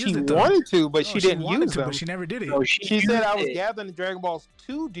said she wanted to, but she didn't use them. But she never did it. No, she said, "I was gathering the Dragon Balls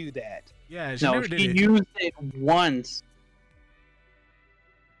to do that." Yeah, she never did it. She used it once.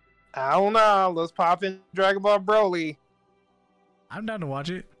 I don't know. Let's pop in Dragon Ball Broly. I'm down to watch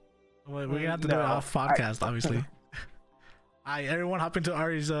it. We're gonna have to do it off podcast, obviously. Alright, everyone hop into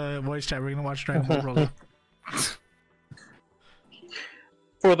Ari's voice chat. We're gonna watch Dragon Ball Broly.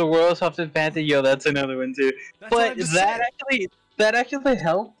 For the World Soft and Fantasy, yo, that's another one too. But that actually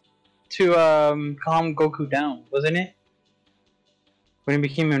helped to calm Goku down, wasn't it? When he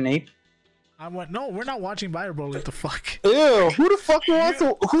became an ape. No, we're not watching Bio Broly. What the fuck? Ew,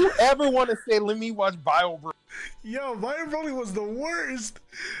 whoever want to say, let me watch Bio Broly? Yo, Bio Broly was the worst.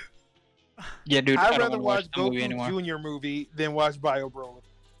 Yeah, dude. I'd rather watch Goku Jr. movie than watch Bio Broly.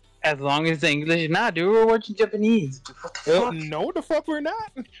 As long as the English, dude, we're watching Japanese. What the fuck? No, the fuck we're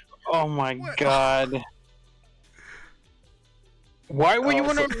not. Oh my god. Why would you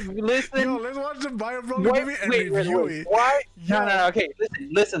want to listen? Yo, let's watch the Bio Broly movie and review it. Why? No, okay,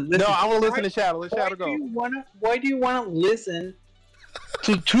 listen. No, I want to listen to Shadow. Let Shadow go. Why do you want to listen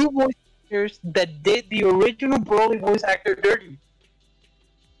to 2 voice actors that did the original Broly voice actor dirty?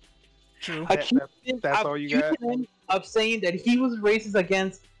 True. That's all you got? Of saying that he was racist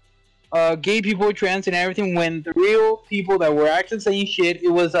against gay people, trans, and everything, when the real people that were actually saying shit, it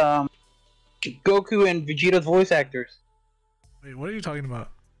was Goku and Vegeta's voice actors. Wait, what are you talking about?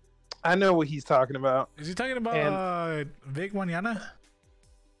 I know what he's talking about. Is he talking about Vic Mañana?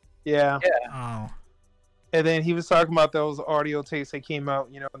 Yeah. Oh. And then he was talking about those audio tapes that came out,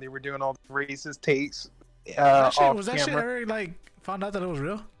 and they were doing all the racist takes. Was that shit ever found out that it was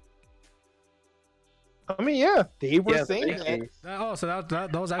real? I mean, yeah, they were saying that. So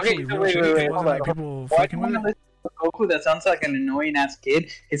that was actually real shit. It wasn't like people fucking with it. Goku, that sounds like an annoying ass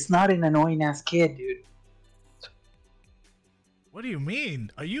kid. It's not an annoying ass kid, dude. What do you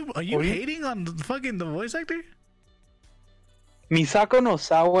mean? Are you hating on the voice actor? Misako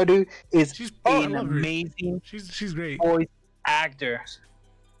Nosawa, dude, is an amazing she's great voice actor.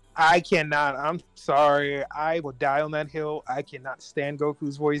 I cannot. I'm sorry. I will die on that hill. I cannot stand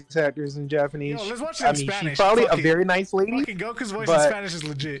Goku's voice actors in Japanese. Yo, let's watch it in Spanish. She's probably Fuck a it. very nice lady. Fucking Goku's voice but- in Spanish is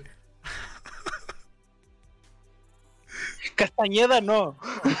legit. Castañeda, no.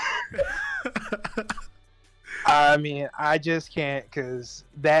 I mean, I just can't because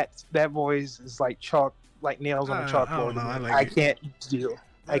that voice is like chalk, like nails on a chalkboard. I like I it. can't deal.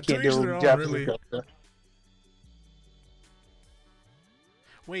 I To can't each deal their with own, Japanese really. culture.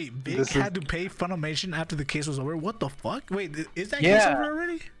 Wait, Big This is- had to pay Funimation after the case was over? What the fuck? Wait, is that case Yeah. over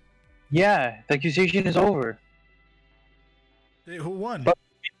already? Yeah, the accusation is over. Who won? But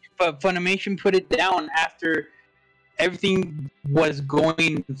Funimation put it down after everything was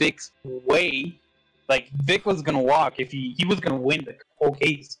going Vic's way. Like, Vic was gonna walk if he was gonna win the whole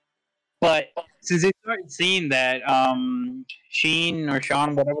case. But since they started seeing that Sheen or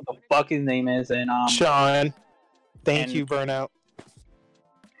Sean, whatever the fuck his name is, and Sean, thank and- you, Burnout.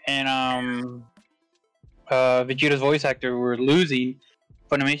 Vegeta's voice actor were losing,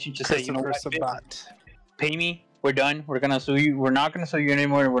 Funimation just said, you know Christopher what, Vic, Sabat. pay me, we're done, we're gonna sue you, we're not gonna sue you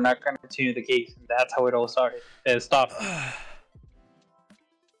anymore, we're not gonna continue the case. And that's how it all started. It stopped. I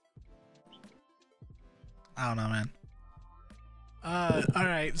don't know, man. All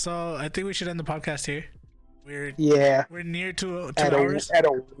right, so I think we should end the podcast here. Yeah, We're near to 2 at hours. a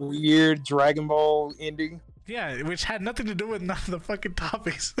weird Dragon Ball ending. Yeah, which had nothing to do with none of the fucking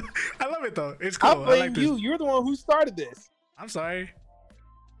topics. I love it though. It's cool. I I blame like this. you. You're the one who started this. I'm sorry.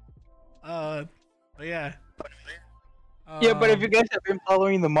 But yeah. Yeah, but if you guys have been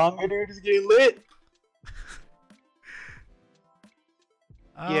following the manga, dude, it's getting lit.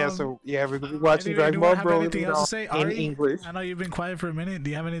 Yeah, so yeah, we're watching Dragon anyone Ball have Broly anything else to say? in Ari? English. I know you've been quiet for a minute. Do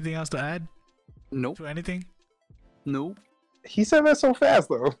you have anything else to add Nope. to anything? Nope. He said that so fast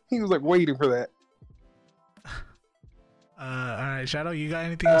though. He was like waiting for that. All right, Shadow, you got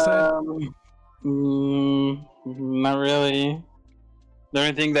anything to say? Not really. The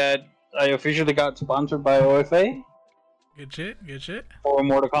only thing that I officially got sponsored by OFA Good shit. Good shit. for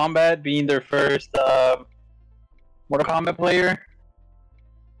Mortal Kombat, being their first Mortal Kombat player.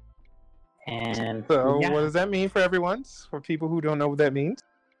 And So yeah, what does that mean for everyone? For people who don't know what that means?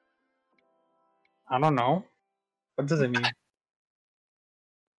 I don't know. What does it mean?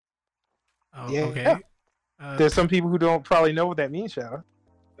 Oh, Yeah. okay. There's some people who don't probably know what that means, Shadow.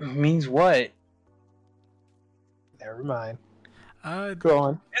 It means what? Never mind. uh, Go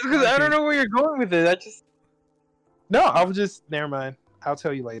on. It's because I don't know where you're going with it. I just No, I was just never mind. I'll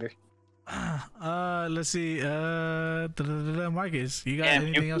tell you later. let's see. Marcus, you got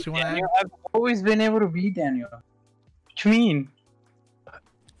anything else you want to add? Daniel, I've always been able to beat Daniel. What you mean?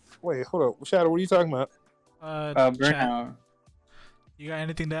 Wait, hold up. Shadow, what are you talking about? Chat. Burnout. You got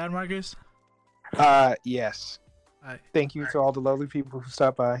anything to add, Marcus? Yes. Alright. Thank you to all the lovely people who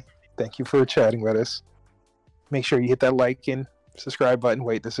stopped by. Thank you for chatting with us. Make sure you hit that like and subscribe button.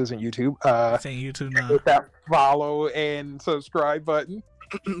 Wait, this isn't YouTube. Saying YouTube now. Hit that follow and subscribe button.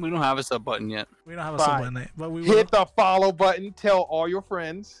 We don't have a sub button yet. We don't have a Fine. sub button, yet, but we will. Hit the follow button. Tell all your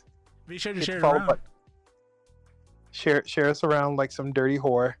friends. Be sure to Hit share the it follow around. button. Share us around like some dirty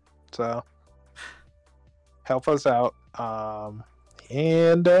whore. So help us out.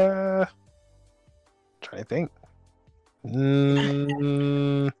 And trying to think. I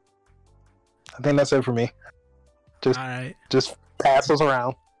think that's it for me. All right. Just pass us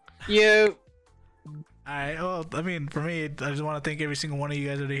around. You. Alright, well, I mean, for me, I just want to thank every single one of you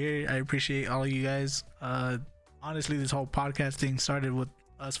guys that are here. I appreciate all of you guys. Honestly, this whole podcast thing started with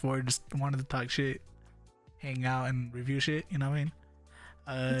us four just wanted to talk shit, hang out, and review shit. You know what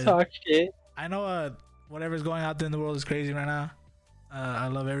I mean? Talk shit. I know whatever's going out there in the world is crazy right now. I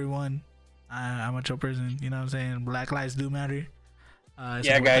love everyone. I'm a chill person. You know what I'm saying? Black lives do matter. Yeah, support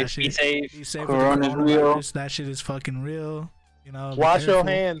that guys, be shit. safe. Be safe with the Corona's real. coronavirus. That shit is fucking real. You know, be Wash your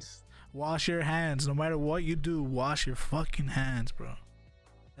careful. hands. Wash your hands. No matter what you do, wash your fucking hands, bro.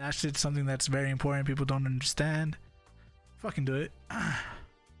 That shit's something that's very important. People don't understand. Fucking do it.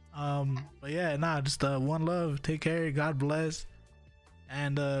 But yeah, nah, just one love. Take care. God bless.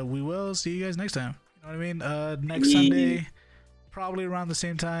 And we will see you guys next time. You know what I mean? Next Sunday, probably around the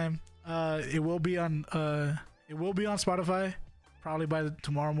same time. It will be on Spotify, probably by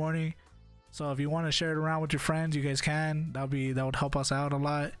tomorrow morning. So if you want to share it around with your friends, you guys can. That would help us out a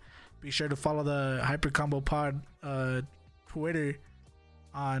lot. Be sure to follow the Hyper Combo Pod Twitter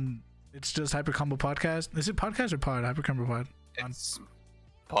on. It's just Hyper Combo Podcast. Is it podcast or pod? Hyper Combo Pod. It's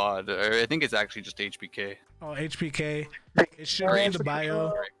pod. Or I think it's actually just HBK. Oh, HPK. It should be in the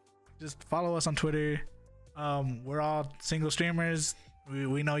bio. Just follow us on Twitter. We're all single streamers.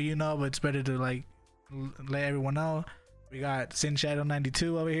 We know you know, but it's better to like let everyone know. We got Sin Shadow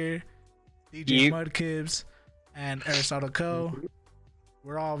 92 over here, DJ Mudkibs, and Aristotle Co.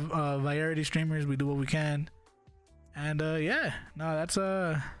 We're all variety streamers. We do what we can, and yeah, no, that's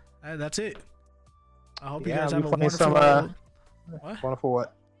it. I hope you guys have a wonderful. Wonderful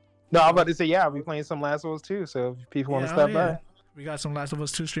what? No, I'm about to say I'll be playing some Last of Us 2. So if people want to stop by, we got some Last of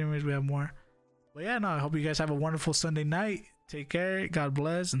Us 2 streamers. We have more. But yeah, no, I hope you guys have a wonderful Sunday night. Take care. God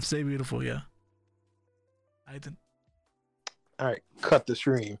bless and stay beautiful. Yeah. All right, cut the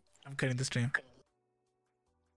stream. I'm cutting the stream.